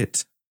get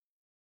it.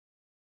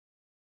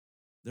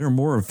 There are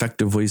more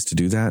effective ways to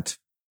do that.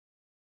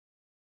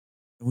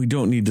 We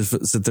don't need to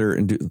sit there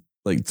and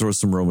throw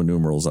some Roman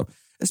numerals up,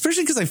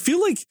 especially because I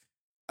feel like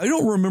I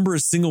don't remember a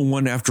single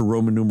one after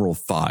Roman numeral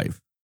 5,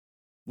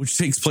 which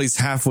takes place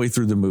halfway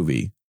through the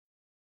movie.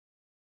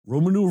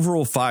 Roman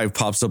numeral 5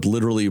 pops up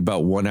literally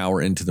about 1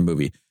 hour into the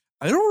movie.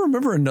 I don't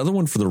remember another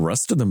one for the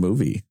rest of the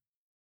movie.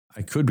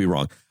 I could be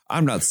wrong.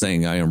 I'm not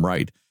saying I am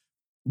right,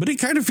 but it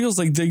kind of feels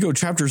like they go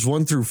chapters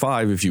 1 through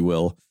 5, if you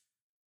will,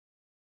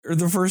 or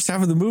the first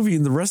half of the movie,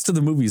 and the rest of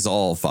the movie is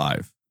all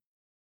 5.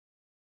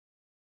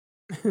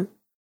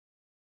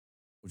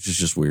 Which is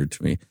just weird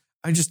to me.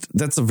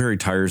 That's a very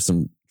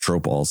tiresome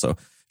trope also.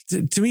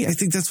 To me, I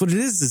think that's what it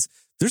is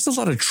there's a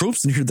lot of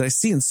tropes in here that I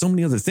see in so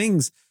many other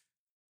things,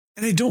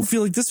 and I don't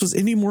feel like this was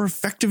any more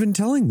effective in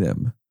telling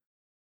them.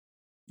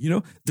 You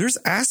know, there's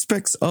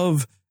aspects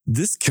of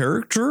this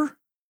character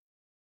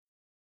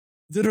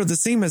that are the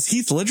same as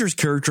Heath Ledger's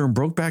character in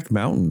Brokeback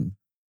Mountain.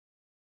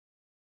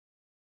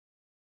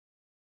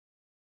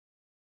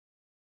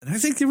 And I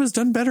think it was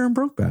done better in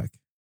Brokeback.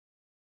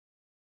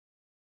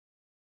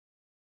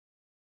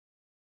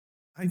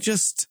 I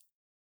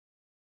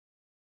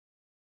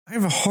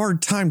have a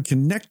hard time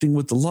connecting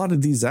with a lot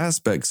of these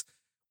aspects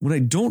when I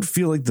don't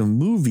feel like the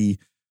movie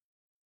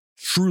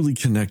truly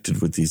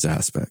connected with these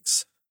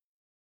aspects.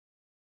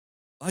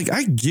 Like,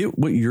 I get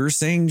what you're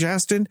saying,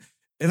 Justin,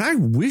 and I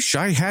wish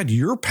I had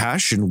your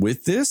passion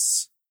with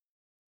this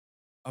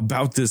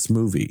about this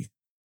movie.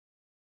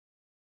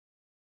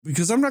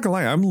 Because I'm not gonna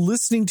lie, I'm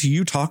listening to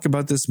you talk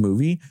about this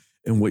movie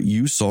and what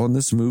you saw in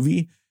this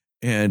movie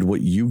and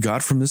what you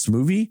got from this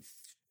movie.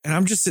 And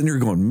I'm just sitting here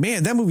going,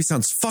 man, that movie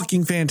sounds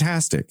fucking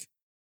fantastic.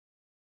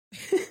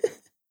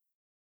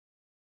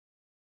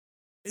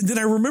 And then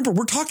I remember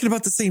we're talking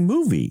about the same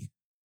movie.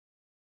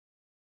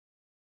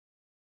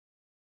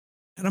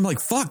 And I'm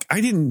like, fuck,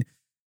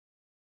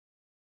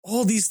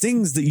 all these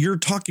things that you're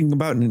talking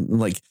about and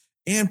like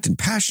amped and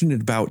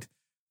passionate about,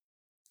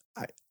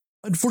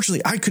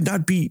 unfortunately, I could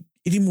not be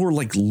any more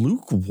like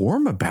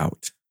lukewarm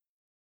about.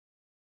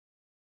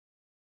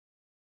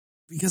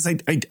 Because I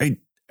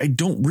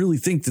don't really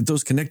think that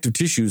those connective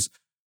tissues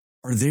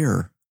are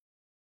there.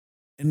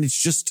 And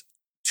it's just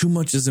too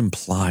much is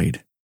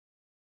implied.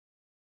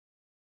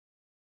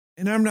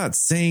 And I'm not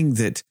saying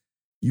that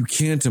you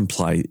can't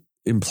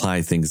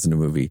imply things in a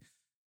movie.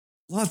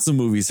 Lots of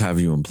movies have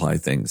you imply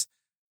things.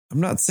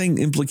 I'm not saying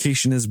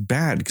implication is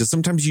bad, because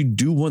sometimes you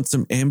do want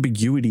some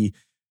ambiguity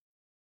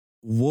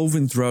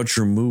woven throughout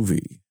your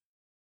movie.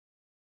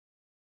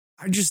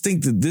 I just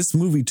think that this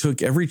movie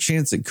took every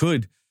chance it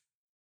could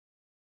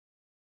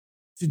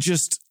to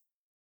just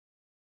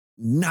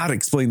not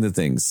explain the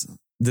things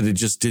that it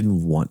just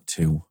didn't want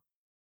to.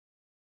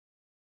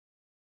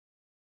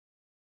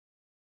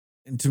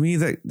 And to me,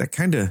 that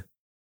kind of,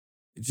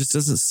 it just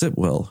doesn't sit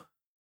well.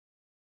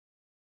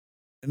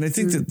 And I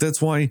think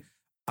that's why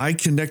I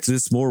connect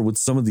this more with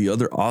some of the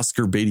other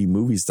Oscar baity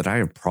movies that I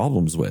have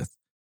problems with.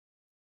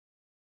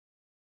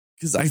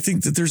 Because I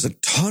think that there's a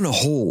ton of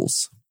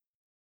holes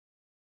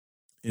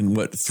in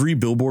 3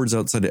 Billboards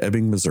Outside of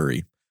Ebbing,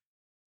 Missouri.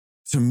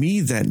 To me,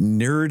 that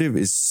narrative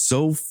is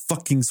so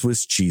fucking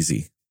Swiss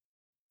cheesy.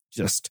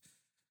 Just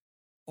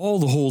all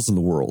the holes in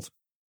the world.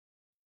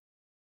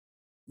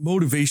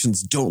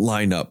 Motivations don't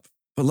line up.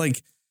 But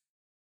like,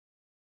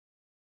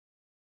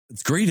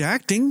 it's great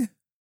acting.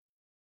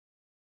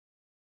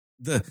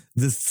 The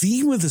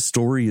theme of the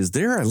story is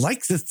there. I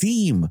like the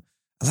theme.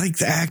 I like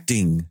the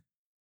acting.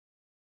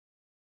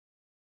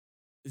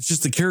 It's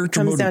just the character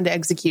comes down to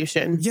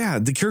execution. Yeah,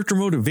 the character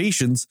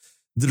motivations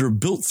that are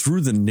built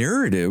through the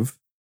narrative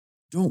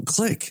don't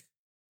click.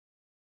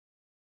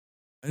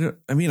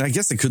 I mean, I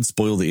guess I could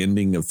spoil the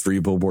ending of 3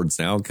 Billboards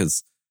now,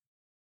 because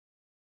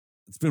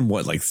it's been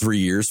 3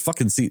 years.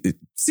 Fucking see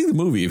the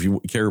movie if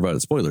you care about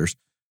it. Spoilers.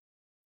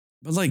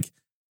 But like,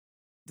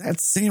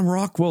 that Sam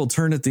Rockwell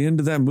turn at the end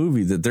of that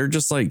movie, that they're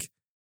just like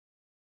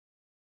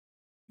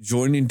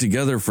joining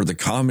together for the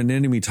common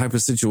enemy type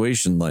of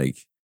situation.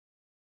 Like,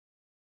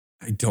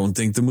 I don't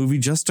think the movie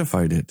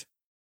justified it.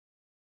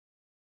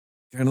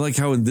 Kind of like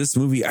how in this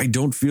movie, I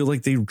don't feel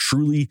like they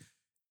truly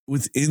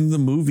within the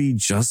movie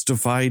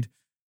justified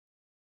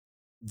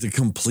the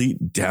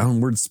complete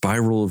downward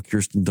spiral of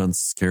Kirsten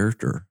Dunst's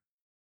character.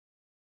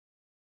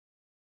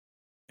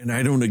 And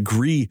I don't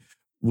agree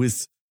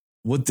with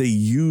what they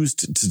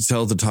used to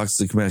tell the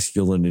toxic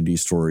masculinity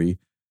story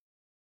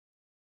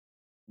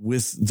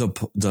with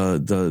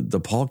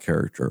the Paul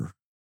character.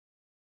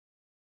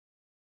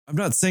 I'm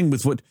not saying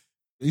with what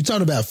you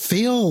talking about,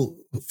 Phil.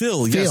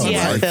 Yes,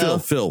 yeah,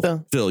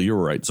 Phil. You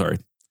were right. Sorry.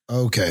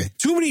 Okay.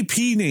 Too many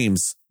P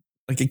names.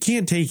 Like, I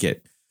can't take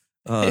it.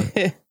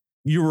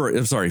 You were.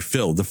 I'm sorry,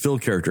 Phil. The Phil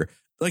character.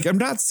 Like, I'm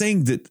not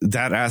saying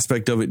that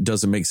aspect of it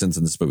doesn't make sense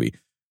in this movie.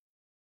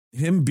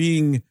 Him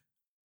being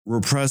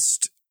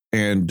repressed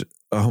and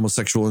a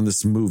homosexual in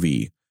this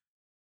movie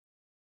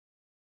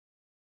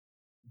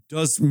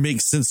does make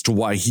sense to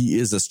why he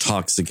is as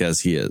toxic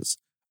as he is.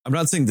 I'm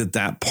not saying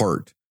that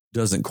part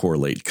doesn't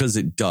correlate, because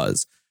it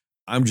does.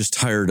 I'm just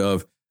tired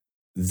of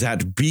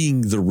that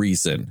being the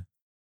reason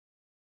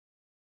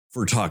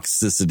for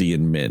toxicity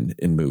in men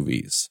in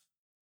movies,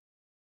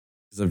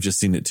 because I've just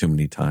seen it too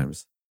many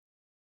times.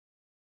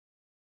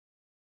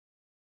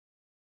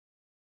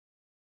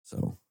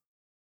 So.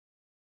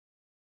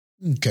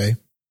 Okay.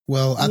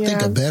 Well, I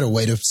think a better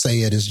way to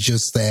say it is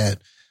just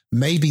that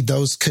maybe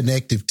those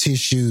connective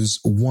tissues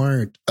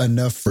weren't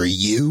enough for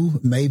you.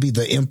 Maybe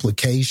the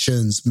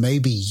implications,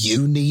 maybe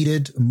you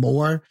needed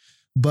more,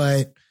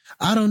 but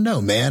I don't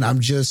know, man. I'm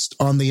just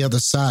on the other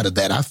side of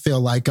that. I feel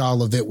like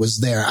all of it was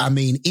there. I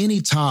mean,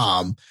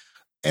 anytime,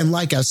 and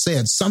like I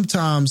said,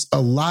 sometimes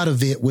a lot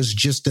of it was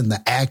just in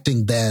the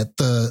acting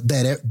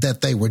that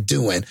they were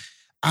doing.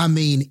 I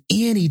mean,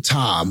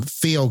 anytime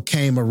Phil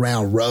came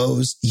around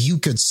Rose, you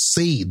could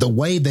see the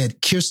way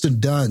that Kirsten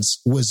Dunst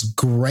was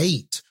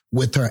great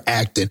with her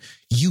acting.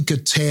 You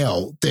could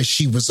tell that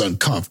she was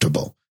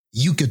uncomfortable.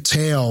 You could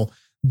tell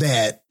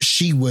that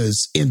she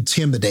was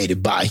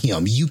intimidated by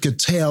him. You could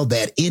tell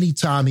that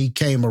anytime he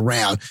came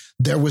around,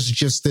 there was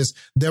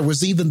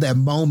even that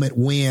moment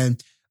when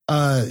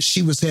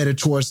she was headed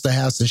towards the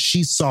house and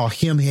she saw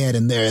him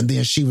heading there. And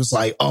then she was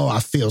like, oh, I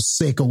feel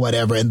sick or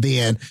whatever. And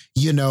then,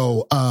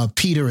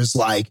 Peter is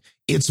like,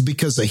 it's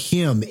because of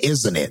him,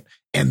 isn't it?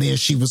 And then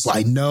she was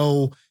like,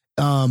 no,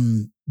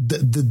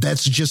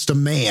 that's just a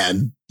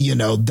man.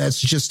 That's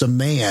just a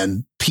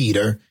man,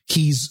 Peter.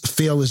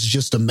 Phil is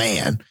just a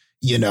man.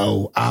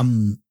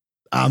 I'm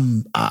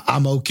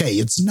okay.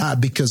 It's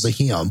not because of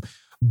him,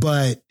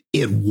 but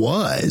it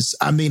was.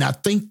 I mean, I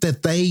think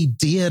that they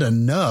did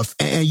enough.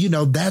 And,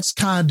 that's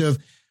kind of,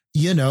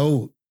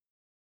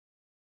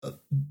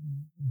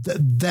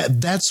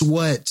 that's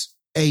what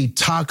a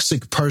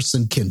toxic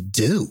person can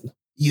do.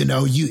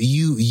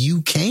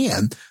 You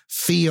can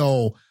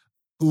feel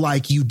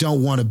like you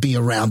don't want to be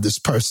around this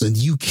person.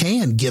 You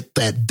can get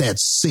that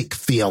sick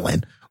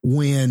feeling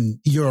when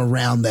you're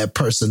around that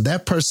person.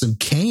 That person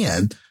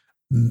can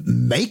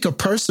make a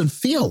person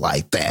feel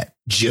like that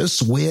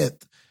just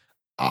with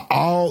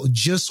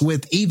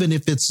even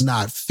if it's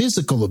not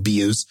physical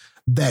abuse,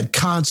 that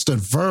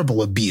constant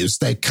verbal abuse,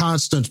 that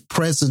constant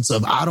presence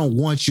of, I don't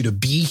want you to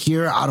be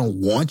here. I don't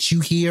want you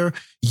here.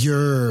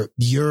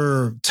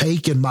 You're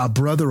taking my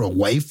brother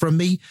away from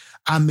me.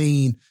 I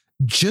mean,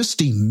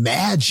 just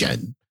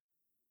imagine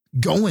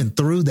going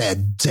through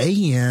that day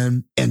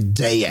in and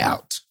day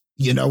out.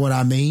 You know what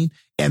I mean?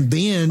 And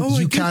then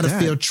you kind of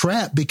feel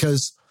trapped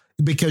because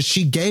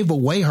she gave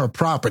away her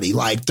property.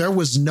 Like there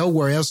was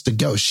nowhere else to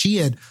go.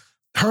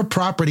 Her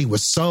property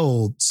was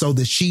sold so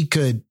that she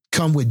could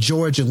come with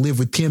George and live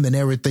with Tim and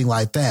everything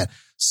like that.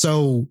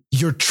 So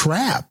you're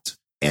trapped.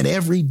 And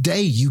every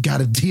day you got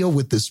to deal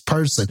with this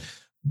person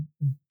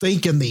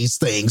thinking these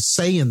things,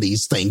 saying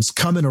these things,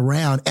 coming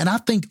around. And I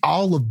think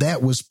all of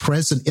that was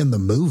present in the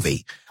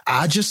movie.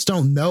 I just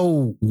don't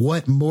know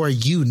what more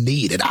you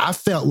needed. I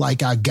felt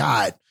like I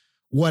got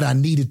what I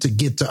needed to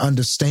get to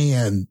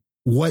understand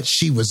what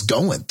she was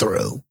going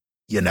through,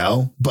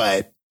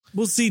 but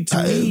well, see,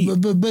 to me,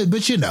 but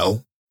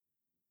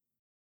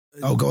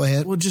oh, go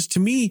ahead. Well, just to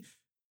me,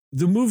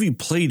 the movie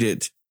played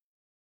it,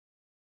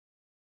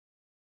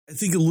 I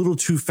think, a little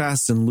too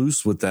fast and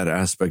loose with that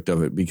aspect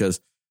of it, because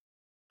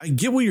I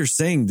get what you're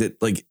saying,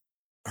 that like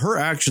her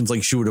actions,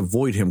 like she would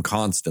avoid him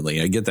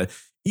constantly. I get that.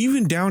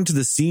 Even down to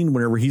the scene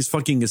whenever he's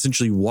fucking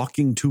essentially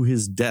walking to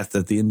his death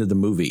at the end of the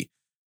movie,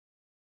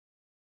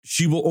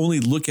 she will only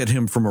look at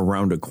him from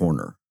around a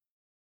corner.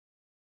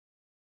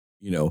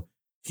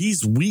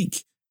 He's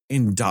weak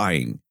and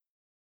dying,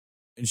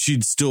 and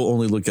she'd still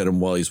only look at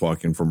him while he's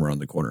walking from around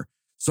the corner.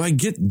 So I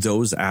get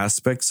those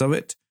aspects of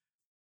it.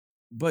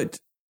 But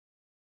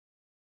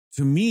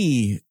to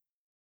me,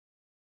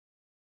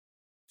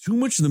 too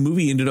much of the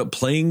movie ended up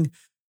playing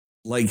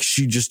like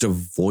she just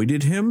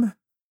avoided him.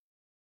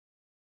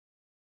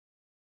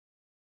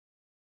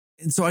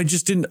 And so I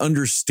just didn't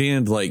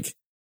understand like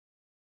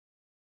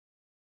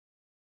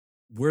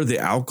where the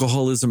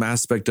alcoholism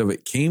aspect of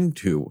it came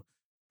to.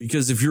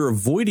 Because if you're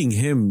avoiding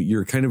him,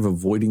 you're kind of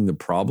avoiding the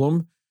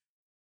problem.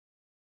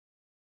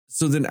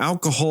 So then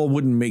alcohol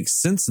wouldn't make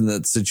sense in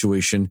that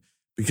situation,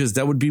 because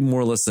that would be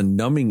more or less a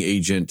numbing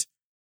agent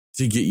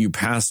to get you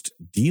past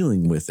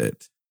dealing with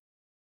it.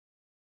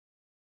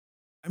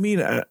 I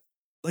mean, I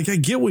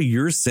get what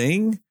you're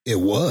saying. It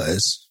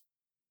was.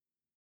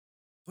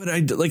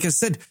 But like I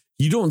said,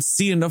 you don't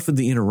see enough of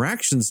the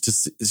interactions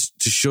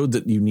to show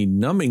that you need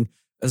numbing,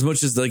 as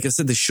much as, like I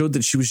said, they showed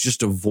that she was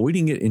just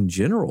avoiding it in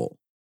general.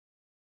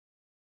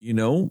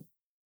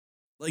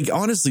 Like,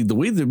 honestly, the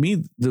way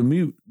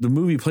the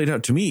movie played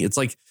out to me, it's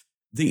like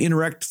they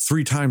interact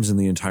 3 times in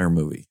the entire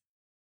movie.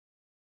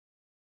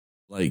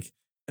 Like,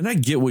 and I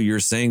get what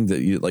you're saying,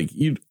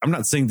 that I'm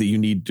not saying that you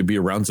need to be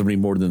around somebody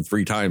more than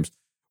 3 times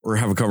or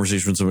have a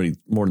conversation with somebody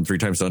more than 3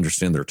 times to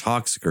understand they're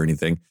toxic or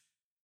anything.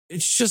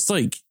 It's just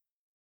like,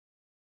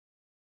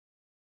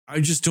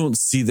 I just don't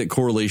see that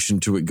correlation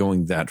to it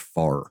going that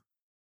far.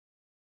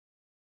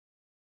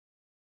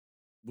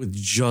 with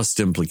just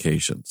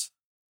implications.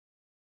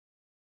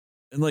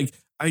 And like,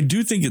 I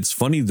do think it's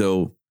funny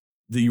though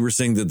that you were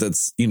saying that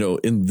that's, you know,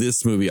 in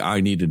this movie,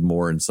 I needed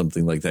more and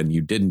something like that, and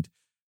you didn't.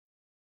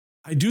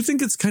 I do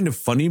think it's kind of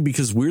funny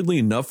because weirdly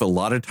enough, a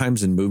lot of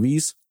times in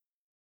movies,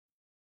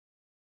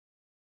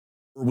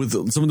 or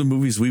with some of the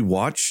movies we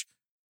watch,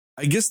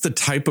 I guess the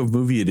type of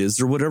movie it is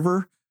or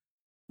whatever,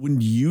 when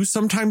you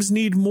sometimes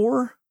need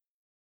more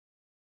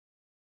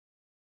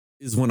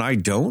is when I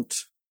don't,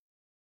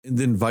 and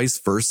then vice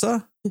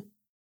versa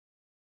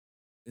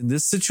in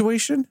this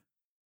situation.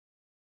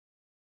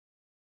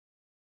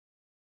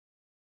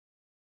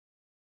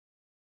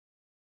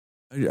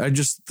 I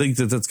just think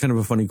that that's kind of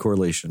a funny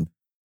correlation.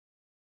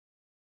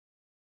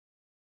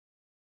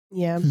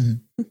 Yeah.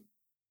 Mhm.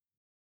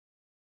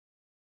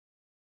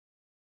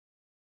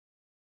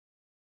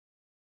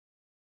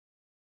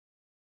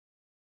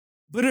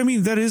 But I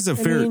mean, that is a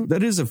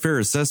fair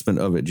assessment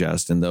of it,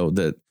 Justin, though,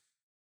 that,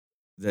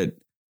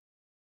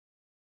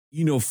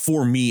 you know,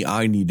 for me,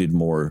 I needed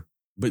more,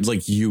 but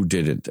like you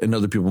didn't, and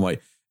other people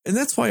might. And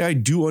that's why I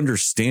do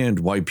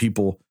understand why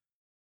people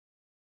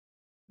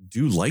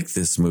do like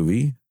this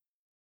movie.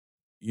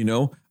 You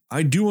know,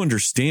 I do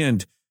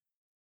understand,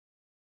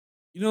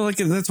 you know, like,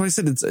 and that's why I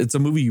said it's a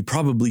movie you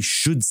probably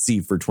should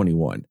see for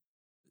 21.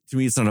 To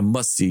me, it's not a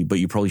must see, but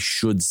you probably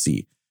should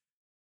see.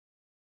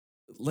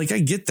 Like, I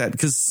get that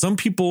because some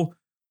people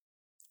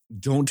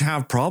don't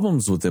have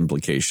problems with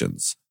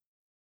implications.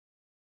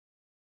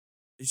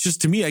 It's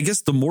just, to me, I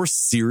guess the more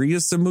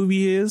serious a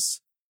movie is,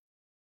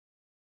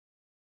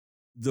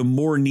 the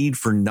more need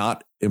for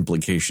not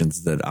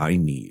implications that I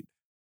need.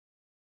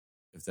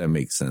 If that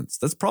makes sense.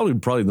 That's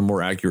probably the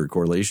more accurate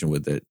correlation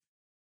with it.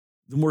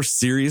 The more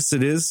serious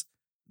it is,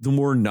 the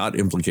more not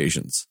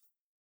implications.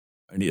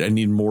 I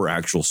need more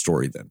actual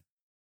story then.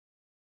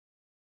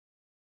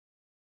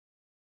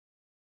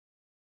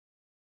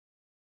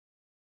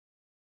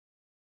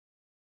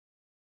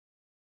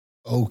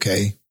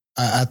 Okay.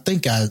 I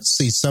think I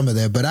see some of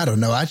that, but I don't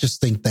know. I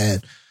just think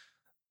that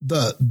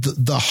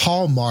the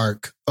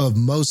hallmark of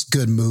most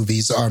good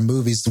movies are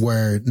movies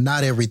where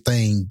not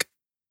everything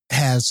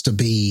has to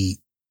be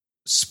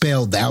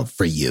spelled out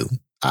for you.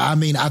 I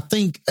mean, I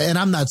think, and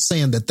I'm not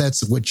saying that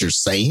that's what you're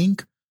saying,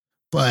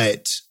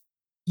 but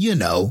you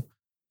know,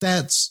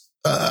 that's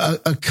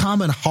a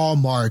common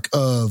hallmark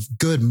of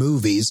good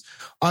movies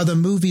are the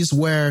movies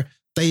where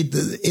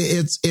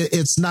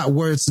it's not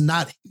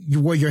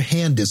where your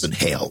hand isn't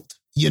held.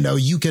 You know,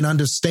 you can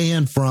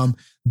understand from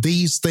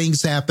these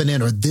things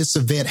happening or this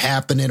event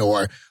happening,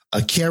 or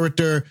a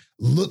character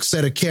looks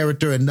at a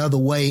character another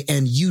way,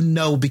 and you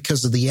know,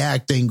 because of the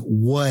acting,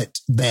 what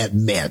that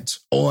meant,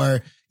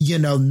 or, you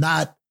know,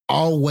 not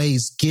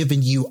always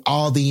giving you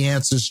all the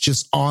answers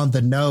just on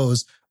the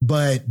nose,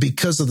 but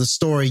because of the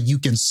story, you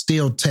can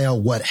still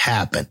tell what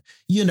happened,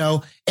 you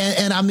know,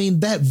 and I mean,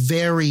 that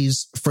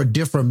varies for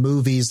different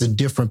movies and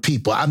different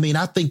people. I mean,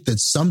 I think that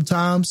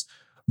sometimes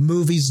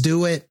movies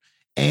do it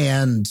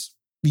and,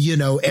 you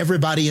know,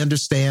 everybody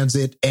understands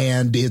it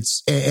and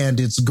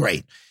it's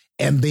great.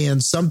 And then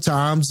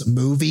sometimes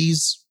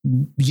movies,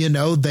 you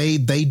know, they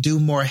do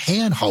more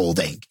hand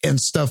holding and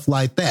stuff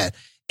like that.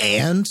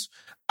 And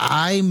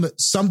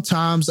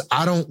sometimes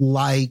I don't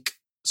like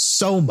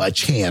so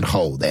much hand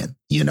holding.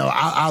 You know,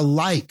 I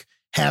like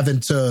having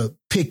to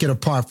pick it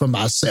apart for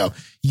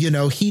myself. You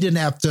know, he didn't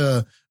have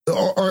to,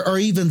 or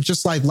even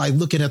just like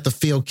looking at the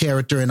Phil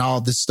character and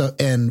all this stuff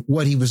and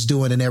what he was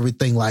doing and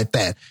everything like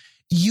that.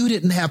 You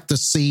didn't have to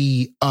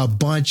see a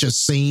bunch of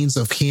scenes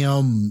of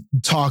him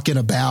talking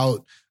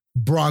about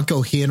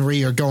Bronco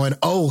Henry or going,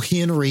 oh,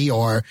 Henry,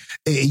 or,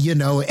 you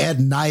know, at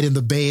night in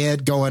the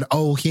bed going,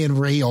 oh,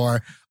 Henry,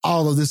 or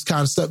all of this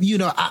kind of stuff. You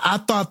know, I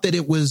thought that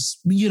it was,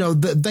 you know,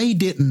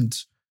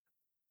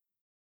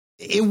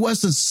 it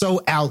wasn't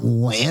so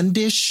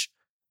outlandish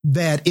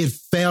that it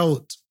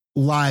felt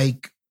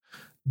like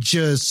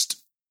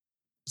just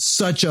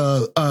such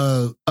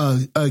a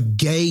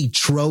gay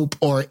trope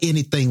or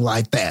anything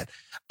like that.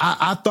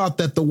 I thought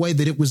that the way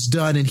that it was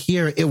done in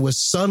here, it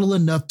was subtle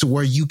enough to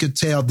where you could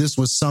tell this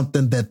was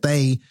something that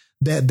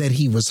that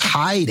he was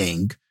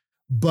hiding.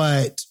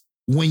 But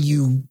when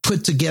you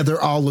put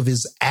together all of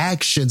his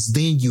actions,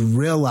 then you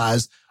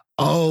realize,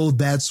 oh,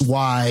 that's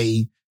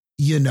why,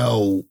 you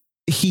know,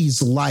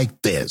 he's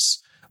like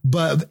this.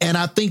 And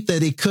I think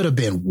that it could have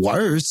been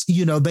worse.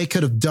 You know, they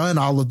could have done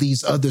all of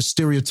these other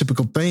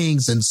stereotypical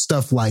things and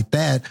stuff like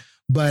that.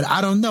 But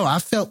I don't know. I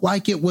felt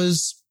like it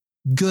was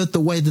good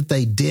the way that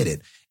they did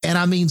it. And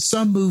I mean,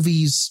 some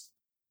movies,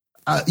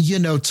 you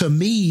know, to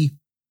me,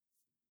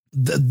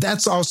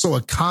 that's also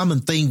a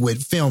common thing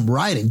with film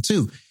writing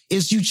too,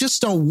 is you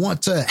just don't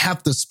want to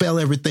have to spell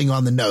everything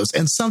on the nose.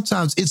 And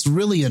sometimes it's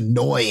really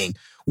annoying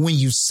when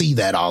you see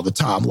that all the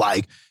time.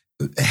 Like,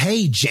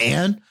 hey,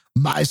 Jan,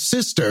 my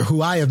sister,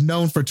 who I have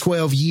known for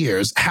 12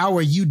 years, how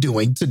are you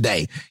doing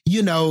today?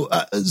 You know,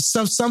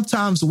 so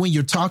sometimes when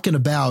you're talking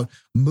about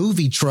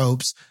movie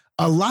tropes,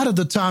 a lot of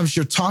the times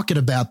you're talking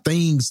about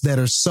things that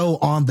are so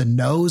on the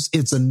nose,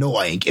 it's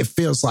annoying. It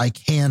feels like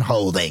hand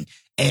holding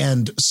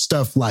and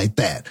stuff like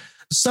that.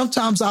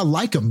 sometimes I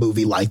like a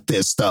movie like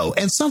this, though.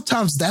 And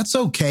sometimes that's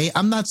okay.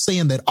 I'm not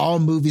saying that all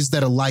movies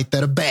that are like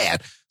that are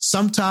bad.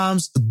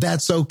 Sometimes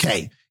that's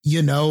okay.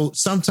 You know,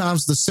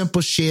 sometimes the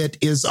simple shit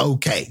is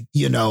okay,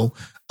 you know.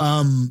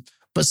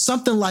 But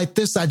something like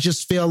this, I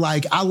just feel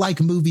like I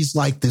like movies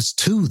like this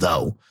too,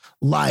 though.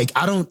 Like,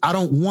 I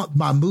don't want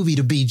my movie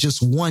to be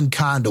just one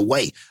kind of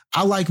way.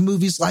 I like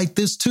movies like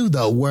this too,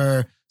 though,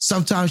 where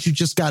sometimes you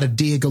just got to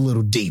dig a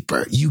little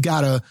deeper. You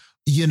got to,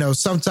 you know,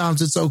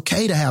 sometimes it's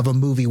okay to have a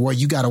movie where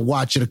you got to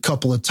watch it a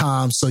couple of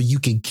times so you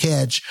can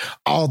catch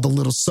all the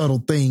little subtle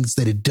things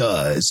that it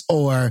does.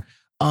 Or,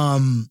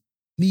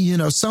 you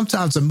know,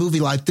 sometimes a movie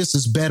like this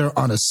is better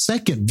on a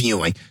second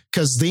viewing,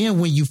 because then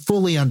when you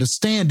fully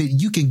understand it,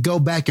 you can go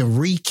back and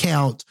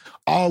recount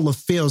all of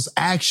Phil's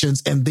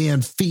actions and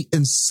then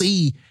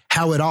see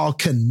how it all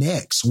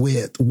connects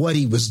with what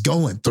he was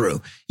going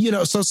through. You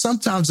know, so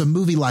sometimes a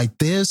movie like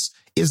this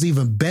is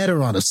even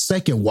better on a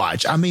second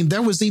watch. I mean,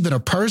 there was even a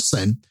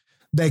person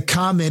that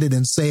commented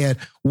and said,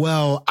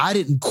 well, I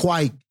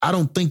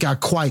don't think I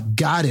quite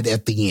got it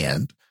at the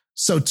end.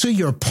 So to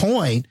your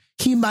point,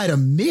 he might have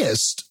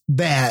missed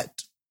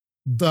that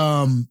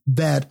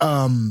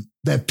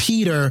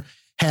Peter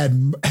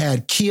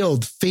had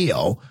killed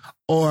Phil,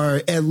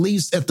 or at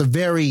least at the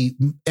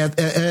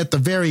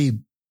very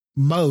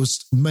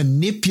most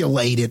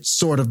manipulated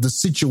sort of the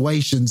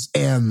situations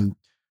and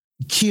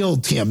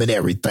killed him and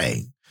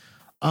everything.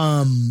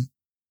 But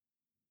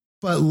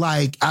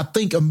like, I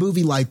think a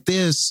movie like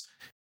this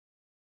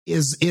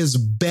is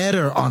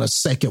better on a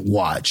second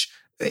watch.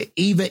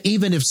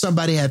 Even if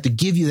somebody had to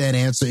give you that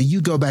answer,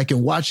 you go back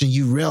and watch and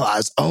you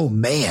realize, oh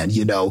man,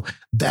 you know,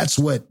 that's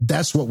what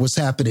was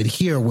happening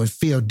here when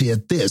Phil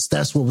did this.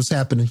 That's what was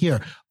happening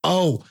here.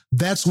 Oh,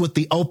 that's what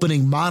the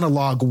opening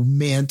monologue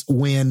meant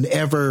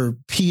whenever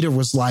Peter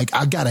was like,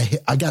 I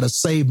gotta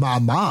save my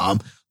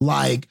mom.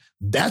 Like,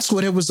 that's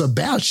what it was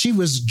about. She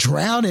was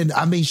drowning.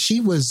 I mean, she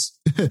was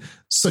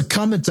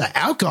succumbing to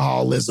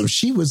alcoholism.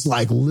 She was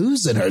like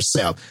losing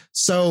herself.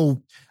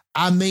 So,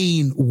 I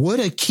mean,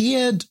 would a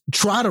kid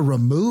try to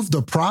remove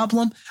the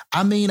problem?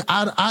 I mean,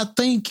 I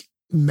think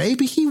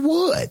maybe he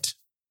would,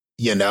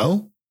 you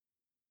know?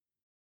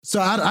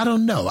 So I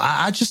don't know.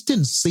 I just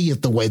didn't see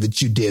it the way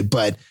that you did,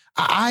 but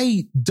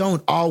I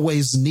don't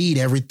always need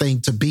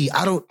everything to be,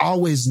 I don't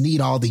always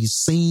need all these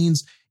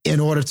scenes in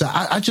order to,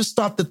 I just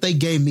thought that they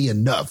gave me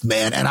enough,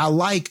 man. And I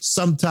like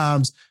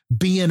sometimes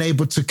being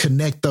able to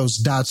connect those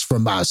dots for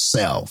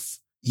myself,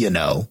 you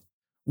know,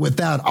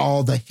 without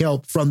all the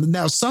help from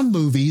now. Some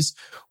movies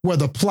where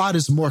the plot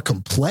is more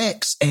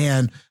complex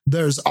and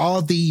there's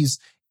all these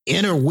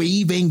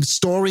interweaving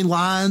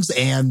storylines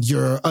and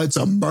it's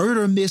a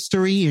murder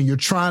mystery and you're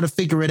trying to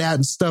figure it out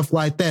and stuff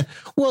like that.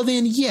 Well,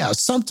 then, yeah,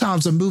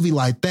 sometimes a movie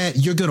like that,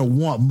 you're going to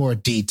want more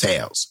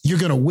details. You're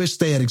going to wish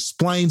they had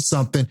explained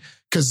something,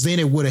 because then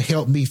it would have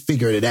helped me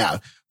figure it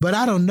out. But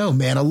I don't know,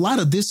 man. A lot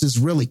of this is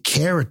really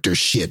character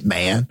shit,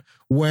 man,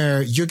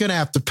 where you're going to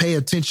have to pay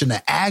attention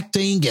to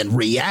acting and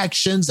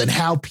reactions and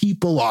how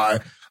people are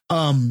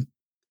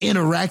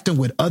interacting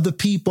with other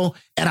people.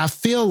 And I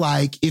feel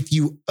like if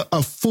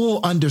a full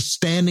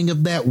understanding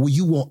of that, well,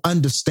 you will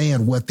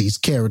understand what these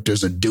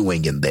characters are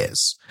doing in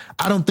this.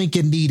 I don't think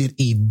it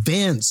needed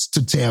events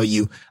to tell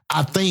you.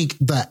 I think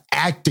the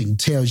acting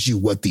tells you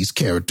what these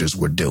characters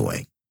were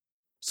doing.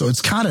 So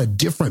it's kind of a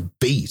different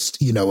beast.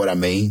 You know what I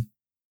mean?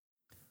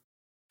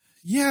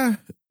 Yeah,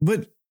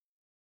 but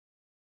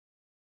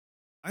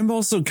I'm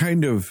also I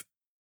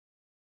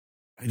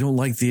don't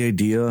like the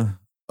idea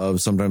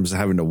of sometimes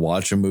having to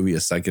watch a movie a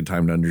second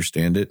time to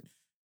understand it.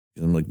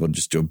 I'm like, well,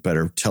 just do a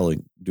better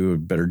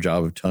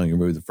job of telling a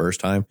movie the first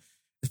time,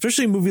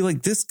 especially a movie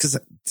like this. Because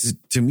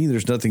to me,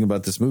 there's nothing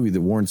about this movie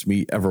that warrants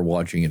me ever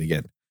watching it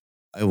again.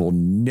 I will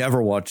never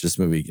watch this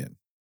movie again.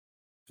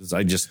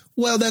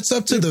 Well, that's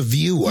up to the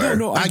viewer.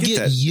 No, I get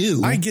that.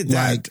 You. I get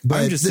that.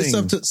 But I'm just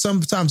saying,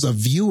 sometimes a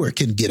viewer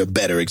can get a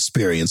better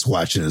experience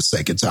watching it a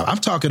second time. I'm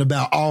talking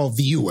about all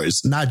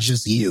viewers, not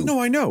just you.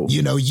 No, I know.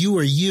 You know, you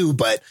are you,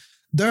 but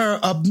there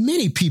are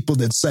many people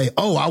that say,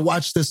 oh, I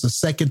watched this a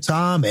second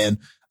time and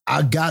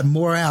I got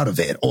more out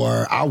of it.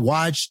 Or I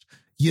watched,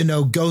 you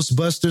know,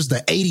 Ghostbusters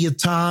the 80th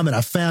time and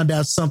I found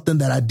out something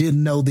that I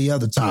didn't know the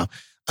other time.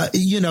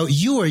 You know,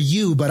 you are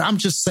you, but I'm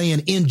just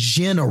saying in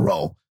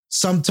general,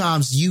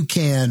 sometimes you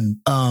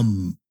can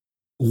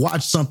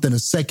watch something a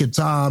second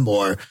time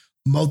or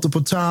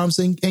multiple times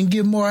and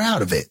get more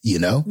out of it, you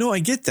know? No, I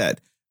get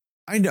that.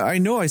 I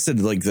know I said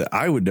like that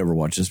I would never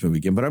watch this movie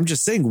again, but I'm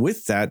just saying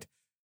with that,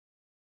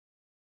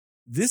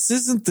 this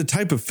isn't the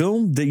type of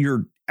film that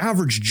your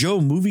average Joe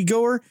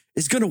moviegoer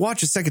is going to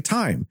watch a second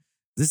time.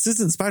 This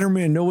isn't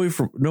Spider-Man No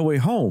Way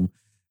Home.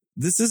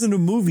 This isn't a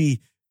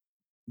movie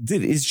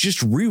that is just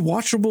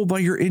rewatchable by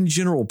your in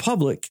general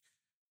public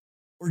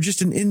or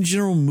just an in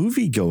general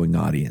movie going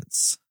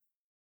audience.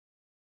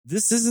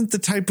 This isn't the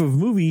type of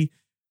movie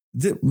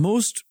that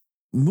most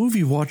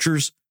movie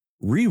watchers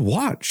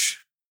rewatch.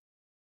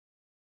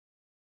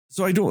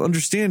 So I don't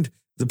understand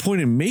the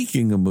point in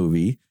making a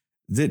movie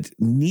that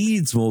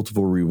needs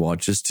multiple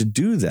rewatches to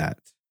do that.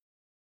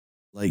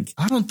 Like,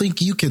 I don't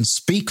think you can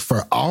speak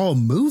for all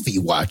movie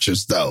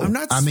watchers, though.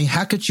 I mean,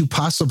 how could you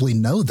possibly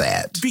know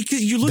that?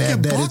 Because you look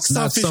at box it's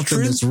not office something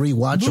trends, that's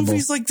rewatchable.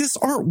 movies like this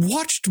aren't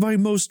watched by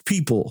most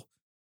people.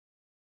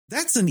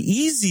 That's an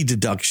easy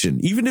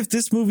deduction. Even if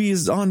this movie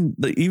is on,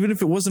 even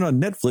if it wasn't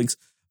on Netflix,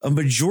 a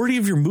majority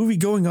of your movie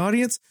going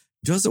audience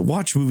doesn't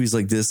watch movies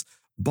like this.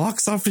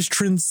 Box office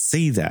trends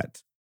say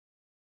that.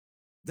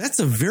 That's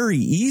a very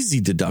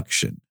easy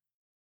deduction.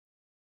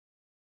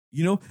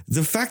 You know,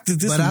 the fact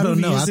that this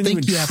movie isn't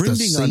even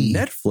trending on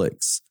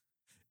Netflix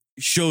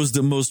shows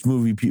that most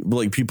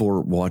people are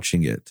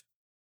watching it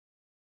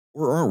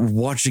or aren't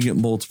watching it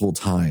multiple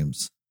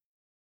times.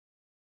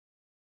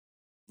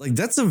 Like,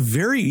 that's a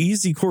very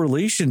easy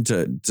correlation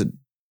to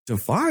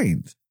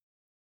find.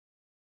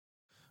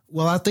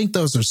 Well, I think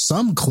those are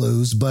some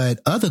clues,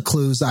 but other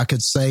clues I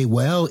could say,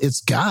 well,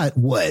 it's got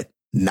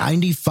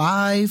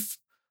 95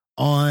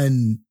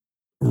 on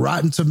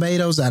Rotten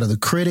Tomatoes out of the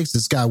critics.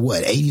 It's got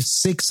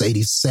 86,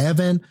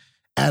 87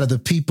 out of the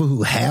people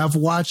who have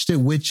watched it,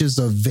 which is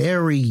a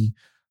very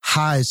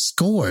high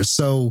score.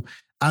 So,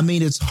 I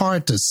mean, it's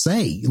hard to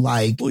say.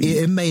 Like,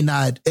 it may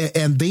not.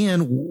 And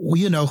then,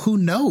 who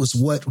knows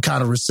what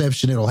kind of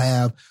reception it'll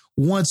have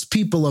once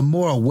people are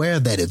more aware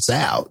that it's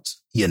out,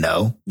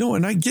 No,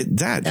 and I get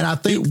that. And I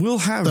think it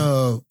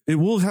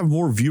will have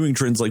more viewing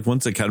trends. Like,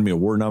 once Academy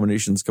Award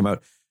nominations come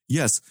out,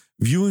 yes,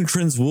 viewing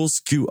trends will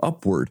skew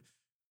upward,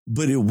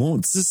 but it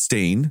won't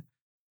sustain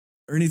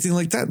or anything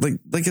like that.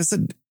 Like I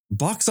said,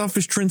 box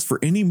office trends for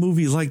any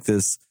movie like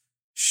this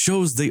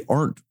shows they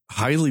aren't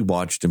highly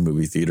watched in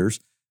movie theaters.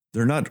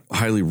 They're not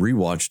highly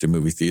rewatched in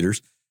movie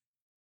theaters.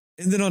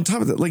 And then on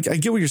top of that, like, I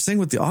get what you're saying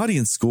with the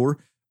audience score,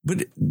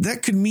 but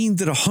that could mean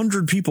that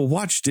 100 people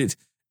watched it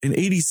and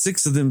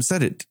 86 of them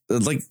said it.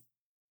 Like,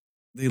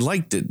 they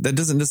liked it. That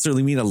doesn't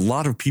necessarily mean a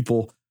lot of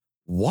people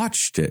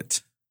watched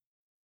it.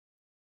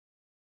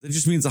 That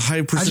just means a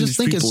high percentage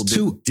of people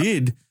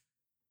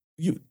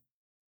you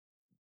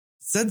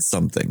said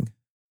something.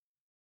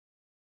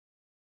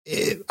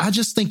 I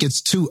just think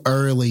it's too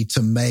early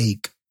to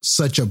make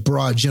such a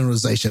broad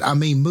generalization. I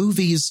mean,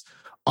 movies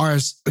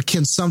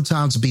can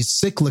sometimes be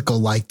cyclical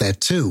like that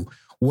too,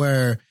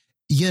 where,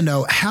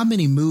 how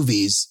many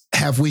movies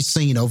have we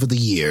seen over the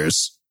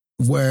years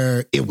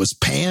where it was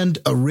panned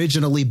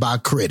originally by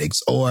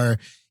critics, or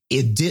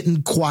it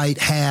didn't quite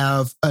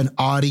have an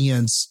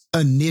audience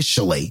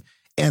initially,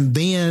 and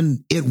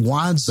then it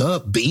winds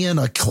up being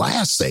a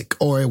classic,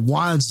 or it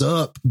winds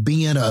up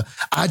being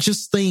I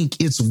just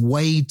think it's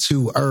way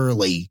too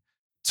early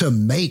to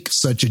make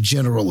such a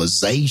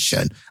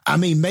generalization. I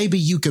mean, maybe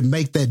you could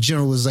make that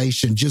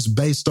generalization just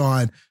based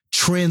on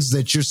trends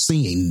that you're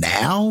seeing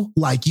now.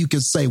 Like, you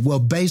could say, well,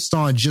 based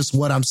on just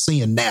what I'm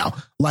seeing now,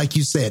 like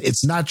you said,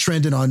 it's not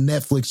trending on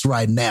Netflix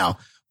right now,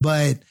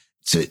 but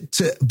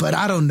but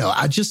I don't know.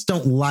 I just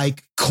don't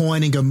like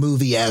coining a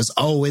movie as,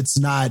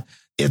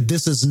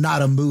 this is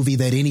not a movie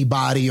that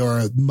anybody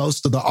or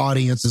most of the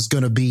audience is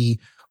going to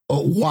be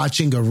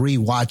watching or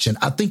rewatching.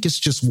 I think it's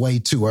just way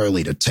too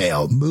early to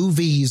tell.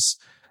 Movies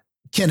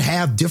can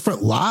have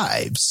different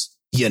lives,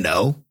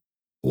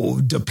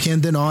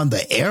 depending on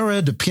the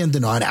era,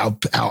 depending on how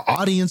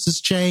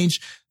audiences change,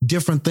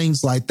 different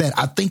things like that.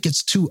 I think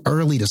it's too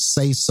early to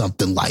say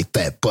something like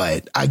that,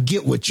 but I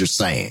get what you're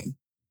saying.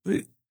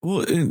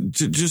 Well,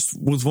 just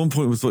with one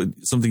point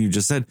with something you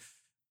just said,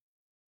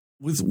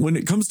 when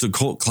it comes to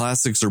cult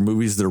classics or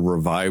movies that are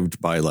revived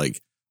by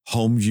like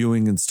home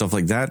viewing and stuff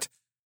like that,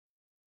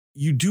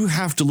 you do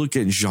have to look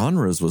at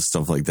genres with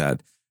stuff like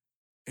that.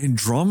 And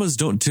dramas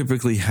don't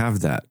typically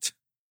have that.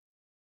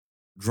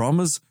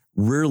 Dramas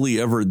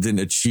rarely ever then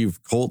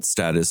achieve cult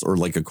status or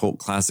like a cult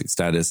classic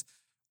status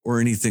or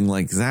anything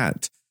like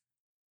that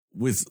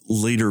with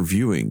later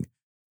viewing.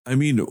 I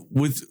mean,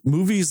 with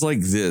movies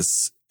like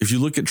this, if you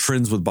look at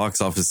trends with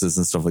box offices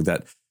and stuff like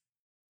that,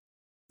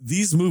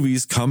 these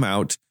movies come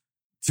out,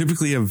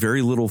 typically have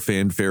very little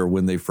fanfare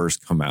when they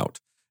first come out.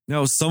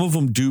 Now, some of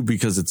them do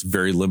because it's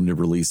very limited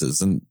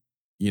releases and,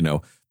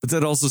 but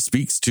that also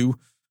speaks to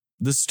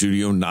the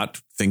studio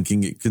not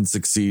thinking it can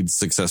succeed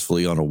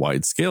successfully on a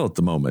wide scale at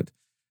the moment.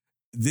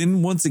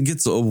 Then once it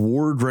gets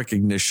award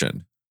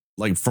recognition,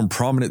 like from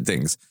prominent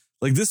things,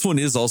 like this one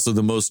is also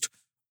the most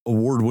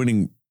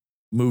award-winning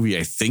movie,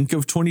 I think,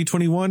 of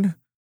 2021.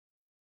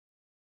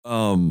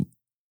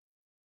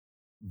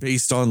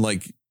 Based on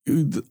like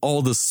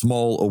all the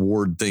small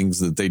award things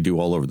that they do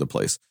all over the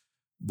place.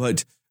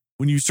 But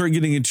when you start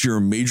getting into your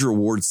major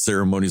awards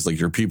ceremonies, like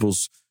your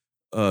People's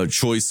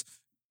Choice,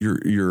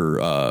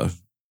 your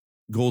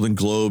Golden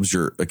Globes,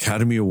 your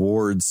Academy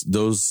Awards,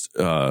 those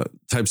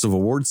types of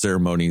award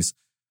ceremonies,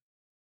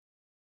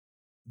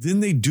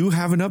 then they do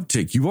have an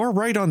uptick. You are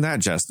right on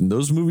that, Justin.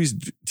 Those movies,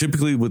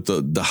 typically with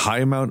the high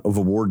amount of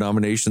award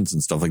nominations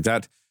and stuff like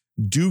that,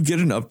 do get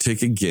an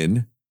uptick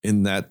again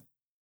in that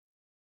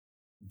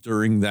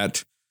during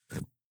that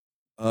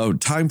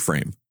time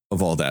frame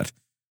of all that.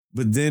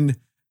 But then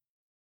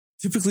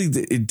typically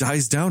it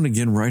dies down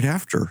again right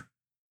after.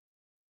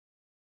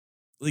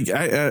 Like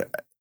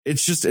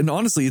it's just, and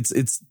honestly,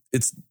 it's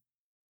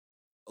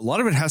a lot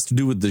of it has to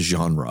do with the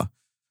genre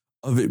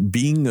of it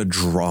being a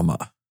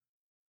drama.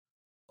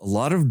 A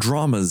lot of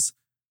dramas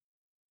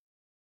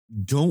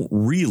don't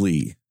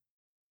really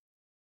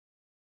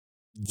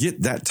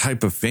get that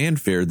type of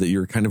fanfare that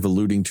you're kind of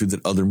alluding to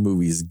that other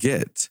movies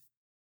get.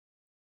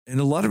 And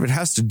a lot of it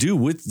has to do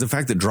with the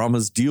fact that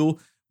dramas deal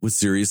with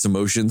serious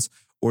emotions,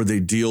 or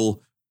they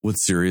deal with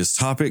serious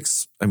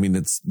topics. I mean,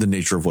 it's the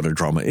nature of what a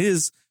drama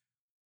is.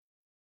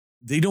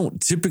 They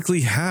don't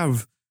typically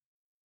have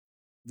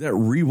that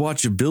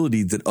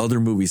rewatchability that other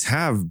movies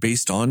have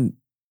based on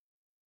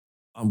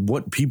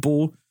what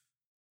people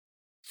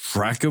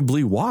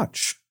trackably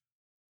watch.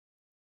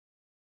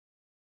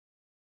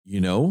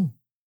 You know?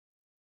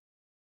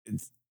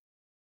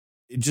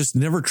 It just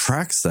never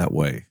tracks that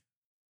way.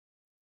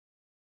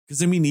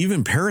 Because, I mean,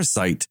 even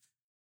Parasite,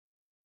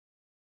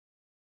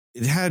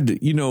 it had,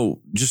 you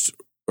know, just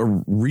a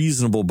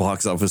reasonable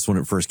box office when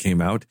it first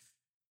came out.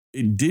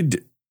 It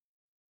did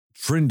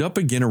trend up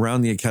again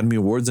around the Academy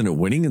Awards and it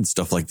winning and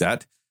stuff like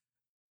that.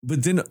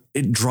 But then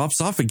it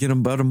drops off again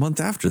about a month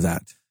after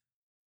that.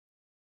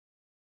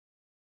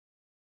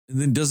 And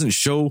then doesn't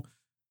show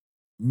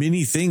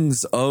many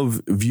things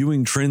of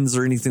viewing trends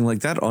or anything like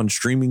that on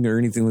streaming or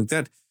anything like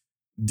that,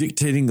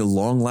 dictating a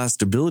long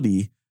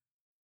lastability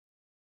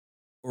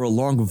or a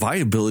long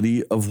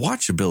viability of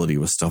watchability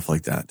with stuff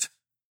like that.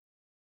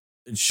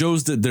 It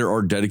shows that there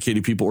are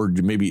dedicated people or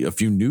maybe a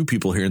few new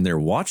people here and there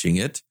watching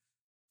it,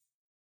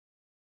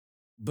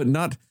 but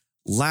not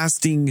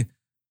lasting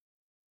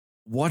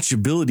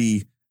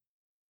watchability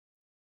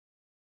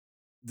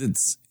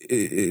that's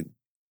in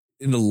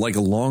a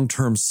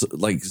long-term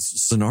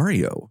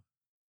scenario.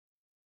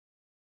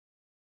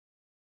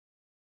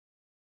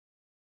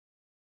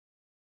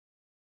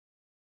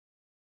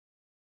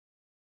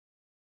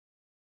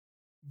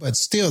 But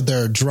still,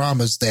 there are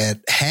dramas that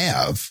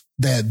have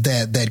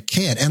that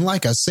can't. And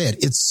like I said,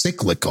 it's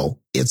cyclical.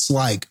 It's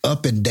like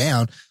up and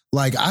down.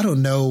 Like, I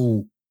don't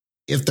know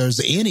if there's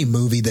any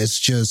movie that's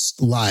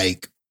just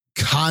like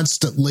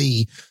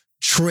constantly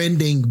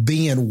trending,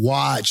 being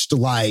watched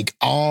like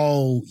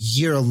all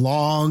year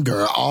long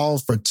or all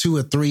for 2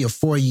 or 3 or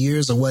 4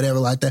 years or whatever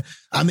like that.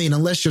 I mean,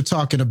 unless you're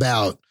talking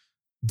about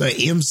the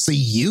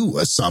MCU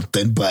or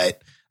something,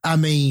 but I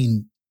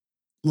mean,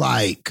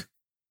 like,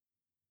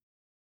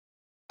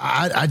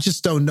 I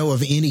just don't know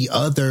of any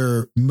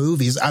other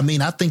movies. I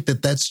mean, I think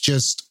that that's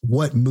just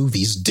what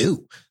movies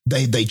do.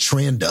 They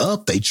trend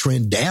up, they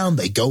trend down,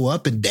 they go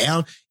up and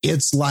down.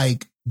 It's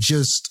like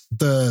just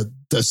the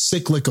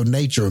cyclical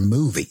nature of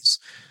movies.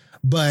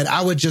 But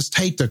I would just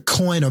hate to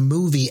coin a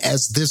movie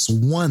as this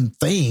one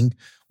thing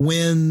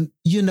when,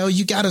 you know,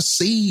 you got to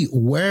see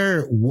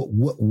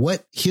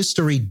what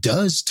history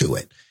does to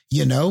it,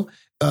 you know?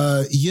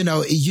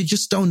 You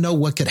just don't know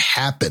what could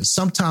happen.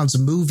 Sometimes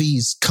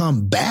movies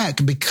come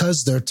back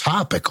because they're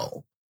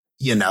topical,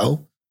 you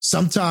know,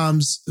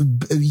 sometimes,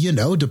 you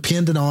know,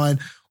 depending on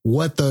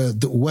what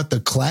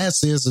the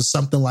class is or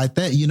something like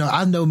that. You know,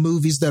 I know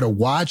movies that are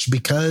watched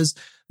because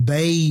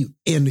they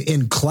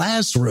in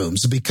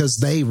classrooms, because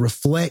they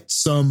reflect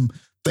some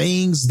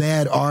things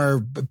that are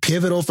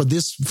pivotal for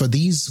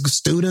these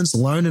students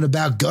learning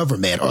about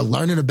government or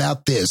learning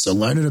about this or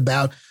learning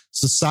about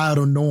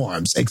societal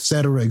norms, et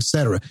cetera, et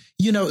cetera.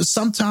 You know,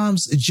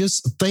 sometimes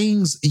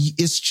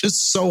it's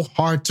just so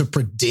hard to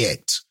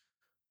predict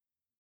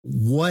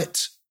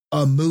what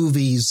a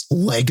movie's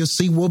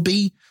legacy will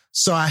be.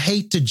 So I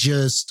hate to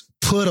just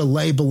put a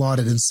label on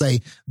it and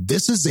say,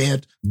 this is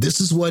it, this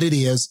is what it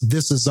is,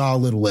 this is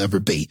all it'll ever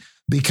be.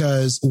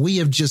 Because we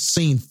have just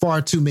seen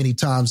far too many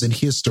times in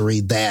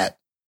history that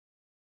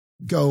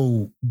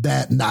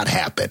not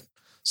happen.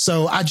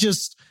 So I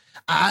just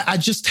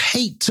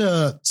hate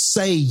to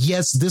say,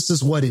 yes, this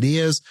is what it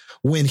is,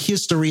 when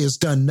history has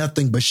done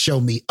nothing but show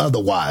me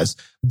otherwise.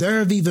 There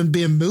have even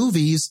been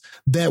movies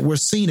that were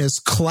seen as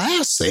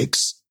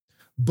classics,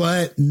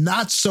 but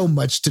not so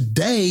much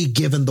today,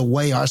 given the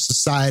way our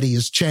society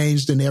has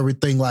changed and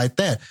everything like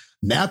that.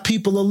 Now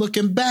people are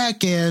looking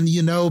back and,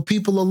 you know,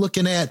 people are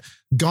looking at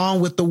Gone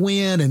with the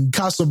Wind and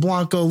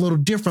Casablanca a little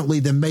differently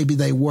than maybe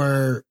they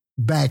were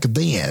back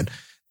then.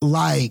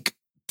 Like,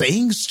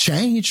 things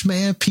change,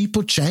 man.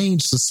 People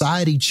change.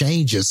 Society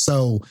changes.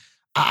 So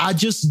I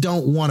just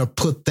don't want to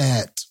put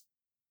that.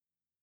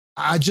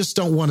 I just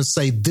don't want to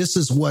say this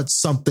is what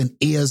something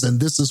is and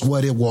this is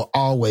what it will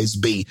always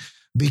be,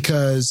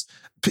 because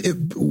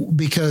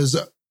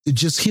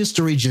just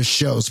history just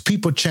shows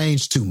people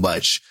change too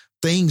much.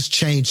 Things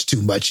change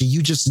too much. And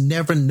you just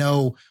never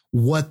know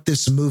what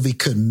this movie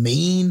could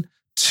mean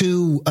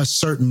to a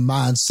certain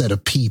mindset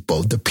of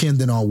people,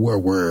 depending on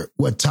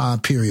what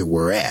time period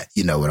we're at.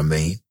 You know what I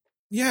mean?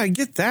 Yeah, I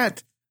get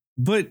that.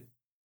 But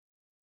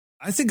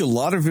I think a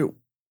lot of it,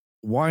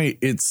 why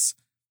it's,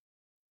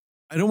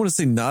 I don't want to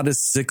say not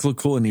as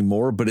cyclical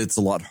anymore, but it's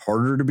a lot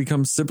harder to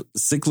become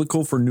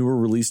cyclical for newer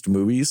released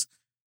movies,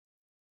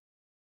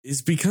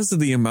 is because of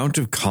the amount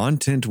of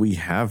content we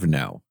have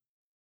now.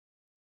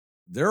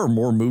 There are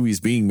more movies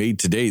being made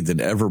today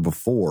than ever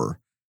before.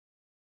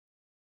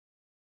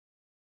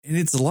 And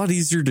it's a lot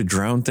easier to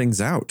drown things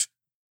out.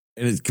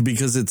 And it's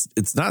because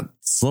it's not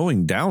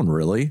slowing down,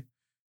 really.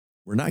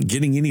 We're not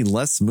getting any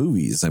less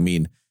movies. I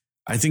mean,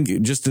 I think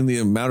just in the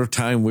amount of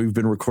time we've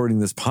been recording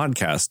this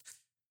podcast,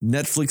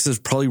 Netflix has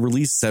probably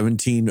released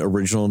 17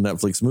 original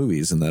Netflix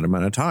movies in that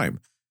amount of time.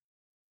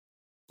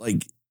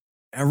 Like,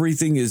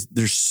 everything is,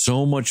 there's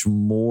so much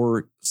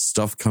more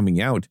stuff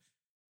coming out.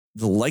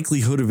 The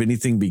likelihood of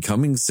anything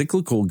becoming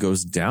cyclical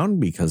goes down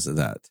because of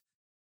that.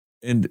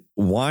 And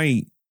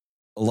why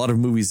a lot of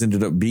movies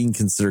ended up being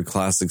considered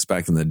classics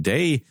back in the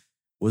day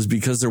was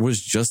because there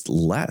was just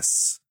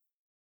less.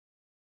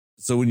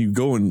 So when you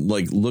go and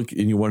like look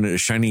and you wanted a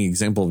shining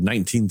example of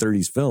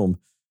 1930s film,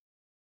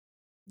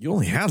 you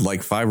only had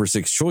like 5 or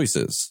 6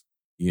 choices,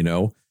 you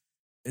know?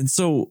 And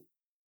so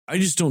I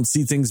just don't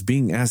see things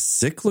being as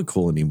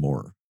cyclical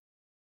anymore.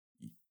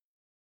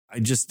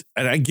 And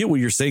I get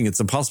what you're saying. It's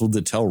impossible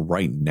to tell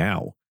right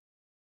now,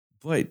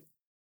 but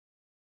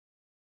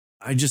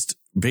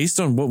based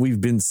on what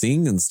we've been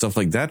seeing and stuff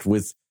like that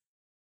with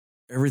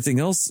everything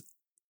else,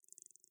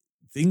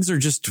 things are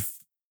just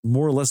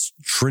more or less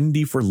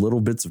trendy for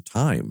little bits of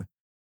time.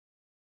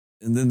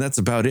 And then that's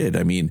about it.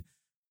 I mean,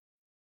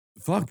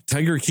 fuck,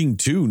 Tiger King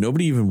 2.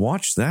 Nobody even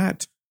watched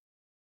that.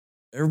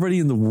 Everybody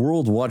in the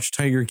world watched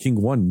Tiger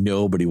King 1.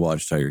 Nobody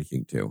watched Tiger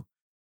King 2.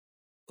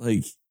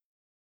 Like,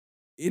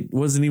 it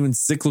wasn't even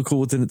cyclical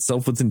within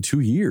itself within 2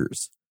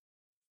 years.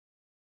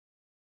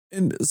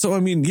 And so, I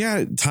mean,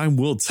 yeah, time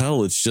will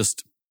tell. It's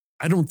just,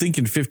 I don't think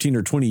in 15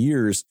 or 20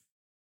 years,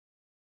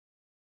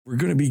 we're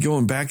going to be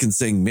going back and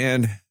saying,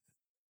 man,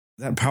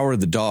 that Power of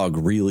the Dog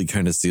really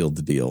kind of sealed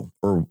the deal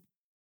or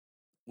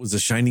was a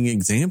shining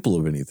example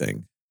of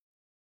anything.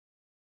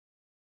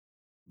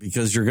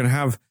 Because you're going to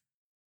have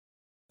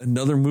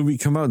another movie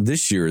come out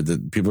this year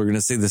that people are going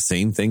to say the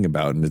same thing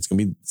about, and it's going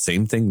to be the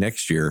same thing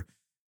next year.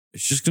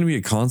 It's just going to be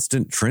a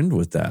constant trend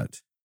with that.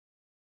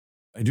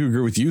 I do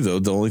agree with you, though.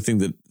 The only thing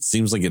that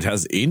seems like it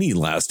has any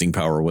lasting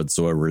power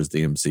whatsoever is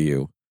the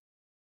MCU.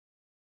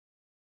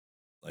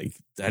 Like,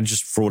 that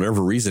just, for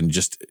whatever reason,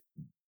 just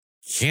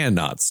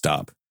cannot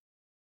stop.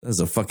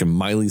 That's a fucking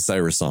Miley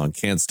Cyrus song.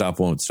 Can't stop,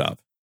 won't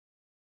stop.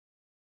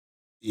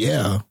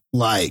 Yeah,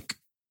 like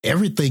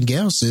everything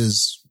else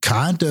is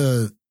kind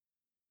of,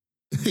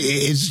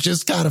 it's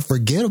just kind of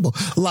forgettable.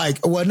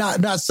 Like, well,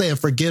 not saying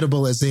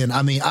forgettable as in,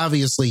 I mean,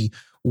 obviously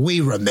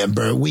we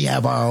remember, we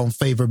have our own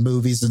favorite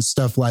movies and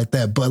stuff like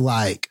that. But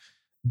like,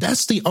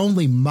 that's the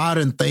only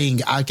modern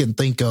thing I can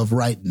think of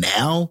right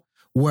now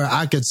where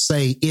I could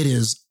say it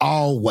is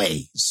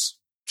always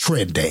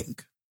trending.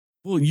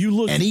 Well, you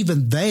look, and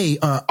even they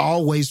are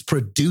always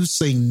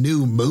producing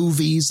new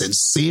movies and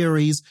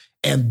series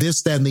and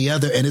this, that, and the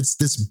other. And it's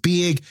this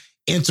big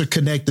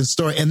interconnected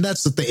story. And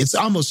that's the thing. It's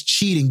almost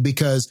cheating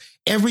because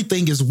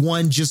everything is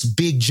one just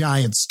big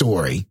giant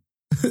story.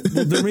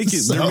 Well,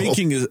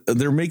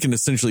 they're making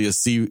essentially a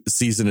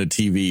season of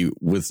TV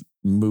with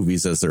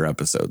movies as their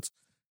episodes.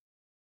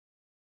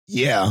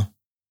 Yeah.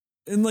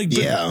 And like,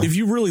 if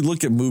you really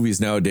look at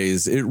movies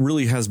nowadays, it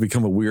really has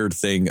become a weird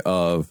thing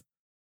of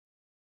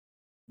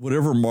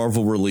whatever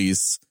Marvel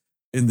release,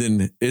 and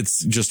then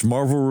it's just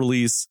Marvel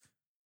release,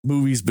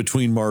 movies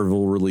between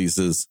Marvel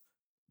releases,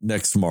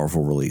 next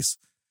Marvel release.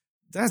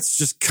 That's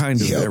just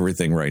kind of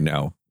everything right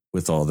now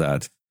with all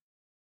that.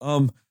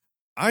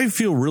 I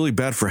feel really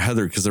bad for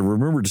Heather because I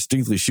remember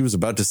distinctly she was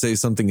about to say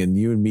something and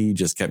you and me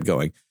just kept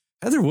going.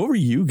 Heather, what were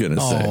you going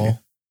to say?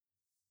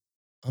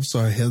 I'm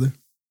sorry, Heather.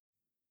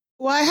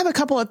 Well, I have a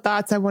couple of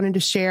thoughts I wanted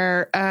to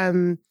share.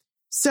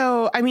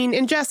 So, I mean,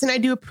 and Justin, I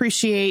do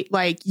appreciate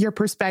like your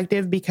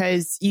perspective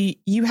because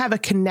you have a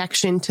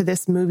connection to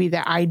this movie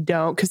that I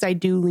don't, because I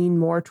do lean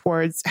more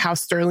towards how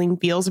Sterling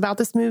feels about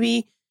this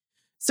movie.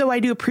 So I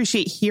do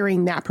appreciate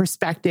hearing that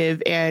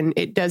perspective, and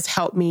it does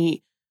help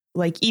me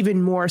like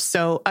even more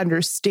so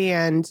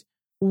understand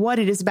what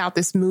it is about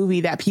this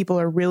movie that people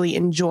are really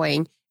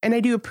enjoying. And I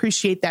do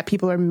appreciate that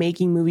people are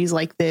making movies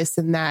like this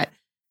and that,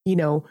 you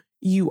know,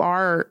 you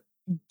are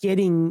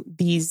getting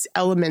these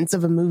elements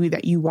of a movie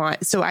that you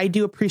want. So I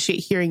do appreciate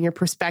hearing your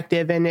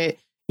perspective, and it,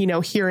 you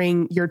know,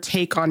 hearing your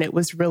take on it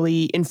was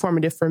really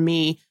informative for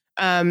me.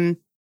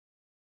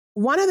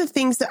 One of the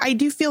things that I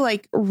do feel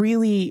like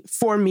really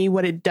for me,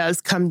 what it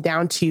does come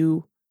down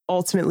to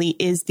ultimately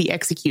is the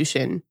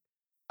execution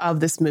of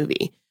this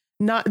movie,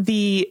 not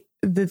the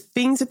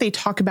things that they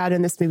talk about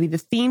in this movie, the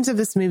themes of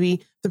this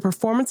movie, the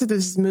performance of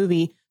this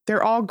movie.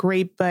 They're all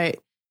great, but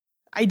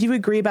I do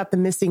agree about the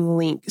missing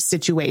link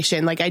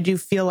situation. Like, I do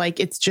feel like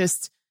it's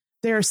just,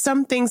 there are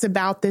some things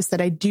about this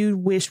that I do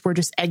wish were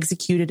just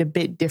executed a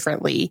bit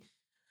differently.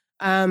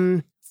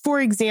 For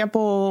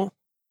example,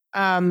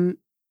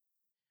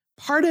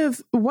 part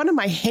of one of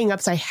my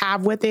hangups I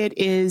have with it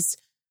is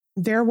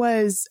there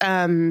was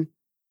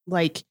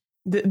like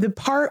the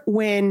part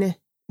when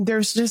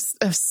there's just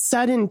a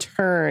sudden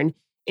turn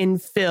in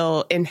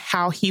Phil and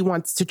how he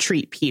wants to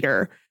treat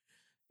Peter.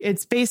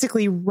 It's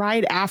basically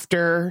right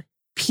after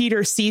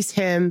Peter sees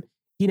him,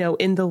 you know,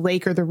 in the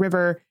lake or the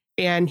river,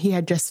 and he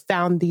had just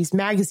found these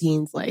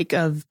magazines like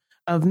of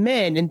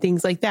men and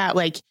things like that.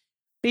 Like,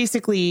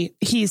 basically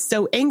he's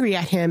so angry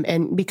at him,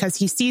 and because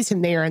he sees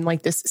him there in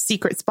like this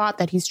secret spot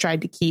that he's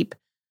tried to keep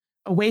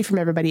away from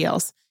everybody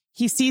else.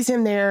 He sees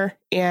him there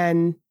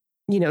and,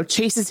 you know,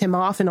 chases him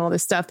off and all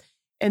this stuff.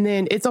 And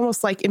then it's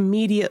almost like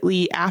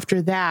immediately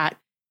after that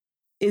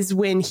is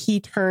when he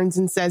turns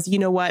and says, you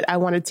know what, I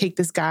want to take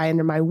this guy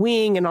under my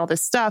wing and all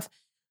this stuff.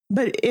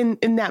 But in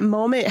that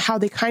moment, how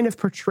they kind of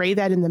portray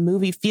that in the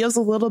movie feels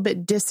a little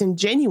bit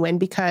disingenuous,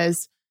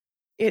 because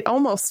it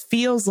almost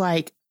feels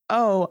like,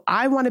 oh,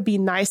 I want to be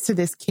nice to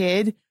this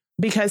kid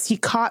because he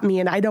caught me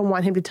and I don't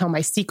want him to tell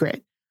my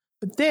secret.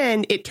 But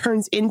then it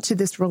turns into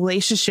this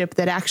relationship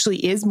that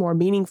actually is more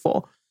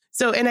meaningful.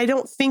 So, and I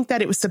don't think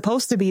that it was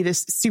supposed to be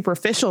this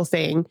superficial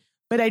thing,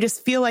 but I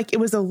just feel like it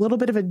was a little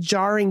bit of a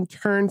jarring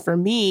turn for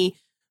me,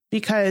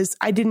 because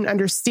I didn't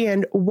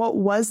understand what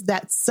was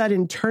that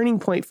sudden turning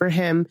point for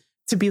him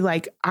to be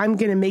like, I'm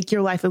going to make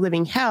your life a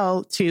living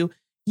hell, to,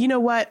 you know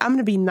what, I'm going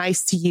to be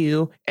nice to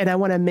you and I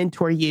want to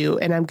mentor you.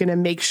 And I'm going to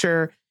make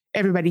sure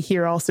everybody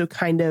here also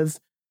kind of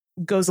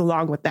goes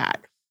along with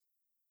that.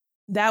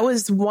 That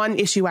was one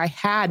issue I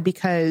had,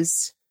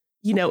 because,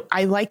 you know,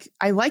 I like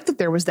that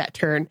there was that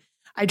turn.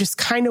 I just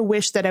kind of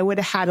wish that I would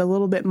have had a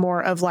little bit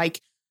more of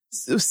like,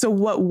 so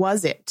what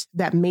was it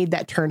that made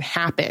that turn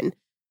happen?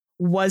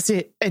 Was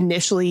it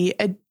initially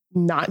a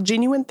not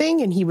genuine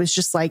thing? And he was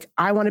just like,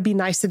 I want to be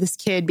nice to this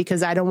kid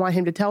because I don't want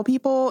him to tell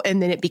people.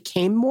 And then it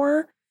became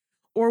more?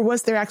 Or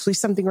was there actually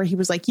something where he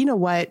was like, you know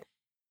what,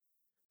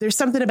 there's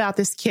something about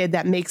this kid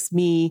that makes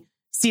me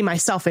see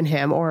myself in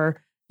him,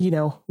 or, you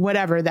know,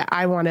 whatever, that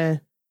I want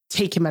to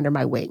take him under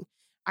my wing.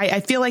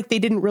 I feel like they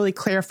didn't really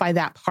clarify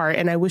that part.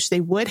 And I wish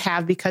they would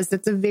have, because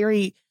that's a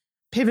very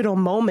pivotal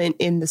moment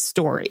in the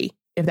story,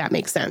 if that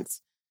makes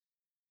sense.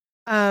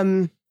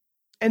 And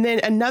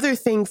then another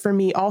thing for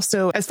me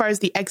also, as far as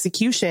the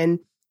execution,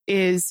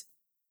 is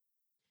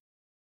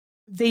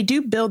they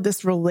do build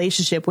this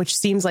relationship, which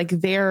seems like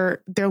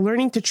they're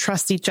learning to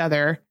trust each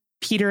other,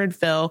 Peter and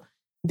Phil.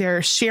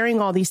 They're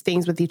sharing all these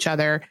things with each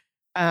other,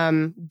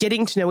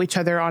 getting to know each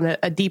other on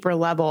a deeper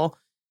level.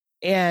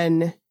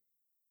 And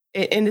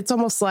it's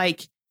almost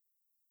like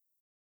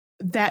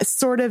that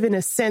sort of, in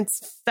a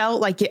sense, felt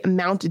like it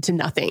amounted to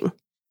nothing,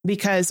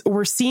 because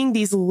we're seeing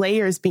these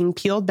layers being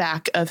peeled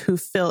back of who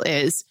Phil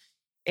is.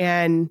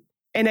 And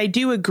I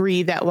do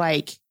agree that,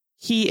 like,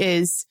 he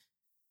is,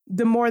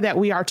 the more that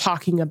we are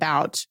talking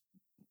about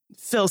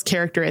Phil's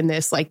character in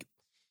this, like,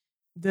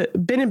 the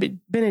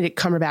Benedict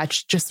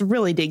Cumberbatch just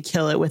really did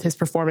kill it with his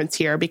performance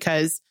here,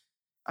 because,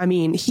 I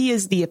mean, he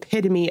is the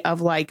epitome of,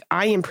 like,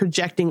 I am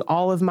projecting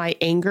all of my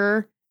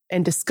anger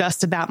and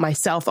disgust about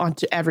myself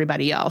onto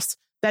everybody else.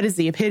 That is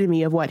the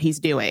epitome of what he's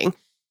doing.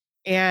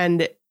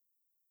 And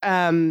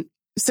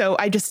so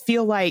I just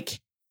feel like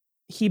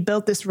he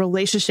built this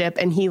relationship,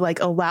 and he,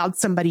 like, allowed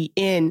somebody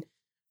in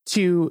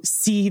to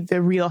see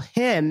the real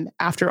him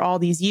after all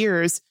these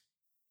years.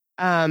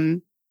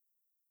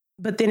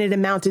 But then it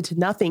amounted to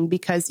nothing,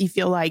 because you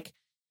feel like,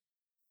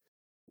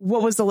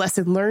 what was the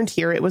lesson learned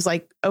here? It was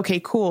like, okay,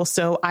 cool.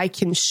 So I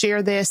can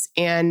share this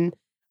and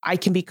I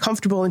can be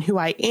comfortable in who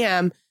I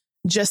am,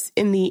 just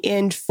in the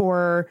end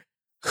for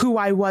who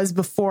I was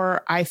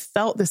before I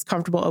felt this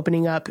comfortable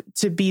opening up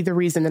to be the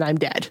reason that I'm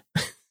dead.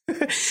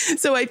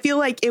 So I feel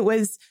like it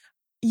was,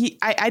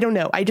 I don't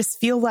know. I just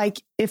feel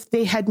like if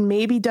they had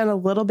maybe done a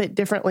little bit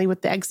differently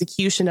with the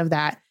execution of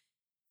that,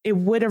 it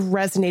would have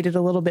resonated a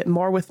little bit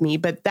more with me.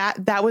 But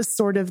that was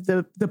sort of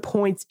the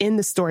points in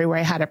the story where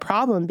I had a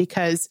problem,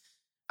 because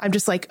I'm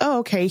just like, oh,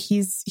 okay,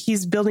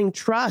 he's building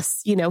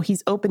trust, you know,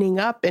 he's opening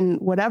up and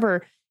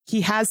whatever.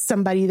 He has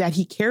somebody that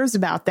he cares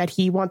about, that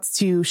he wants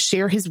to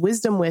share his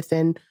wisdom with,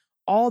 and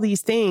all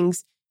these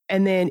things.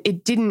 And then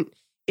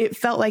it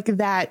felt like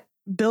that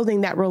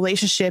building that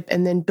relationship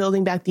and then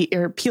peeling back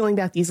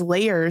these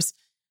layers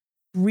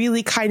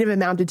really kind of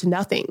amounted to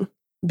nothing,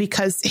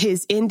 because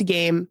his end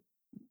game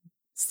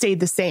stayed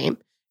the same.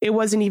 It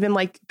wasn't even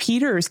like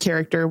Peter's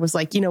character was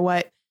like, you know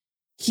what,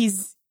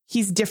 he's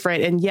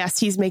different. And yes,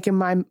 he's making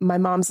my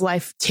mom's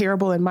life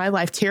terrible and my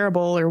life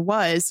terrible, or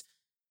was,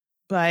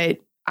 but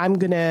I'm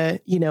going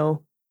to, you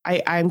know,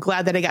 I'm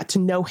glad that I got to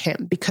know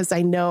him, because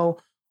I know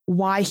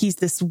why he's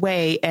this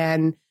way.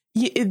 And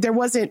it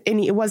wasn't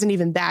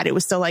even that. It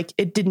was still like,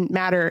 it didn't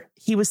matter.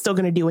 He was still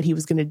going to do what he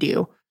was going to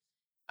do.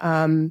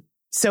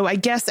 So I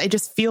guess I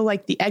just feel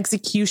like the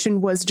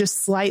execution was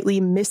just slightly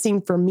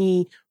missing for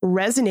me,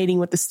 resonating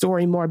with the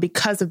story more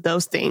because of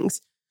those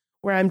things,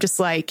 where I'm just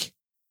like,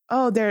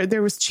 oh,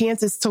 there was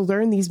chances to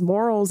learn these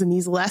morals and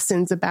these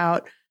lessons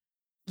about,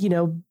 you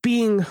know,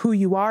 being who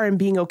you are and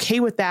being okay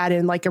with that,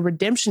 and like a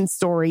redemption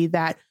story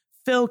that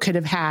Phil could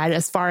have had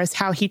as far as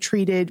how he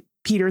treated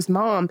Peter's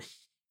mom.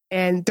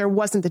 And there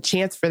wasn't the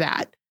chance for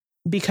that,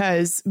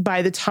 because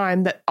by the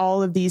time that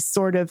all of these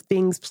sort of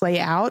things play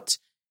out,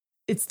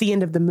 it's the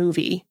end of the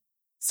movie.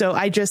 So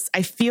I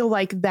feel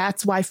like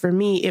that's why for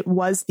me, it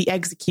was the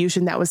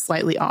execution that was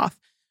slightly off.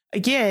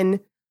 Again,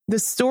 the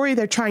story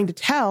they're trying to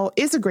tell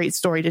is a great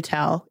story to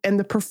tell, and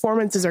the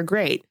performances are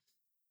great.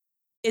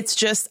 It's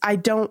just, I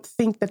don't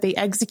think that they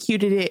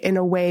executed it in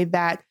a way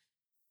that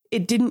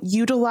it didn't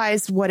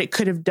utilize what it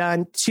could have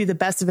done to the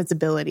best of its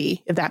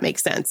ability, if that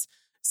makes sense.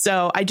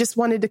 So I just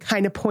wanted to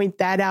kind of point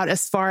that out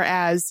as far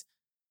as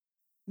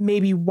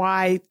maybe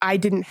why I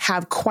didn't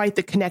have quite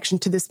the connection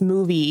to this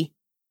movie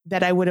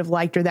that I would have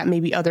liked, or that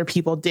maybe other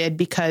people did,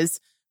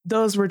 because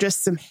those were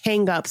just some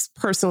hangups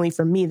personally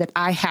for me that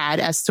I had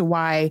as to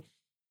why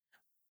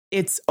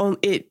it's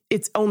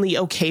only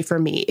okay for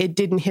me. It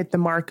didn't hit the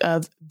mark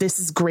of this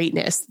is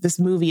greatness. This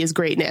movie is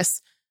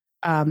greatness.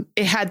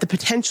 It had the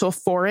potential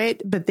for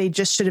it, but they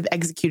just should have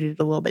executed it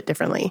a little bit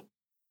differently.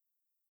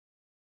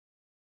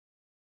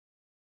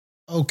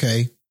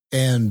 Okay.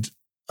 And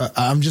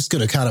I'm just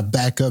going to kind of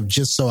back up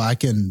just so I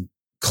can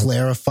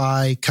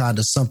clarify kind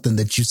of something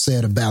that you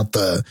said about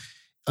the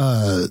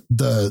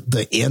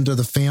end of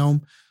the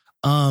film.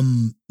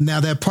 Now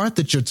that part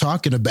that you're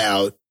talking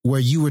about where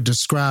you were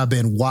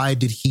describing why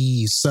did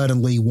he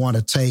suddenly want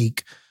to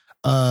take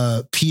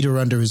Peter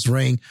under his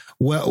wing?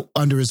 Well,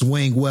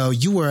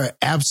 you were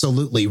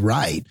absolutely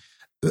right.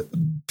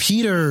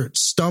 Peter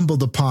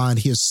stumbled upon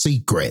his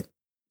secret.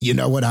 You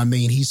know what I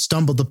mean? He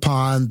stumbled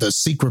upon the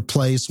secret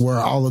place where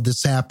all of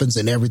this happens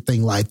and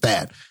everything like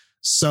that.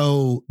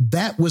 So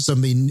that was a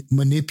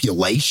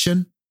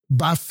manipulation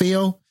by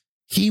Phil.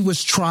 He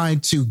was trying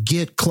to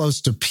get close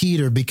to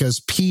Peter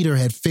because Peter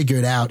had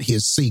figured out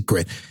his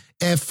secret.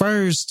 At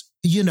first,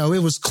 you know,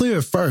 it was clear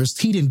at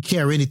first he didn't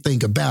care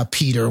anything about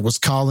Peter, was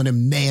calling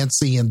him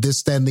Nancy and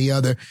this, that, and the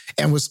other,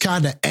 and was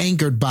kind of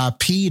angered by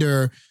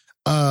Peter's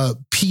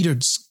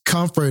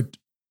comfort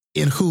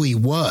in who he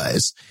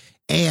was.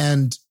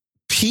 And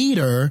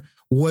Peter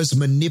was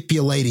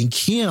manipulating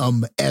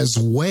him as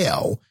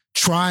well,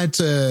 trying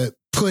to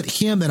put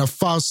him in a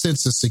false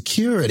sense of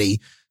security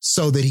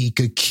so that he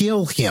could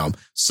kill him.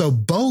 So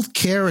both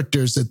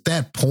characters at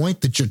that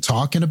point that you're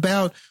talking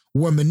about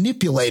were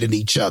manipulating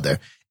each other.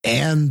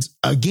 And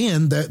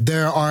again,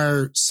 there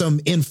are some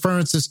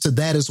inferences to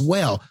that as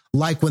well.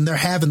 Like when they're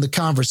having the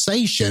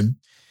conversation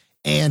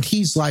and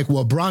he's like,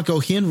 well, Bronco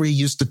Henry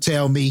used to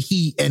tell me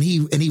he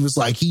was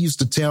like, he used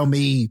to tell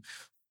me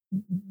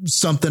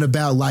something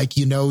about like,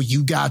 you know,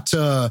 you got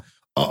to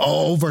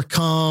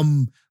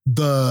overcome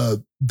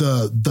the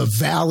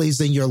valleys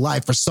in your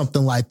life or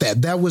something like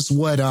that. That was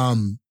what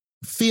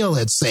Phil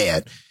had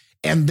said.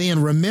 And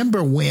then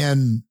remember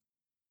when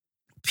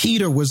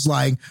Peter was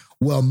like,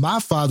 well, my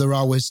father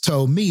always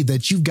told me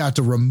that you've got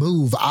to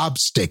remove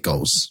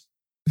obstacles.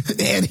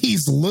 And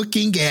he's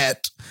looking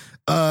at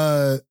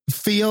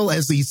Phil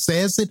as he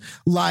says it.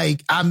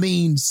 Like, I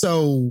mean,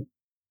 so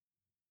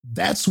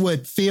that's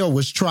what Phil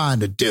was trying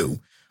to do,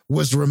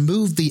 was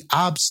remove the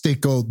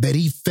obstacle that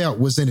he felt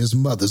was in his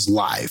mother's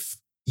life.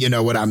 You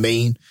know what I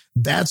mean?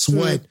 That's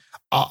what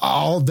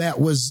all that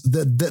was.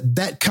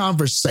 That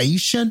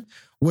conversation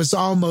was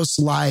almost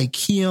like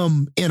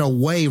him in a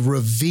way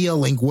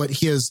revealing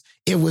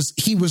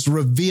he was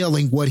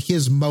revealing what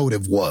his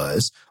motive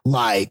was.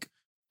 Like,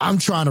 I'm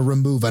trying to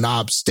remove an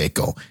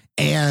obstacle.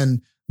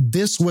 And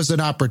this was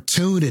an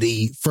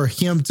opportunity for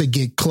him to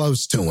get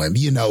close to him,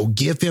 you know,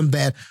 give him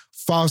that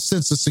false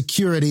sense of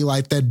security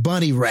like that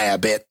bunny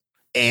rabbit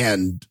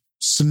and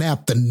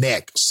snap the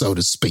neck, so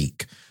to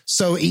speak.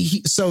 So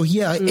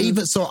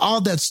even so, all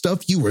that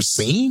stuff you were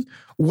seeing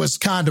was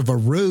kind of a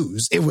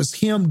ruse. It was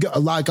him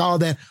like all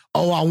that,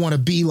 oh, I want to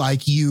be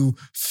like you,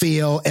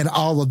 Phil, and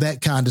all of that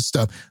kind of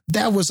stuff.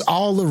 That was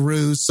all a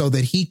ruse so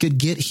that he could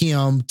get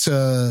him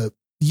to,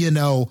 you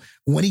know,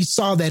 when he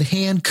saw that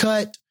hand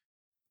cut,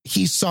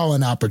 he saw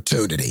an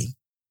opportunity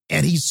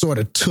and he sort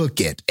of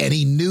took it, and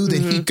he knew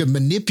that he could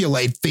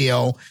manipulate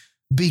Phil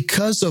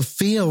because of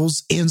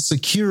Phil's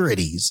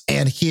insecurities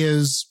and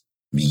his,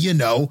 you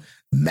know,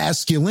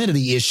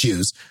 masculinity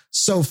issues.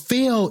 So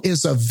Phil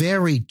is a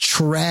very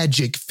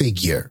tragic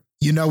figure.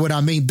 You know what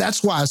I mean?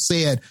 That's why I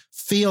said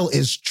Phil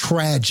is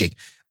tragic,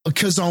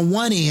 because on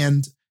one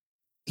end,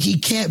 he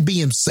can't be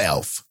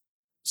himself.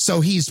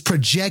 So he's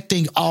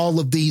projecting all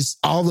of this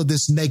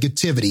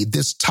negativity,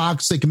 this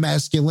toxic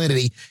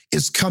masculinity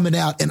is coming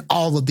out in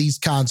all of these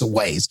kinds of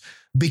ways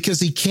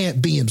because he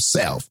can't be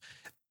himself.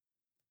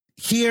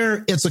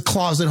 Here, it's a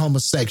closet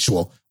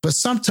homosexual, but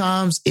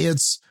sometimes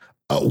it's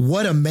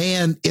what a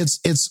man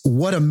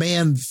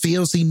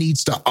feels he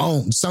needs to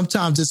own.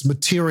 Sometimes it's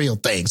material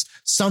things.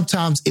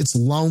 Sometimes it's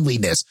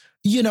loneliness.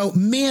 You know,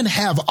 men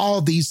have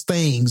all these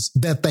things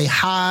that they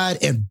hide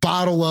and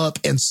bottle up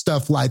and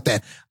stuff like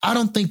that. I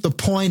don't think the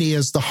point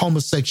is the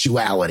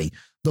homosexuality.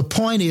 The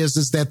point is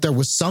that there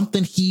was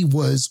something he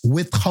was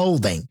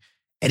withholding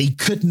and he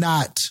could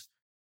not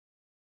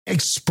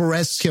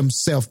express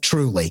himself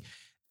truly.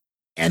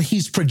 And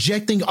he's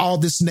projecting all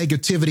this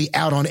negativity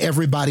out on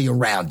everybody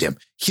around him.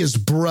 His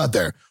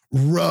brother,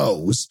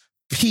 Rose,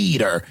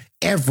 Peter,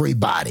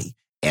 everybody.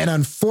 And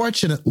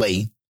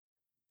unfortunately,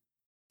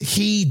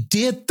 he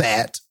did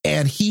that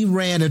and he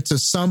ran into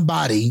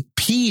somebody,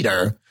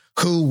 Peter,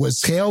 who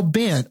was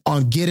hell-bent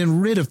on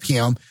getting rid of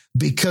him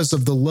because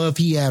of the love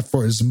he had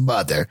for his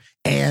mother.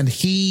 And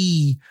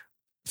he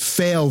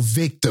fell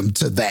victim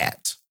to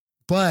that.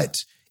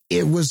 But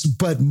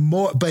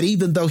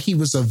even though he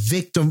was a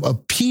victim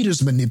of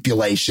Peter's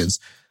manipulations,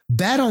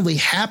 that only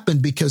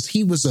happened because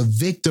he was a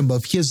victim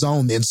of his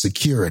own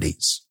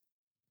insecurities.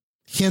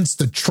 Hence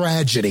the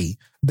tragedy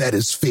that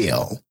is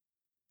Phil.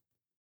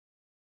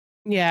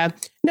 Yeah.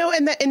 No,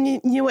 and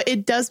you know what?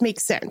 It does make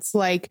sense.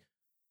 Like,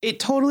 it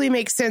totally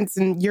makes sense.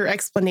 And your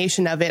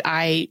explanation of it,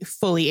 I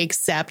fully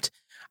accept.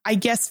 I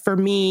guess for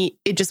me,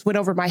 it just went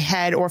over my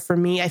head, or for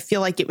me, I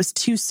feel like it was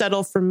too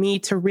subtle for me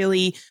to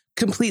really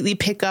completely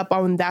pick up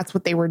on that's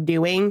what they were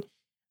doing,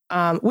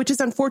 which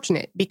is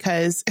unfortunate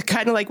because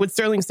kind of like what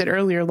Sterling said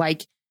earlier,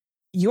 like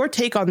your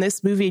take on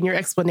this movie and your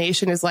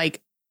explanation is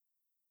like,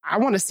 I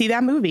want to see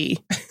that movie.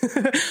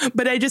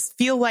 But I just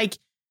feel like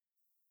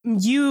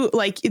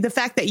the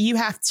fact that you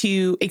have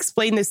to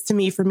explain this to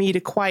me for me to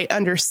quite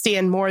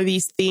understand more of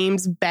these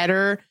themes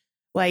better.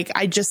 Like,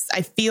 I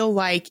feel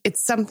like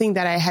it's something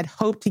that I had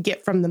hoped to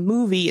get from the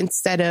movie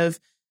instead of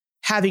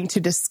having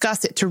to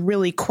discuss it to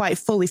really quite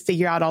fully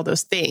figure out all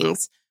those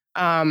things.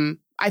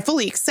 I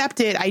fully accept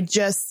it.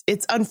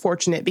 It's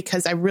unfortunate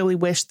because I really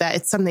wish that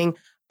it's something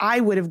I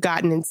would have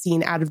gotten and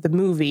seen out of the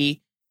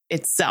movie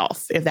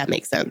itself, if that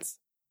makes sense.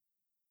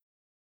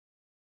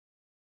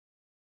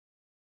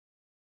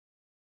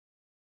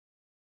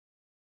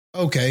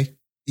 Okay.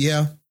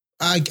 Yeah,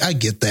 I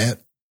get that.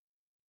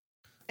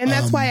 And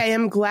that's why I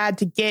am glad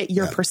to get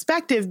your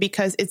perspective,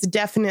 because it's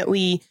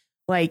definitely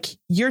like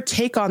your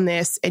take on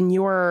this and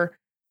your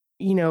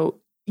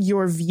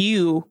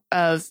view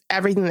of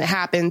everything that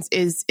happens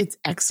it's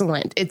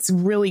excellent. It's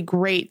really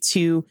great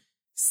to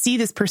see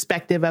this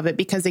perspective of it,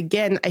 because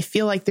again, I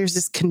feel like there's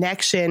this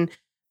connection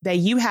that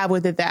you have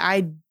with it that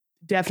I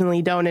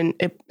definitely don't. And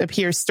it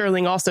appears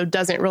Sterling also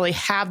doesn't really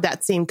have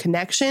that same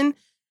connection.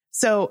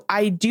 So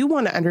I do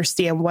want to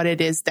understand what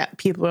it is that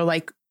people are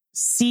like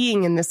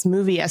seeing in this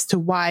movie as to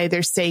why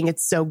they're saying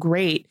it's so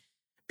great,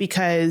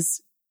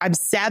 because I'm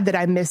sad that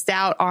I missed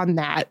out on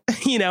that.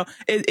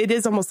 It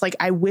is almost like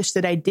I wish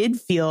that I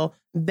did feel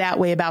that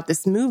way about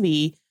this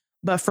movie,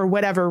 but for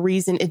whatever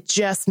reason, it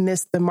just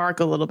missed the mark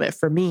a little bit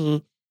for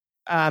me.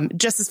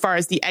 Just as far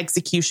as the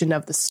execution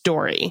of the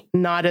story,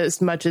 not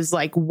as much as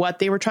like what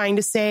they were trying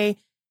to say.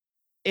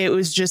 It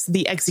was just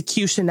the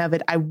execution of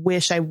it. I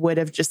wish I would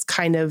have just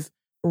kind of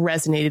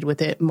resonated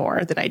with it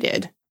more than I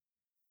did.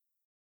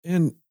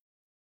 And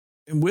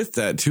with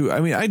that too, I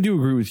mean, I do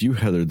agree with you,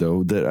 Heather,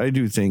 though, that I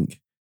do think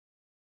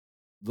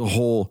the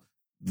whole,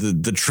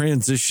 the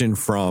transition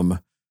from,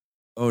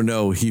 oh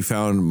no, he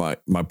found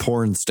my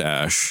porn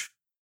stash,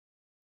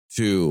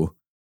 to,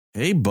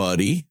 hey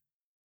buddy,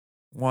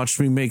 watch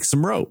me make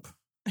some rope,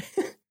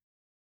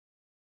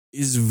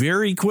 is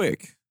very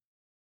quick.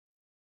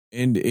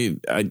 And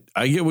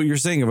I get what you're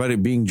saying about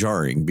it being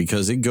jarring,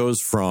 because it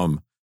goes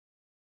from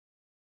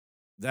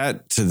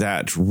that to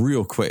that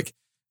real quick.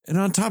 And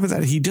on top of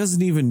that, he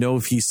doesn't even know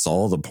if he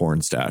saw the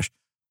porn stash.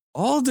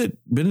 All that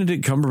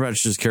Benedict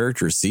Cumberbatch's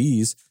character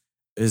sees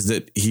is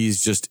that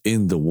he's just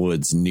in the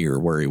woods near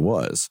where he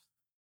was.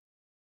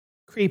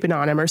 Creeping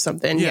on him or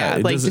something. Yeah.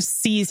 Like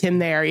just sees him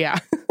there. Yeah.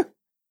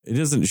 It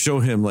doesn't show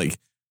him like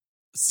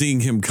seeing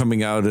him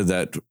coming out of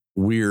that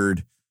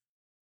weird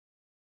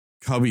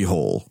cubby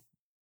hole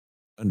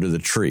under the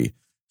tree.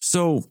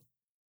 So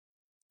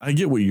I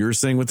get what you're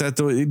saying with that,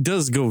 though. It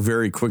does go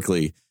very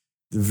quickly.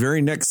 The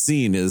very next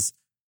scene is,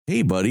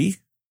 hey, buddy,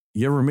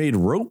 you ever made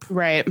rope?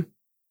 Right.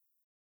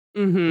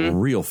 Mm-hmm.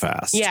 Real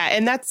fast. Yeah.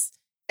 And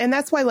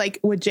that's why, like,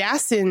 with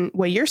Justin,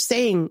 what you're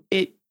saying,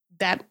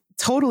 that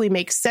totally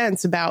makes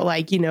sense about,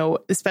 like,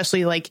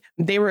 especially like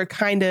they were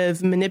kind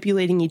of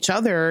manipulating each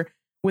other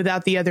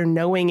without the other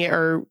knowing it,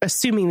 or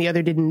assuming the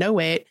other didn't know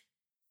it.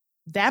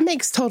 That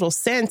makes total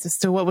sense as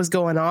to what was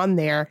going on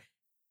there.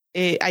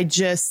 It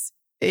just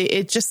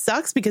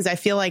sucks, because I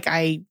feel like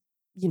I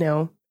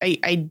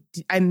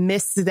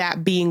missed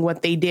that being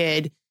what they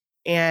did.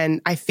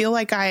 And I feel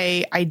like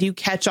I do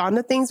catch on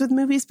to things with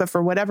movies, but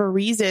for whatever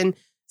reason,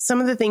 some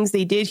of the things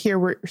they did here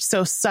were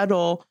so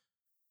subtle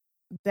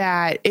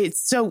that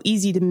it's so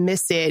easy to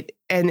miss it.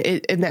 And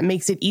that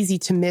makes it easy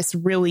to miss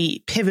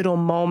really pivotal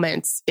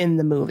moments in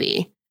the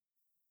movie.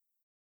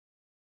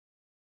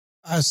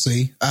 I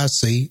see.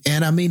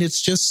 And I mean,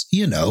 it's just,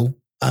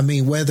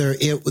 whether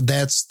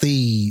that's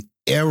the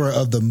error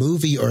of the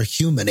movie or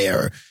human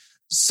error,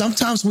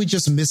 sometimes we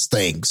just miss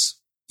things,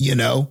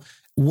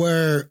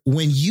 where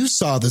when you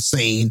saw the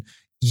scene,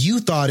 you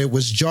thought it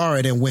was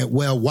jarring and went,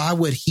 well, why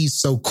would he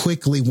so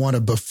quickly want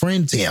to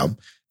befriend him?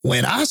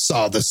 When I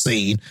saw the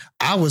scene,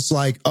 I was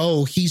like,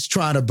 oh, he's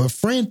trying to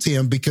befriend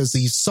him because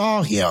he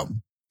saw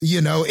him.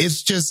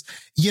 It's just,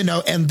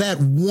 and that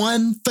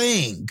one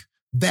thing,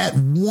 that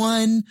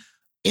one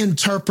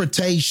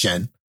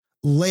interpretation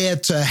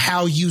led to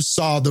how you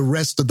saw the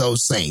rest of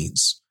those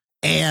scenes.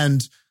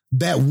 And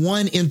that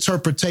one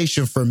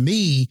interpretation for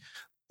me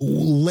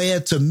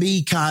led to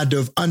me kind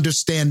of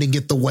understanding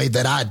it the way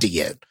that I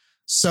did.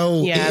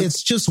 So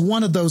It's just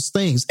one of those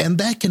things. And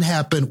that can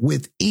happen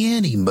with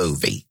any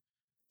movie,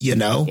 Yeah.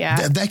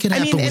 That can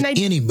happen with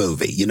any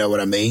movie. You know what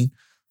I mean?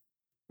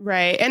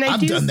 Right. And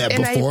I've done that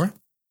before.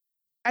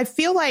 I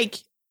feel like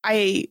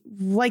I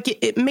like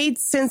it made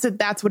sense that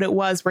that's what it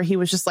was, where he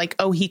was just like,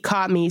 oh, he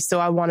caught me, so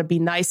I want to be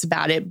nice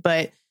about it.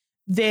 But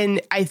then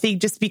I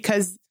think just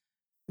because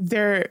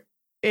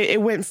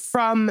it went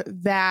from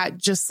that,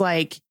 just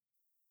like,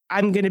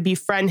 I'm going to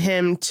befriend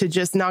him to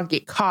just not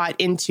get caught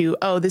into,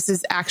 oh, this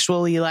is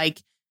actually like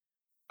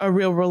a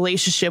real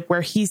relationship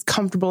where he's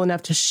comfortable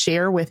enough to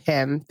share with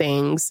him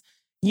things,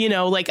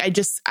 like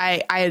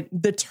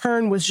the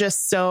turn was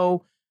just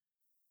so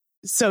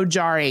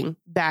jarring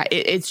that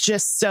it's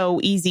just so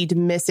easy to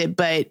miss it.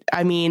 But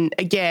I mean,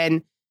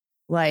 again,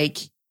 like,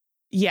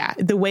 yeah,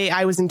 the way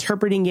I was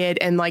interpreting it,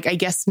 and like, I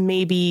guess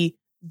maybe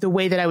the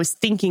way that I was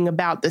thinking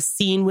about the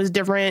scene was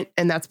different,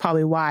 and that's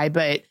probably why.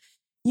 But,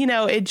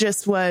 it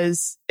just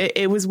was,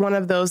 it was one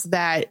of those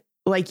that,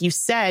 like you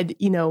said,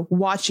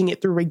 watching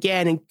it through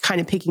again and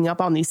kind of picking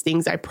up on these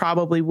things, I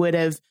probably it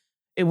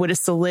would have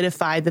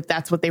solidified that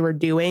that's what they were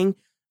doing.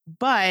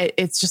 But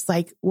it's just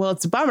like, well,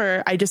 it's a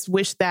bummer. I just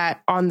wish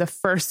that on the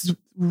first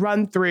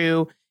run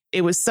through,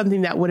 it was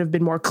something that would have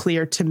been more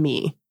clear to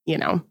me,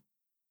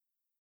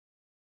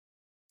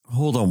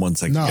 Hold on one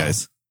second,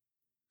 guys.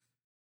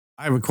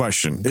 I have a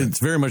question. Okay. It's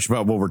very much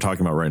about what we're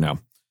talking about right now.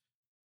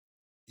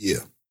 Yeah.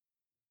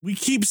 We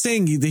keep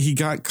saying that he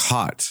got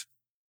caught,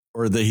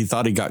 or that he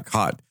thought he got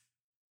caught.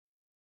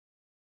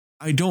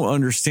 I don't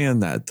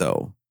understand that,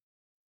 though.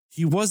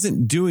 He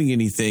wasn't doing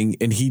anything,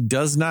 and he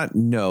does not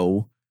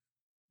know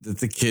that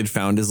the kid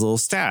found his little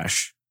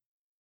stash.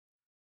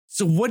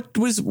 So what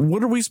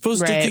are we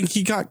supposed to think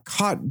he got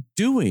caught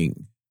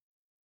doing?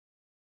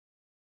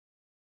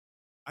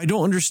 I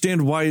don't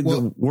understand why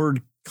the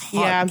word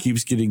caught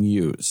keeps getting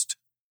used.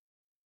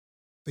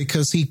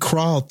 Because he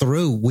crawled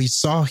through. We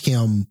saw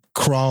him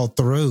crawl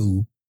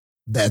through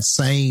that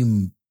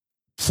same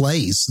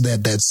place,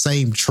 that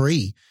same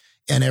tree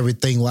and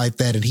everything like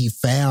that. And he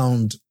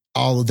found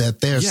all of that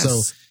there. Yes,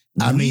 so,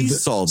 I mean,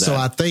 saw that. So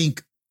I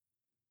think.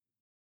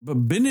 But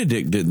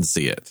Benedict didn't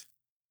see it.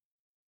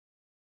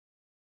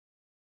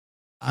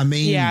 I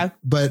mean,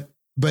 but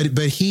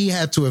he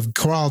had to have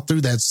crawled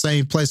through that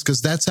same place,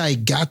 because that's how he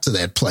got to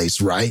that place,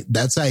 right?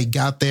 That's how he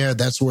got there.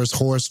 That's where his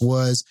horse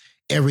was,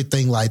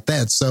 everything like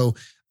that. So,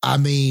 I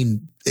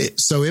mean,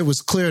 it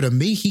was clear to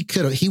me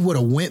he would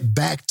have went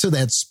back to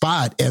that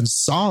spot and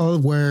saw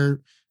where,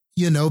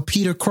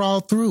 Peter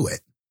crawled through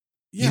it.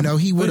 Yeah,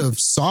 he would have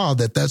saw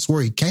that that's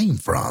where he came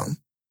from.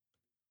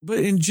 But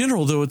in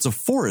general, though, it's a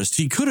forest.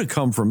 He could have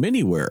come from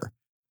anywhere.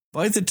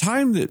 By the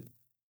time that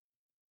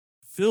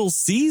Phil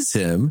sees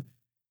him,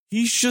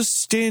 he's just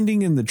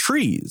standing in the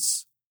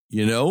trees,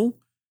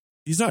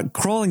 He's not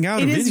crawling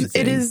out of anything.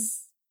 It is.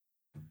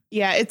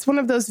 Yeah, it's one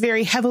of those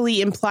very heavily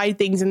implied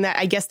things. And that,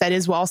 I guess that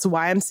is also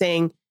why I'm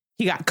saying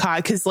he got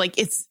caught. Because, like,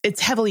 it's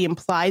heavily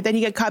implied that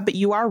he got caught. But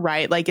you are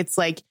right. Like, it's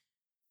like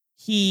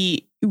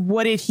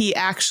what did he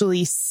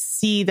actually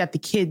see that the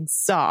kid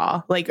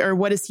saw? Like, or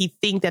what does he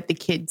think that the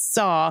kid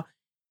saw?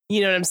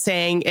 You know what I'm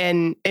saying?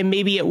 And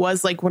maybe it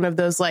was like one of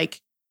those,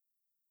 like,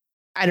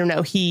 I don't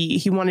know,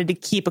 he wanted to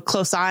keep a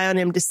close eye on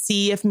him to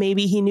see if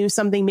maybe he knew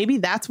something. Maybe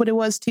that's what it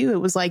was too. It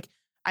was like,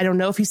 I don't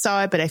know if he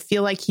saw it, but I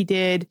feel like he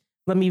did.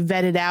 Let me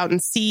vet it out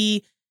and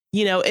see.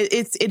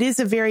 It is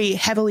a very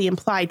heavily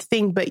implied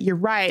thing, but you're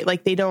right.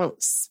 Like, they don't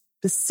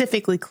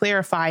specifically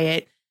clarify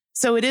it.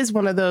 So it is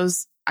one of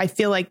those, I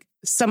feel like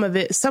some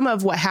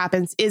of what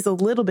happens is a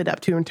little bit up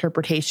to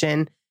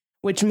interpretation,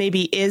 which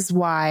maybe is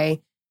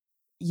why,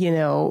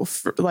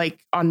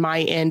 like on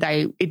my end,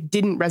 it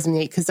didn't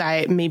resonate, because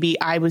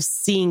I was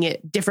seeing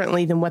it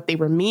differently than what they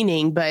were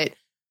meaning. But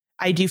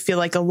I do feel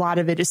like a lot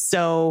of it is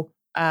so,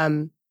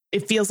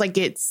 it feels like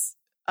it's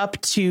up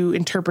to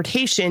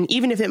interpretation,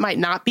 even if it might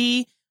not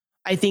be.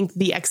 I think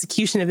the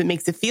execution of it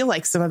makes it feel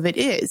like some of it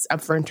is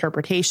up for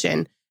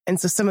interpretation. And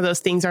so some of those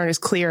things aren't as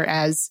clear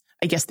as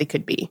I guess they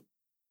could be.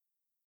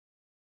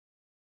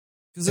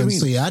 I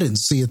didn't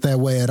see it that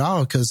way at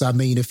all. Because, I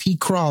mean, if he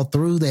crawled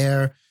through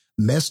there,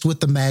 messed with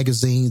the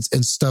magazines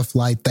and stuff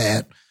like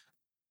that,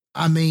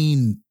 I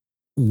mean,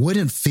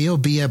 wouldn't Phil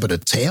be able to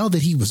tell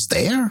that he was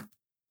there?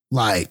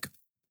 Like,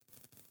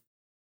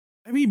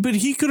 I mean, but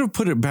he could have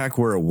put it back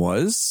where it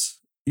was,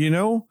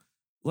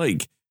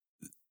 like,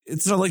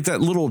 it's not like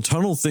that little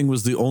tunnel thing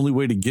was the only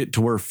way to get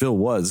to where Phil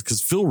was,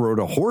 because Phil rode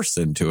a horse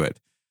into it,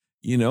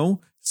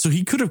 so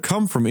he could have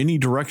come from any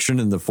direction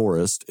in the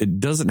forest. It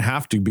doesn't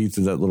have to be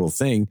through that little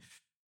thing.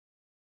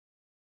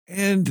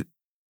 And,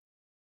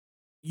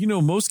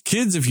 most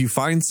kids, if you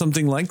find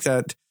something like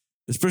that,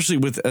 especially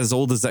with as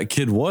old as that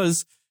kid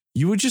was,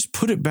 you would just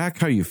put it back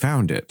how you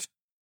found it.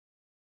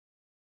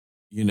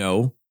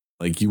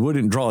 Like, you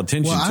wouldn't draw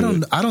attention to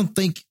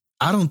it.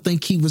 I don't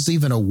think he was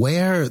even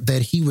aware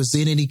that he was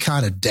in any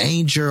kind of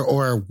danger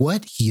or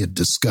what he had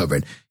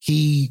discovered.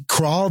 He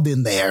crawled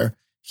in there.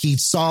 He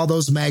saw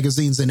those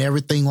magazines and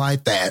everything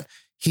like that.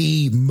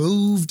 He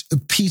moved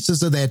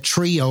pieces of that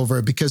tree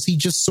over because he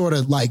just sort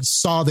of like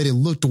saw that it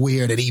looked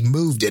weird and he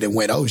moved it and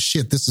went, oh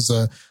shit, this is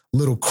a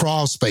little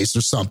crawl space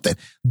or something.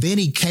 Then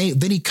he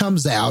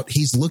comes out,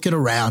 he's looking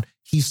around,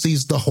 he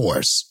sees the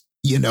horse,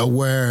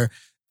 where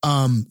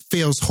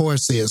Phil's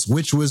horse is,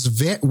 which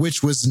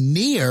was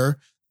near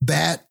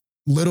that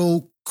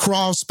little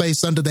crawl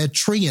space under that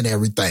tree and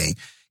everything.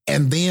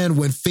 And then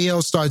when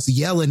Phil starts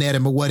yelling at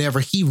him or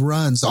whatever, he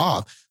runs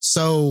off.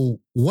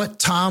 So what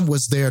Tom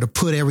was there to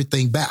put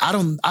everything back? I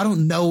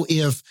don't know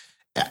if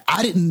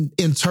I didn't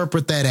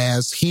interpret that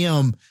as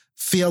him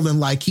feeling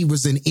like he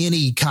was in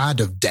any kind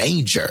of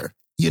danger.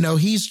 You know,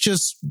 he's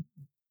just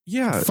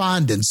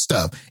finding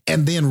stuff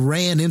and then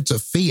ran into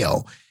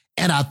Phil.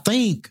 And I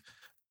think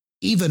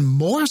even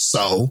more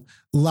so,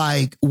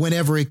 like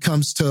whenever it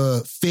comes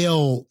to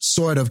Phil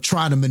sort of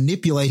trying to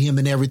manipulate him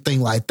and everything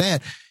like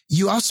that,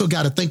 you also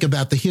got to think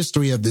about the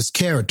history of this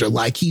character.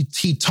 Like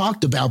he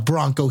talked about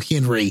Bronco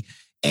Henry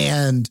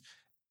and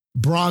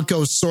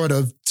Bronco sort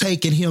of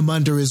taking him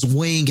under his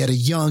wing at a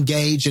young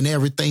age and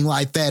everything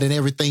like that and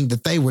everything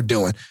that they were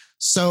doing.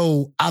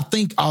 So I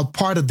think a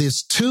part of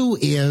this too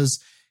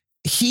is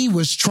he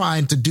was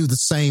trying to do the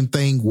same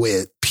thing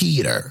with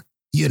Peter.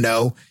 You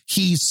know,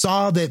 he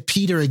saw that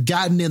Peter had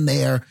gotten in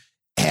there,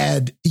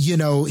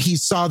 he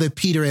saw that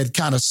Peter had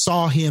kind of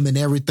saw him and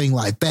everything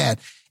like that.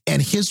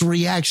 And his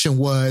reaction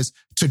was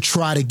to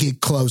try to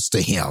get close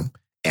to him.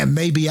 And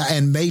maybe,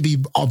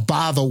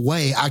 by the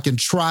way, I can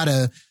try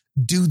to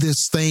do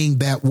this thing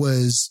that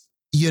was,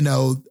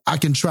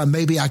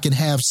 maybe I can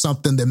have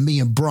something that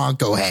me and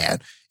Bronco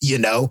had,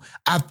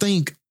 I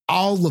think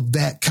all of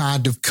that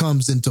kind of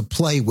comes into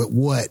play with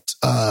what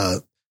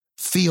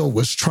Phil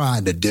was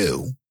trying to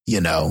do,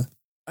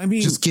 I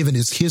mean, just given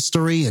his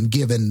history and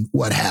given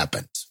what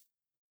happened.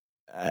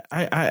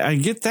 I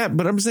get that,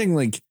 but I'm saying,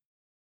 like,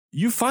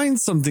 you find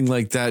something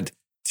like that,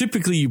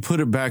 typically you put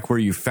it back where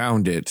you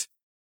found it,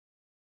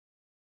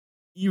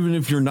 even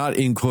if you're not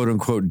in quote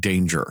unquote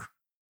danger.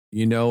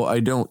 You're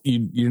not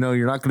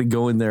going to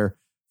go in there,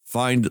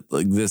 find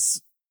like this,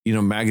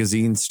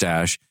 magazine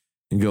stash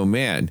and go,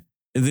 man,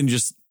 and then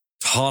just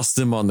toss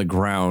them on the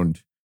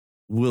ground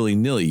willy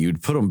nilly.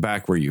 You'd put them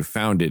back where you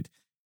found it,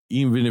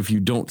 even if you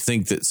don't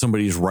think that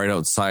somebody's right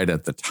outside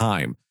at the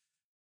time.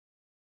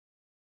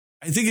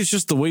 I think it's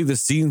just the way the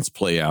scenes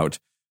play out,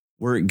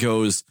 where it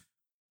goes,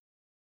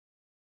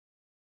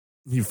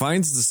 he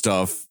finds the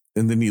stuff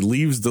and then he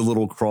leaves the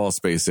little crawl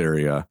space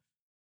area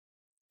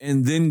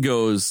and then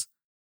goes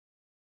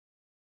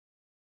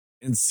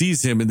and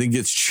sees him and then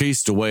gets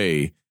chased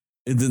away.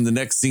 And then the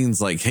next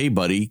scene's like, hey,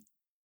 buddy,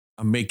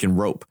 I'm making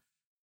rope.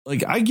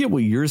 Like, I get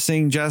what you're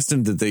saying,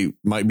 Justin, that they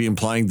might be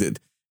implying that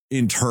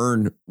in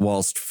turn,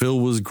 whilst Phil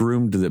was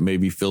groomed, that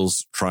maybe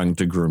Phil's trying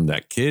to groom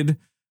that kid.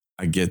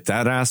 I get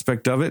that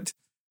aspect of it.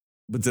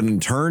 But then in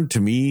turn, to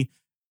me,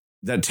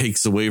 that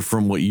takes away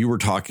from what you were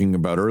talking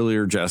about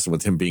earlier, Justin,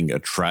 with him being a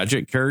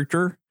tragic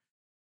character.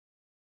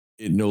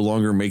 It no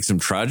longer makes him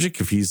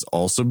tragic if he's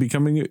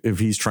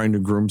trying to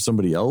groom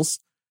somebody else.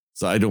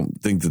 So I don't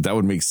think that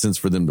would make sense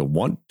for them to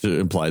want to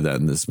imply that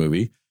in this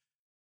movie.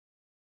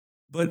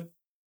 But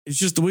it's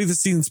just the way the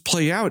scenes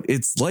play out.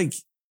 It's like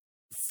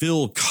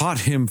Phil caught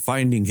him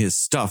finding his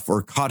stuff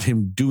or caught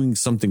him doing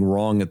something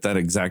wrong at that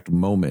exact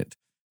moment,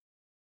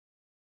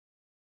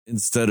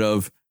 instead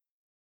of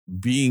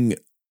being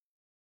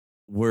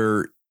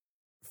where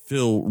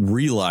Phil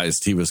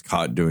realized he was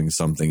caught doing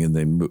something and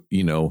then,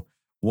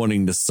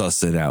 wanting to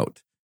suss it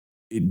out.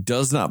 It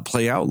does not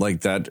play out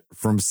like that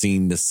from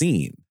scene to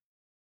scene.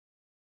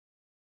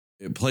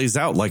 It plays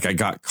out like I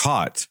got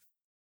caught.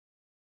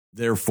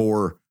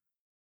 Therefore,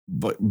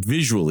 but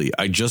visually,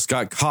 I just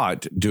got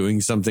caught doing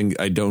something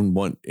I don't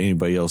want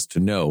anybody else to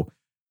know,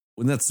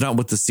 when that's not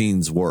what the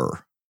scenes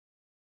were.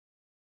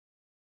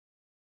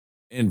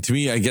 And to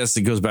me, I guess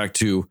it goes back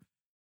to,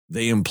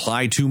 they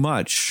imply too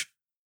much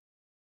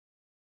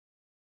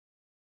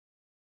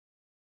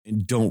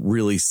and don't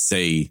really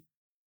say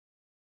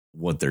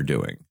what they're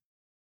doing.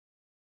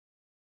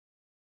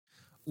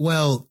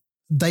 Well,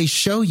 they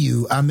show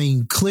you,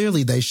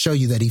 clearly they show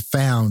you that he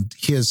found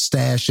his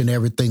stash and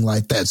everything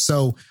like that.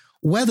 So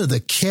whether the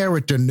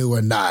character knew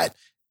or not,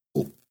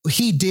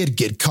 he did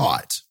get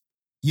caught.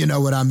 You know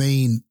what I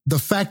mean? The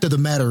fact of the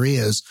matter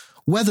is,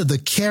 whether the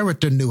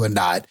character knew or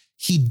not,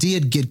 he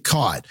did get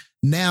caught.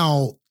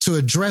 Now, to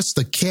address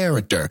the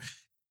character,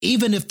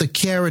 even if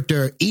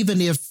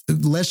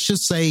let's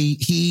just say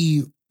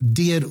he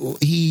did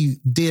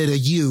a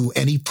U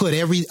and he put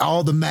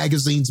all the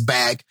magazines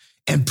back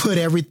and put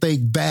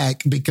everything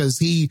back because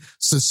he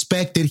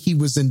suspected he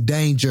was in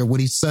danger when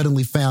he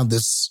suddenly found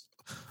this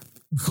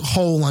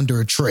hole under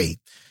a tree.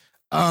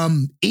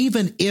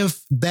 Even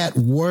if that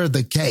were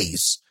the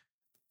case,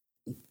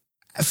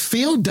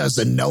 Phil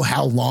doesn't know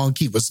how long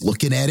he was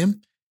looking at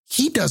him.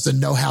 He doesn't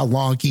know how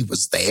long he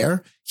was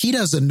there. He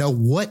doesn't know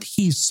what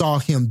he saw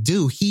him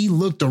do. He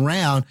looked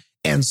around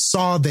and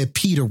saw that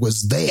Peter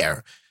was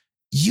there.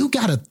 You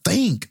got to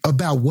think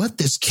about what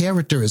this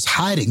character is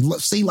hiding.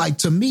 See, like,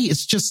 to me,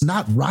 it's just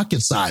not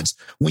rocket science.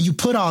 When you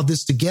put all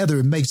this together,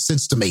 it makes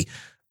sense to me.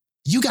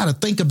 You got to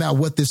think about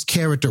what this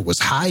character was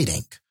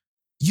hiding.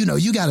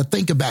 You got to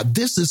think about,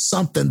 this is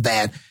something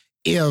that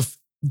if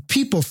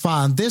people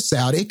find this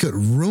out, it could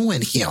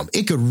ruin him.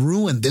 It could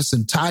ruin this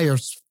entire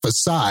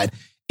facade.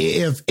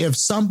 if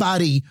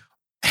somebody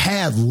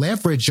had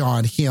leverage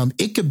on him,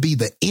 it could be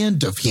the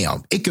end of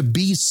him. It could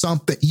be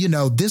something,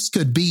 this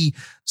could be.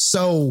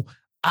 So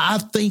I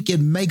think it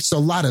makes a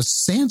lot of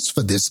sense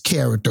for this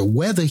character,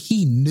 whether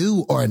he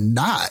knew or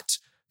not,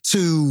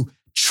 to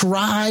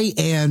try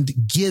and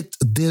get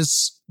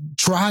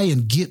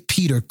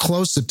Peter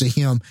closer to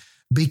him,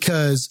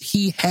 because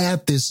he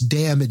had this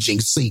damaging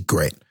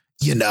secret,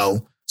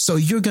 So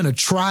you're going to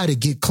try to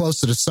get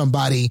closer to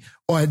somebody,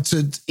 or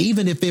to,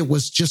 even if it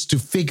was just to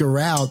figure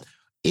out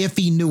if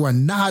he knew or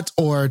not,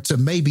 or to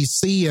maybe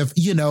see if,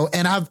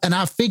 and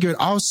I figured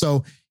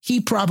also he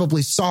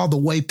probably saw the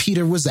way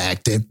Peter was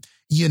acting,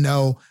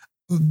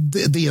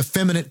 the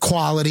effeminate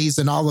qualities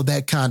and all of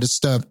that kind of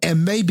stuff,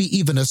 and maybe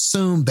even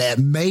assume that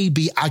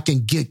maybe I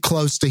can get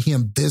close to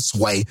him this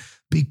way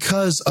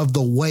because of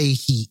the way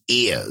he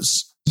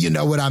is. You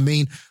know what I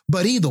mean?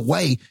 But either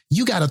way,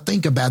 you got to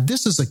think about,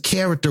 this is a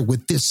character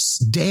with this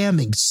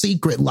damning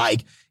secret.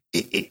 Like,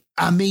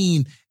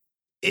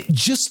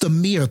 just the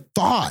mere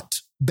thought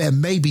that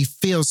maybe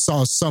Phil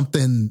saw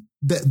something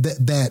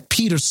that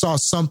Peter saw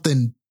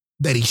something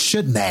that he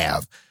shouldn't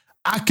have.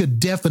 I could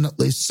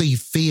definitely see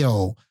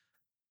Phil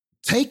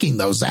taking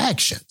those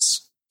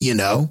actions,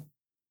 Yeah,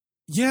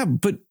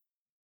 but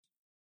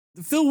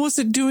Phil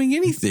wasn't doing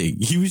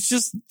anything. He was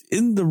just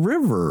in the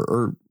river,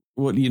 or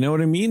what, you know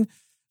what I mean?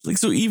 Like,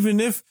 so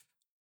even if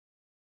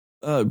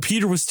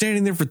Peter was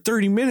standing there for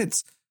 30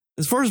 minutes,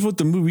 as far as what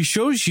the movie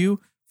shows you,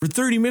 for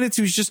 30 minutes,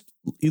 he was just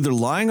either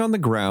lying on the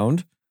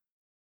ground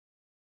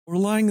or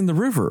lying in the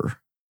river.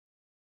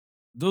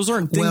 Those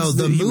aren't things. Well,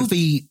 the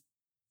movie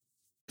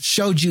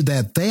showed you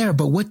that there,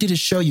 but what did it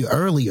show you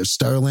earlier,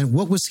 Sterling?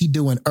 What was he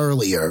doing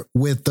earlier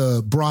with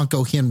the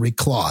Bronco Henry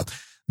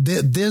cloth?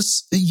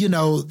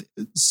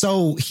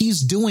 So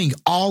he's doing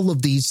all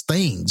of these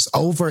things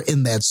over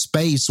in that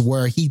space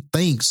where he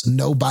thinks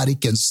nobody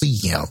can see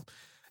him.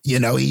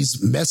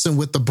 He's messing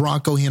with the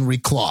Bronco Henry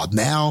cloth.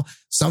 Now,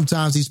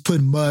 sometimes he's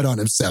putting mud on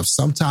himself.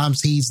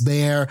 Sometimes he's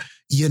there,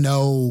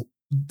 feeling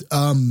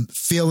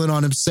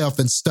on himself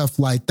and stuff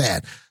like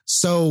that.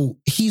 So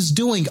he's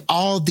doing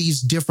all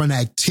these different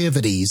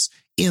activities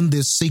in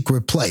this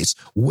secret place,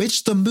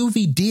 which the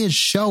movie did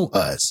show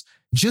us.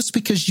 Just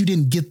because you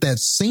didn't get that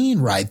scene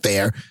right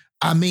there,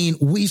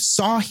 we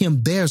saw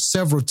him there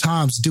several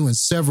times doing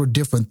several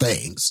different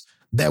things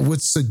that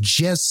would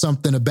suggest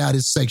something about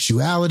his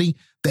sexuality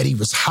that he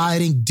was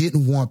hiding,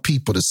 didn't want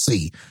people to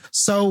see.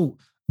 So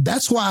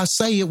that's why I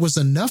say it was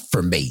enough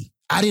for me.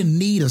 I didn't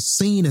need a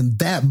scene in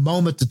that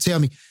moment to tell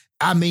me.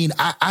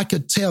 I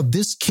could tell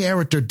this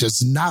character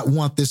does not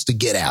want this to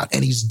get out,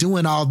 and he's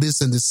doing all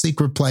this in the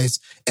secret place,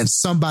 and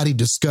somebody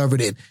discovered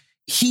it.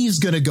 He's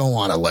going to go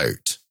on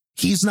alert.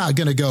 He's not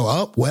going to go,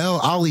 oh, well,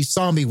 all he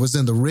saw me was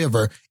in the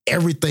river.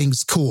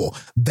 Everything's cool.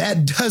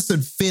 That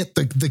doesn't fit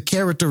the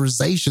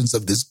characterizations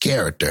of this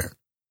character.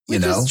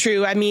 Which is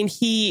true.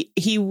 He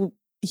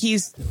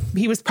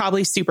was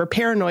probably super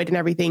paranoid and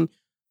everything.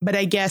 But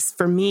I guess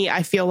for me,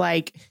 I feel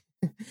like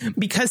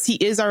because he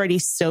is already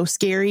so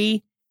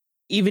scary,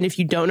 even if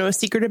you don't know a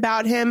secret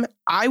about him,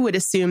 I would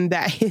assume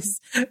that his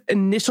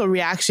initial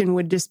reaction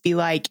would just be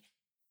like,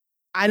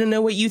 I don't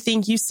know what you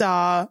think you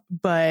saw,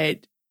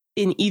 but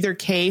in either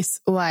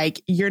case,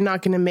 like, you're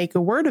not going to make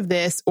a word of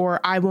this, or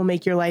I will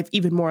make your life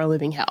even more a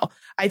living hell.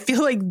 I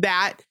feel like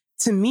that,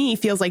 to me,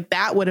 feels like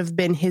that would have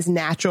been his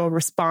natural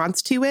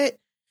response to it,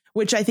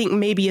 which I think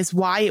maybe is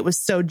why it was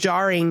so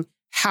jarring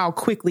how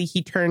quickly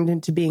he turned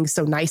into being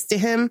so nice to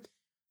him.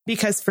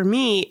 Because for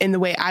me, in the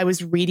way I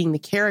was reading the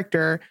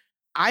character,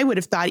 I would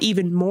have thought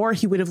even more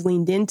he would have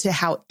leaned into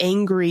how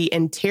angry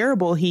and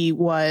terrible he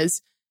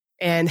was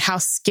and how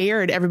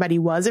scared everybody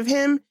was of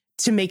him,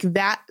 to make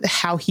that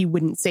how he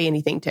wouldn't say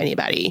anything to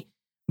anybody.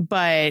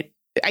 But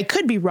I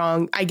could be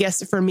wrong. I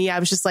guess for me, I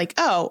was just like,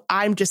 oh,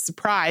 I'm just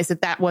surprised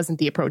that wasn't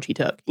the approach he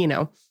took,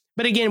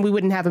 But again, we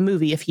wouldn't have a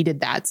movie if he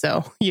did that.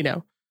 So,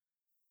 I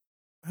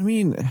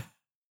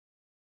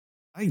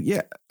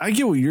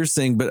get what you're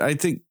saying, but I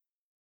think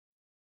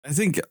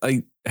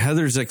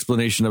Heather's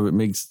explanation of it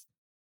makes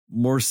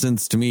more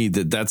sense to me,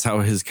 that's how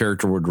his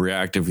character would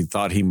react if he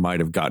thought he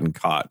might have gotten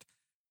caught.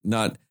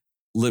 Not,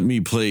 let me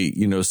play,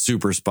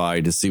 super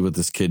spy to see what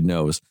this kid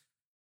knows.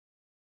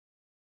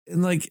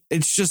 And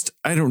it's just,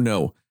 I don't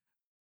know.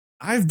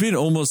 I've been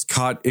almost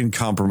caught in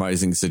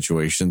compromising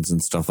situations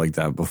and stuff like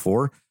that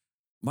before.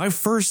 My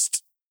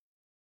first,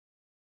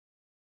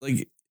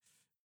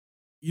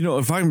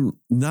 if I'm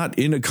not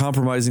in a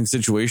compromising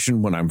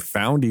situation when I'm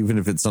found, even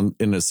if it's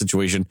in a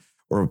situation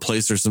or a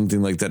place or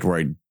something like that where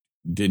I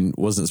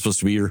wasn't supposed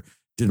to be or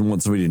didn't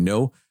want somebody to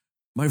know,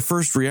 my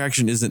first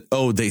reaction isn't,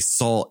 oh, they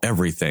saw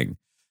everything.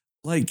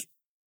 I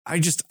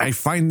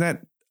find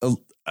that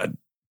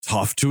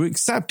tough to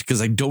accept,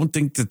 because I don't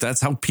think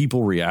that's how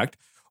people react,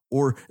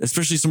 or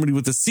especially somebody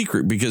with a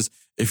secret, because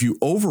if you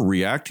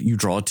overreact, you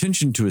draw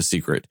attention to a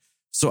secret.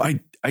 So I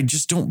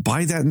just don't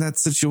buy that in that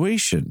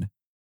situation.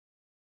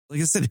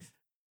 Like I said,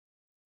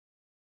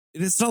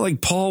 and it's not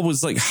like Paul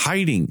was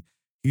hiding.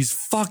 He's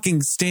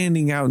fucking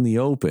standing out in the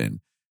open.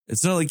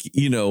 It's not like,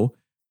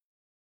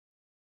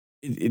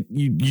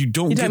 You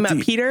don't You get talking about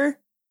Peter?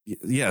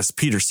 Yes,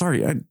 Peter.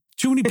 Sorry,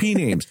 too many P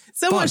names.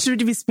 Someone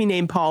should be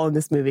named Paul in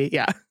this movie.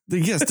 Yeah.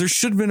 Yes, there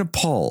should have been a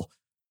Paul.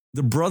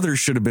 The brother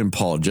should have been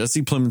Paul.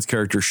 Jesse Plemons'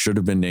 character should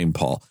have been named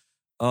Paul.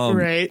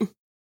 Right.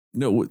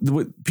 No,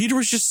 Peter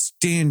was just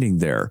standing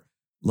there,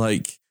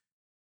 like,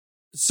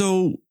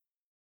 so.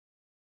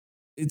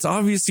 It's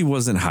obvious he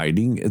wasn't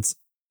hiding. It's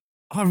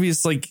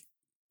obvious, like,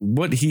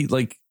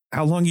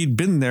 how long he'd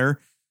been there,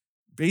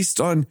 based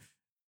on.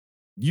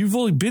 You've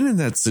only been in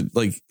that,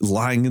 like,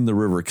 lying in the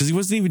river, because he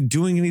wasn't even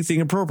doing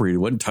anything appropriate. He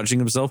wasn't touching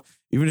himself.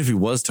 Even if he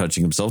was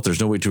touching himself, there's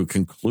no way to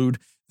conclude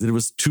that it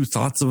was two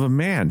thoughts of a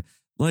man.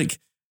 Like,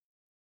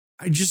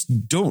 I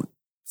just don't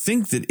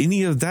think that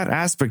any of that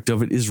aspect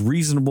of it is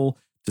reasonable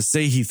to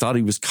say he thought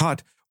he was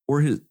caught,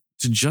 or to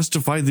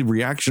justify the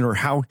reaction or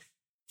how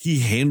he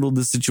handled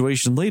the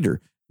situation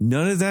later.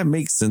 None of that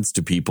makes sense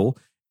to people,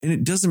 and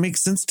it doesn't make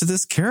sense to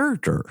this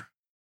character.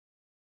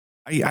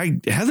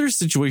 Heather's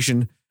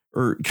situation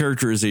or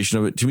characterization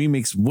of it to me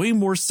makes way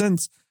more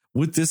sense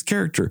with this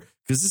character,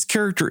 because this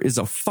character is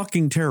a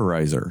fucking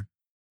terrorizer.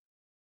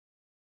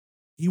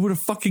 He would have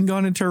fucking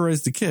gone and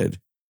terrorized the kid.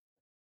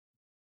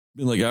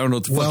 Been like, I don't know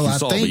what the fuck you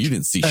saw, but you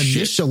didn't see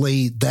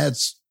initially shit.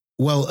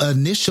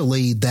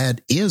 Initially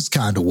that is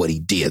kind of what he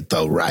did,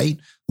 though, right?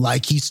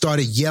 Like, he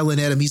started yelling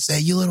at him. He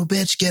said, "You little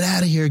bitch, get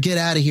out of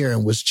here,"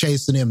 and was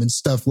chasing him and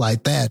stuff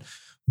like that.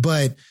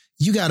 But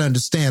you got to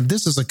understand,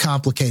 this is a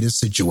complicated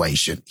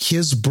situation.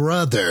 His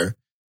brother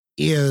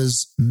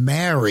is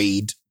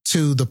married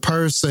to the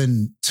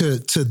person, to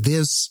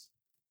this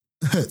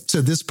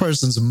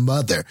person's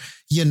mother.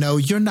 You know,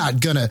 you're not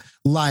gonna,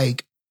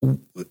 like,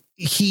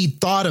 he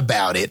thought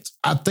about it.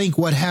 I think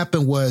what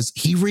happened was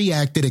he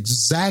reacted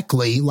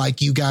exactly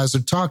like you guys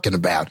are talking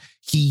about.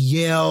 He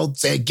yelled,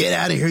 said, "Get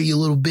out of here, you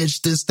little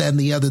bitch," this, that, and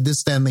the other,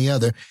 this, that, and the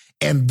other.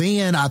 And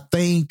then I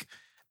think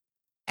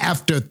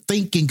after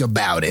thinking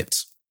about it,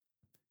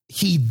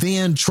 he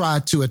then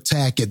tried to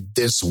attack it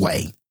this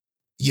way.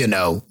 You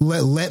know,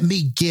 let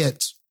me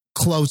get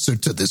closer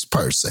to this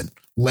person.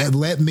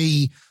 Let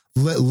me,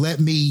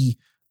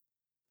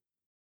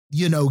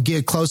 you know,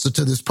 get closer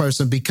to this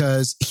person,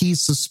 because he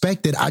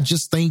suspected. I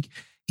just think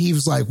he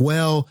was like,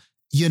 well,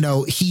 you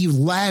know, he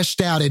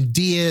lashed out and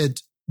did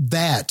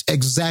that,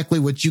 exactly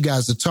what you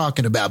guys are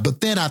talking about.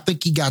 But then I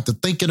think he got to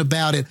thinking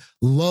about it,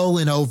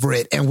 lolling over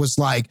it, and was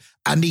like,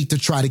 I need to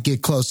try to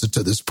get closer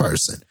to this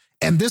person.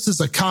 And this is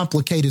a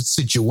complicated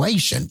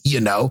situation, you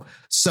know,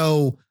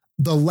 so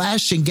the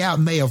lashing out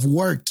may have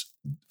worked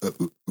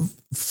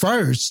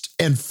first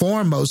and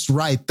foremost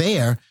right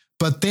there.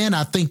 But then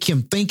I think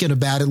him thinking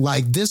about it,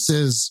 like, this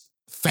is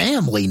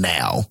family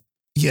now,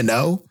 you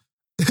know,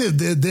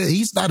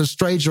 he's not a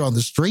stranger on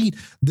the street.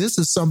 This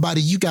is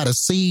somebody you got to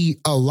see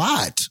a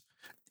lot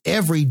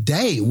every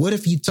day. What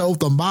if he told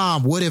the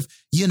mom? What if,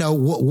 you know,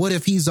 what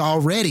if he's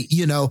already,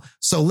 you know,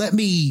 so let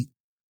me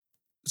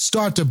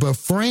start to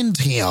befriend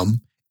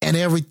him and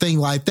everything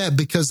like that,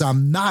 because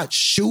I'm not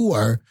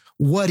sure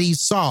what he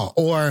saw,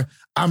 or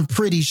I'm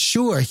pretty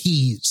sure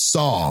he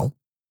saw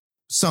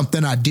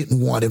something I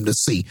didn't want him to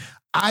see.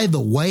 Either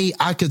way,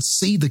 I could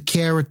see the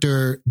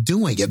character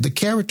doing it. The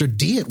character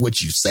did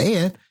what you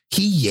said.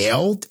 He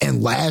yelled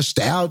and lashed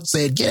out,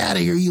 said, "Get out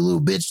of here, you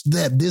little bitch,"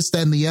 that, this,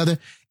 that, and the other.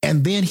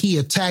 And then he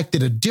attacked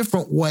it a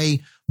different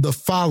way the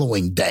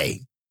following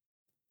day,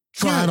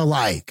 trying to,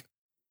 like,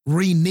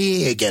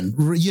 renege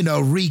and, you know,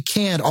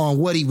 recant on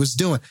what he was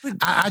doing.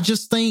 I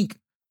just think,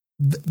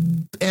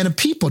 and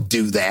people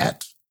do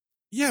that.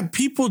 Yeah,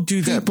 people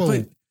do that.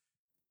 But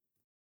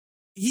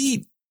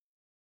he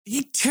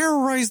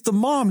terrorized the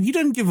mom. He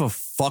doesn't give a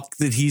fuck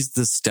that he's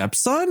the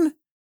stepson.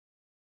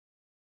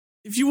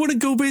 If you want to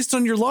go based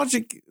on your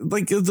logic,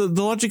 like the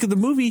logic of the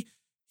movie,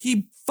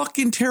 he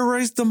fucking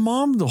terrorized the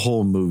mom the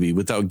whole movie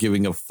without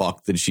giving a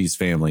fuck that she's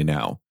family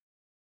now.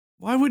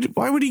 Why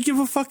would he give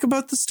a fuck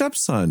about the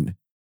stepson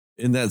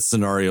in that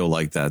scenario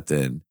like that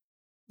then?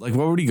 Like,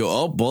 why would he go,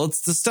 "Oh, well,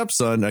 it's the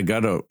stepson. I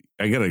gotta,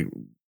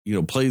 you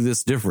know, play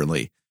this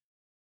differently."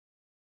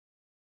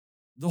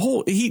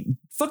 He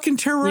fucking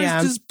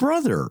terrorized his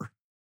brother.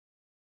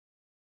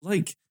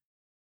 Like,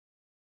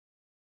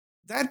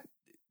 that,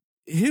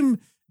 him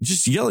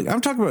just yelling.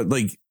 I'm talking about,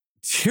 like,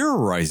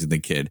 terrorizing the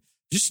kid,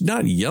 just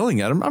not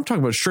yelling at him. I'm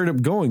talking about straight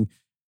up going,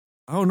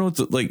 I don't know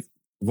what like,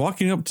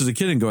 walking up to the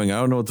kid and going, "I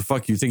don't know what the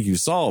fuck you think you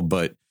saw,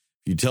 but if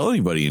you tell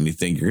anybody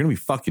anything, you're going to be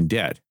fucking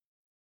dead."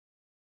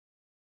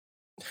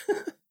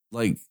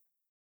 Like,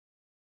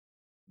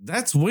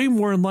 that's way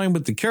more in line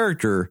with the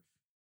character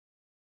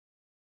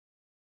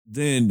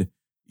than,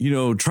 you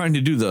know, trying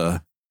to do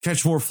the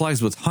catch more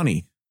flies with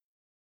honey.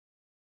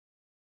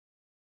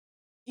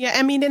 Yeah,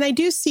 I mean, and I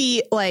do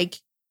see, like,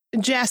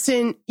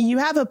 Justin, you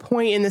have a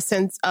point in the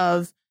sense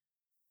of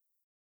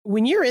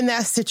when you're in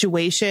that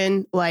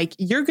situation, like,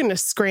 you're going to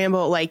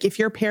scramble. Like, if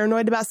you're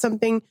paranoid about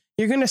something,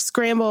 you're going to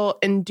scramble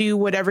and do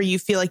whatever you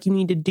feel like you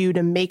need to do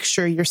to make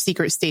sure your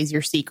secret stays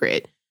your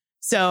secret.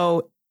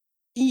 So,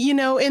 you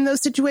know, in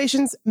those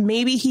situations,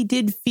 maybe he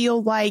did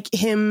feel like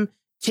him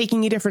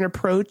taking a different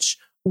approach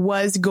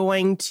was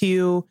going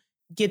to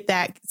get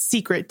that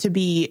secret to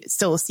be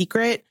still a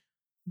secret.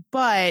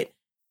 But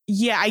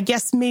yeah, I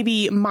guess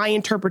maybe my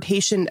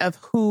interpretation of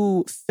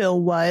who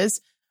Phil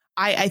was,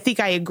 I think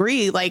I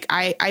agree. Like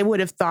I would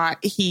have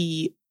thought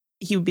he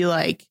would be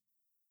like,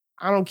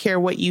 I don't care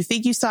what you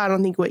think you saw. I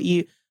don't think what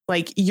you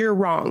like, you're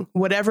wrong.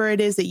 Whatever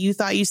it is that you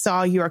thought you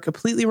saw, you are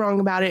completely wrong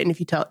about it. And if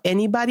you tell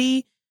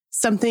anybody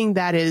something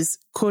that is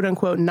quote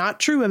unquote not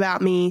true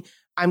about me,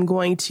 I'm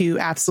going to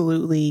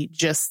absolutely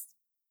just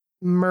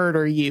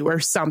murder you or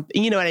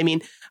something. You know what I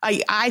mean?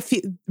 I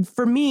feel,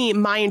 for me,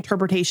 my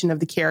interpretation of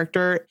the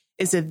character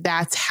is that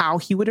that's how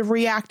he would have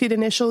reacted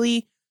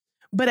initially.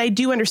 But I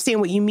do understand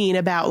what you mean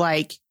about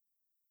like,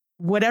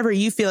 whatever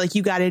you feel like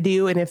you got to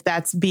do. And if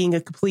that's being a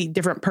complete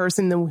different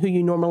person than who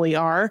you normally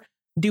are,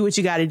 do what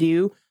you got to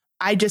do.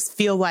 I just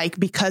feel like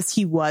because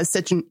he was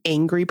such an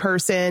angry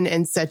person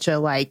and such a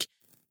like,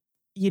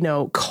 you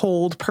know,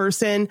 cold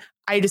person,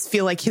 I just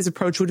feel like his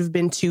approach would have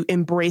been to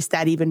embrace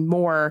that even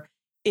more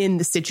in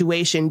the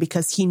situation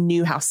because he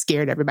knew how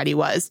scared everybody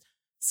was.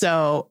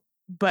 So,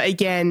 but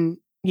again,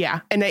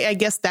 yeah. And I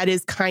guess that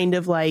is kind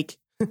of like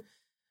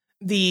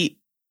the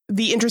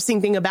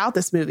interesting thing about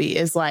this movie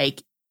is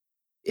like,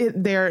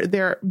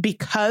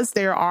 because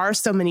there are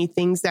so many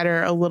things that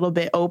are a little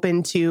bit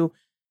open to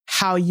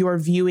how you're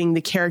viewing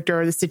the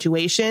character or the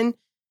situation,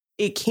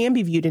 it can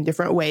be viewed in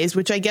different ways,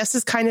 which I guess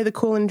is kind of the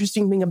cool and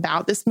interesting thing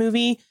about this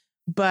movie.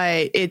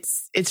 But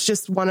it's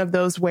just one of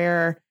those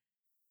where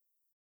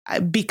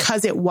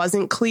because it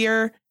wasn't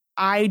clear,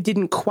 I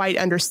didn't quite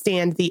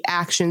understand the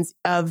actions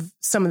of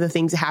some of the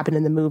things that happened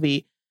in the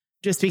movie,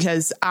 just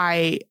because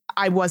I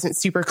wasn't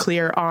super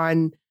clear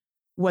on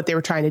what they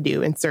were trying to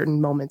do in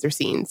certain moments or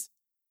scenes.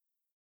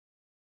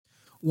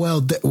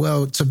 Well,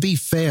 to be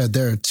fair,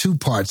 there are two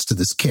parts to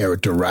this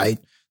character, right?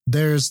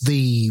 There's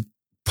the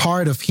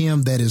part of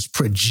him that is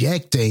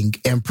projecting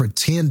and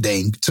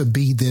pretending to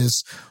be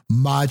this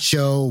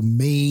macho,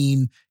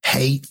 mean,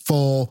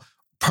 hateful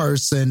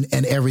person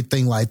and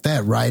everything like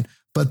that, right?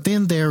 But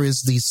then there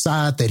is the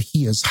side that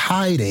he is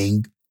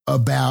hiding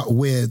about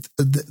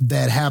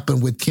that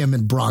happened with Kim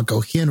and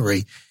Bronco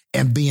Henry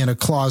and being a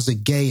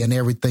closet gay and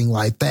everything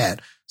like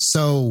that.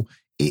 So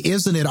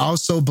isn't it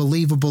also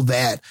believable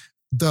that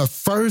the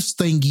first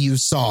thing you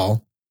saw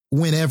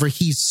whenever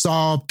he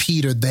saw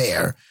Peter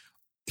there,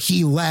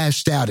 he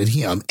lashed out at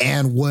him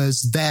and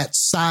was that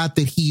side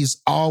that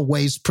he's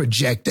always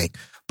projecting.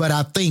 But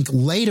I think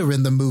later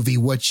in the movie,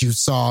 what you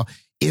saw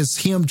is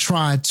him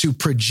trying to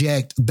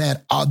project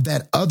that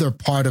other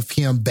part of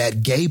him,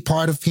 that gay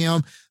part of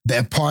him,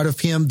 that part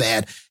of him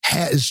that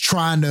is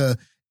trying to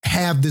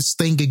have this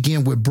thing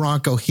again with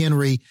Bronco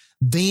Henry.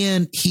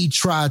 Then he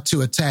tried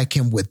to attack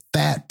him with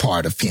that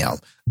part of him.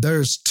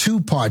 There's two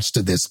parts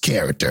to this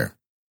character.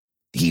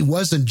 He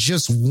wasn't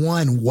just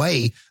one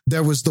way.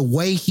 There was the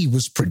way he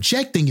was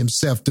projecting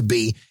himself to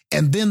be,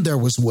 and then there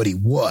was what he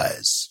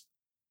was.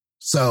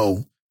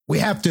 So we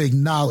have to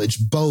acknowledge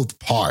both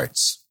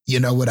parts. You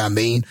know what I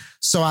mean?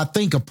 So I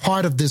think a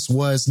part of this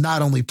was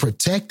not only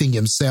protecting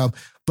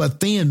himself, but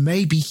then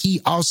maybe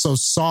he also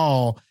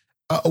saw,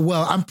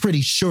 I'm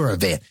pretty sure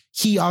of it.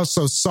 He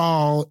also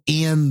saw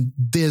in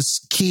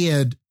this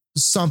kid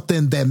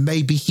something that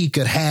maybe he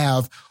could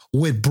have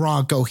with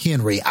Bronco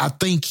Henry. I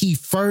think he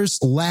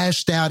first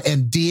lashed out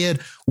and did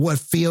what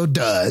Phil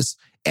does.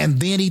 And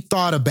then he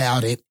thought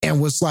about it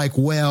and was like,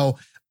 well,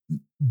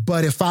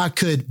 but if I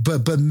could,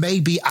 but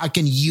maybe I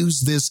can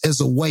use this as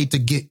a way to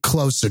get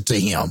closer to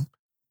him.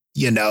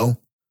 You know,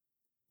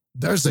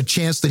 there's a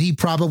chance that he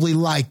probably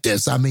liked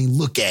this. I mean,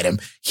 look at him.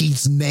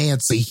 He's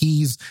Nancy.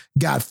 He's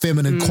got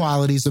feminine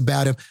qualities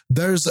about him.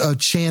 There's a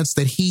chance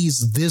that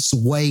he's this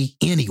way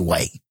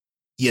anyway,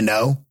 you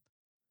know,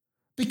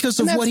 because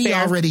of what he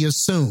already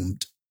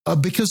assumed,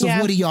 of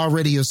what he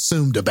already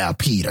assumed about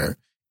Peter.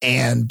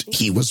 And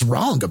he was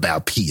wrong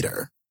about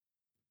Peter.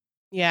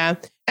 Yeah.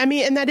 I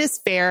mean, and that is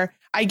fair.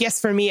 I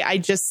guess for me, I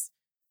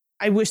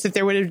wish that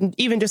there would have been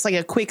even just like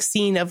a quick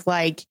scene of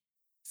like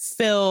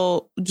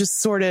Phil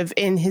just sort of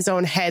in his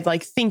own head,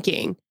 like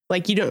thinking,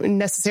 like you don't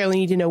necessarily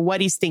need to know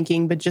what he's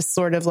thinking, but just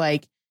sort of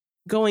like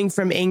going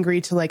from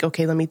angry to like,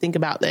 okay, let me think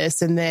about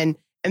this. And then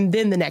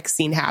the next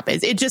scene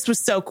happens. It just was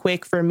so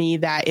quick for me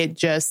that it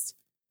just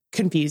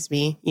confused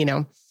me, you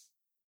know?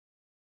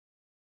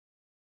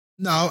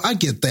 No, I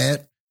get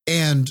that.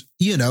 And,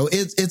 you know,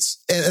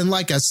 it's and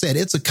like I said,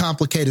 it's a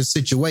complicated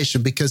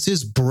situation because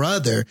his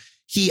brother,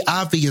 he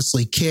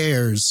obviously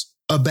cares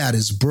about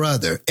his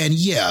brother. And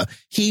yeah,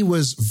 he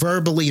was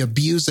verbally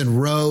abusing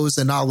Rose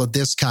and all of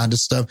this kind of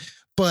stuff,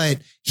 but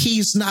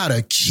he's not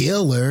a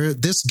killer.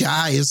 This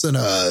guy isn't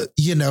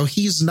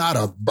he's not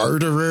a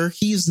murderer.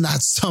 He's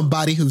not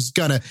somebody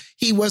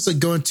he wasn't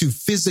going to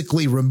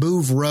physically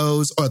remove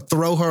Rose or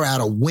throw her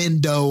out a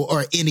window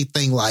or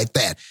anything like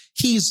that.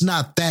 He's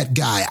not that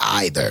guy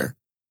either.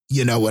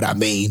 You know what I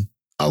mean?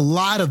 A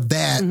lot of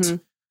that,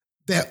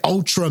 that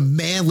ultra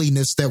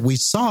manliness that we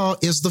saw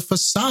is the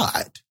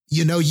facade.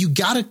 You know, you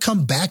got to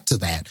come back to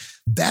that.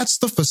 That's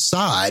the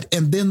facade.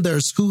 And then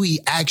there's who he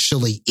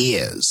actually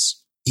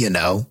is, you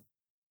know?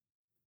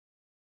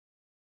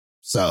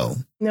 So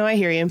No, I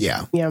hear you.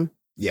 yeah, Yeah.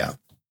 yeah.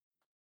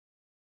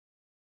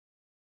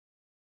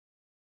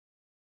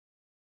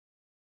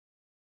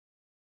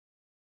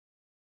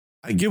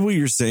 I get what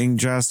you're saying,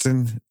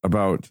 Justin,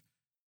 about,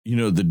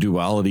 the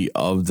duality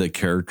of the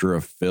character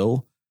of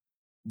Phil.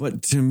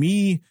 But to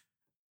me,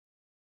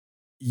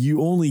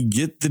 you only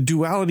get the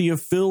duality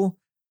of Phil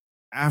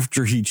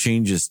after he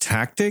changes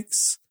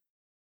tactics.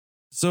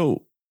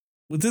 So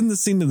within the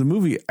scene of the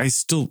movie,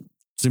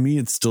 to me,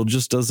 it still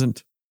just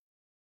doesn't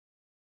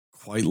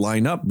quite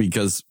line up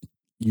because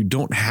you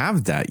don't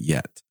have that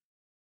yet.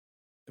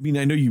 I mean,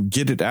 I know you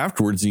get it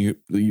afterwards, and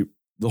the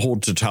whole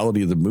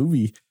totality of the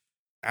movie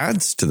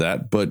adds to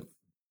that, but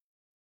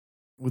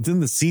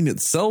within the scene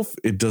itself,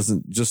 it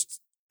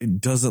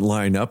doesn't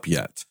line up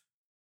yet.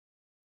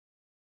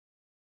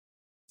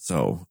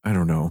 So I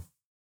don't know.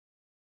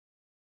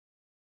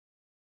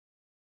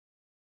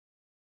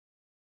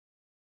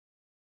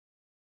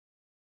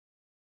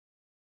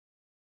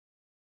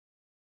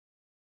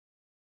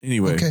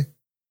 Anyway. Okay.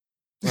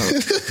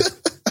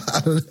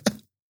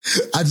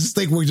 I just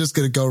think we're just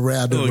going to go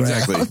round and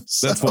exactly. round.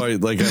 That's why,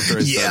 after I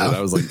said it,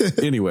 I was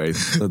like, anyway,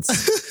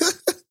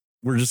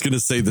 we're just going to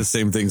say the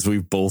same things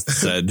we've both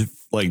said,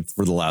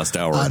 for the last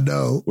hour. I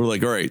know. We're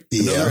like, all right,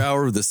 another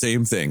hour of the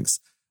same things.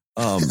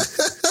 You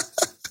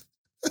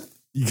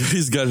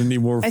guys got any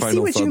more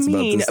final thoughts about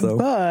this, though?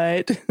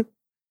 But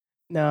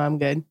no, I'm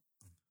good.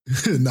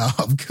 No,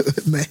 I'm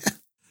good, man.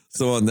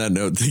 So on that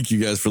note, thank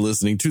you guys for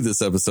listening to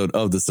this episode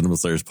of the Cinema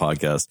Slayers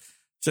podcast.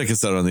 Check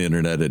us out on the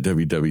internet at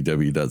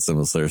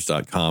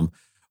www.cinemaslayers.com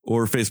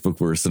or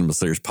Facebook, where we're Cinema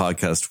Slayers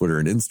Podcast, Twitter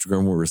and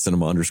Instagram, where we're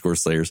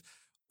Cinema_Slayers,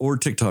 or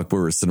TikTok,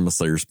 where we're Cinema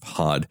Slayers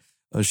Pod.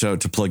 A shout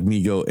out to Plug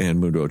Migo and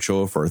Mundo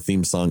Ochoa for our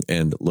theme song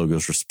and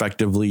logos,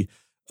 respectively.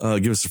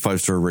 Give us a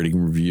 5-star rating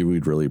and review.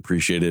 We'd really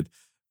appreciate it.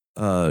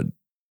 Tell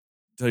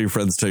your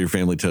friends, tell your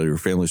family, tell your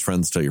family's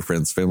friends, tell your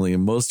friends' family,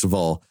 and most of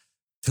all,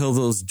 tell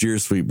those dear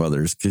sweet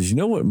mothers, because you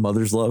know what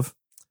mothers love?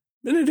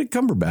 Benedict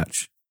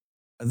Cumberbatch.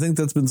 I think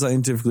that's been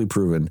scientifically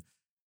proven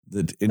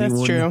that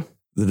anyone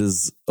that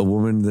is a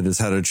woman that has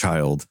had a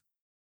child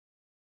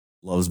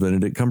loves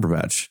Benedict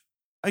Cumberbatch.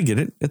 I get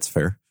it. It's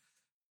fair.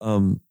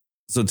 So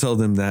tell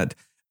them that.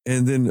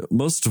 And then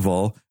most of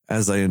all,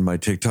 as I end my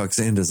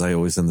TikToks and as I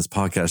always end this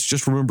podcast,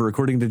 just remember,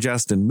 according to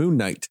Justin, Moon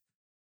Knight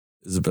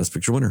is the Best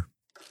Picture winner.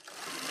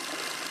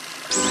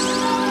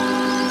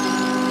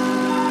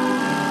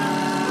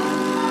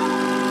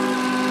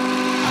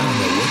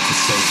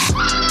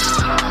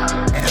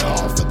 At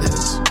all for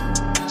this.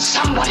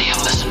 Somebody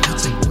will listen to me.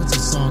 What's the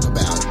song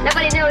about?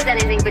 Nobody knows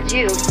anything but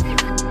you.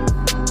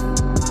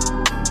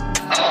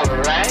 All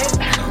right.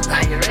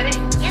 Are you ready?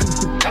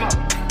 Come on.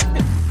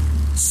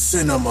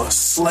 Cinema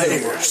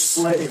Slayers.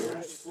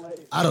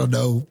 I don't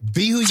know.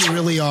 Be who you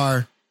really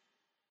are.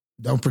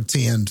 Don't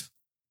pretend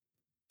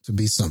to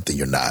be something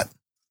you're not.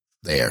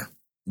 There.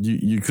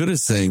 You could have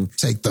sang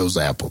Take those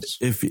apples.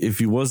 if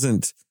he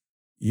wasn't,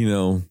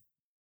 a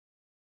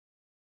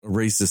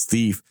racist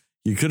thief,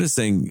 you could have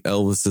sang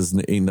Elvis's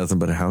Ain't Nothing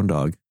But a Hound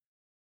Dog.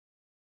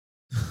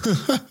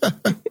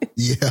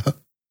 Yeah.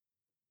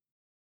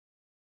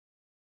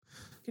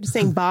 Could have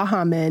sang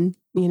Baha Men,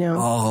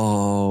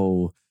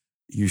 Oh,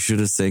 you should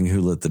have sang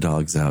Who Let the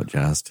Dogs Out,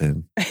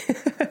 Justin.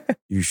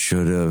 You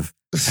should have.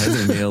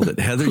 Heather nailed it.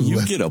 Heather,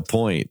 you get a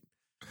point.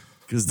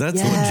 Because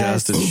that's what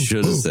Justin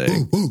should have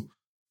sang.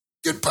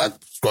 Get back,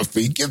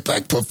 Scruffy. Get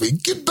back, Puffy.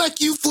 Get back,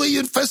 you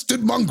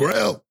flea-infested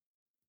mongrel.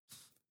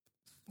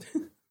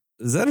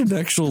 Is that an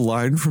actual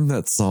line from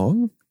that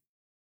song?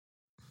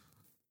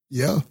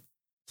 Yeah.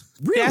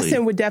 Really?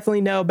 Justin would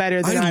definitely know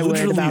better than I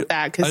would about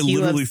that, because he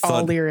loves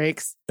all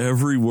lyrics.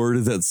 Every word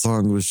of that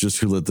song was just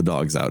Who Let the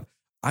Dogs Out.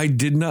 I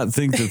did not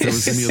think that there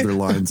was any other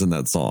lines in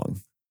that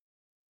song.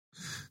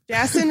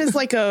 Justin is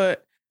like a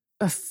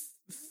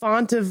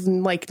font of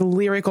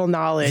lyrical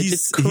knowledge.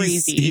 It's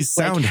crazy. He's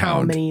sound how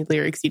hound. many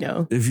lyrics you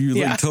know. If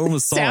you tell him a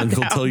song,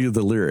 he'll tell you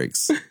the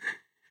lyrics.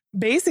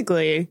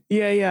 Basically.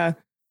 Yeah.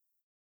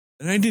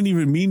 And I didn't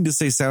even mean to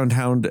say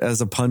Soundhound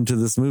as a pun to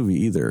this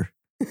movie either.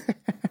 I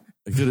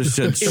could have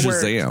said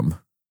Shazam.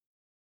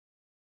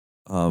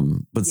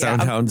 But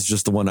Soundhound's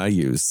just the one I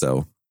use.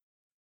 So,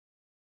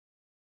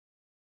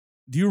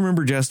 do you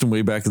remember, Justin,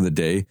 way back in the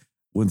day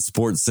when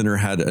Sports Center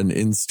had an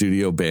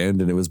in-studio band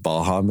and it was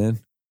Baha Men?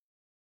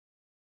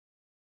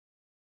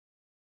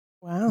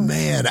 Wow,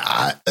 man,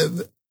 I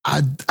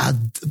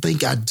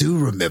think I do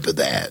remember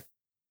that.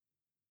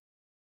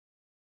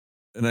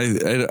 And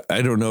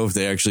I don't know if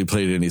they actually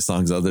played any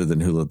songs other than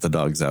Who Let the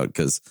Dogs Out,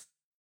 because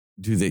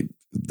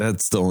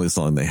that's the only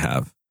song they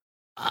have.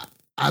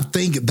 I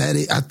think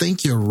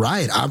you're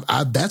right.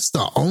 That's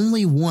the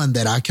only one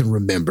that I can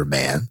remember,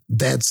 man.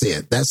 That's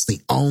it. That's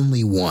the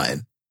only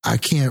one. I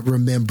can't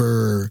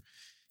remember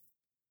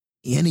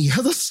any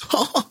other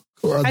song.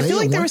 I feel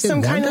like there was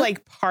some kind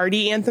of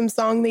party anthem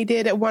song they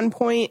did at one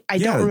point. I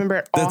don't remember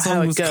at all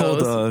how it goes. That song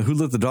was called Who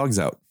Let the Dogs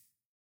Out.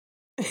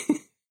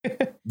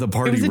 The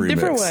party remix.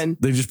 Different one.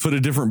 They just put a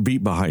different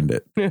beat behind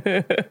it.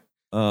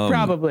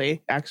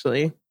 Probably,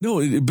 actually.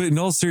 No, but in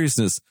all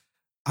seriousness,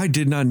 I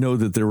did not know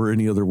that there were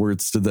any other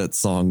words to that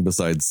song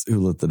besides Who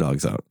Let the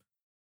Dogs Out.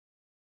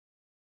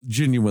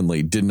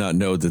 Genuinely did not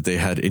know that they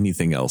had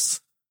anything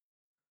else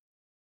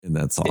in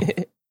that song.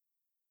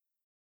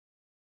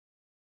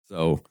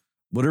 So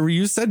whatever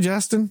you said,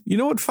 Justin, you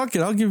know what? Fuck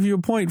it. I'll give you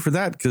a point for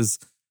that because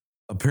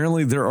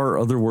apparently there are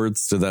other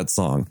words to that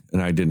song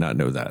and I did not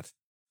know that.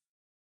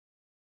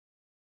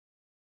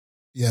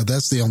 Yeah,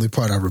 that's the only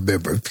part I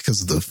remember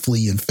because of the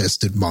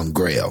flea-infested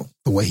mongrel.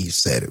 The way he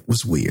said it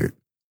was weird.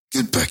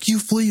 Get back, you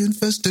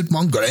flea-infested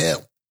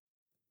mongrel.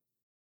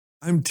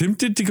 I'm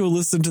tempted to go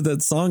listen to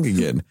that song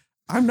again.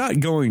 I'm not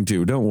going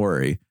to, don't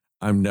worry.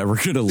 I'm never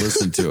going to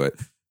listen to it.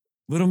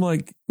 But I'm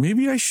like,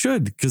 maybe I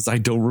should because I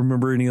don't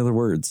remember any other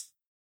words.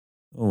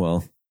 Oh,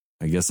 well,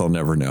 I guess I'll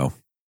never know.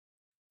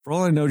 For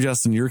all I know,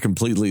 Justin, you're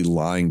completely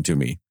lying to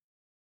me.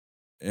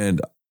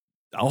 And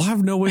I'll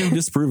have no way of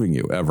disproving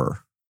you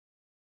ever.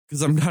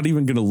 Because I'm not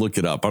even going to look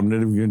it up. I'm not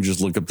even going to just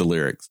look up the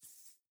lyrics.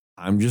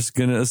 I'm just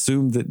going to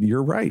assume that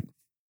you're right.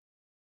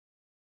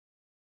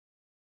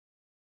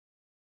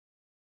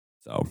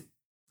 So,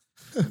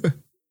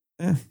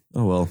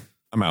 oh well,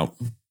 I'm out.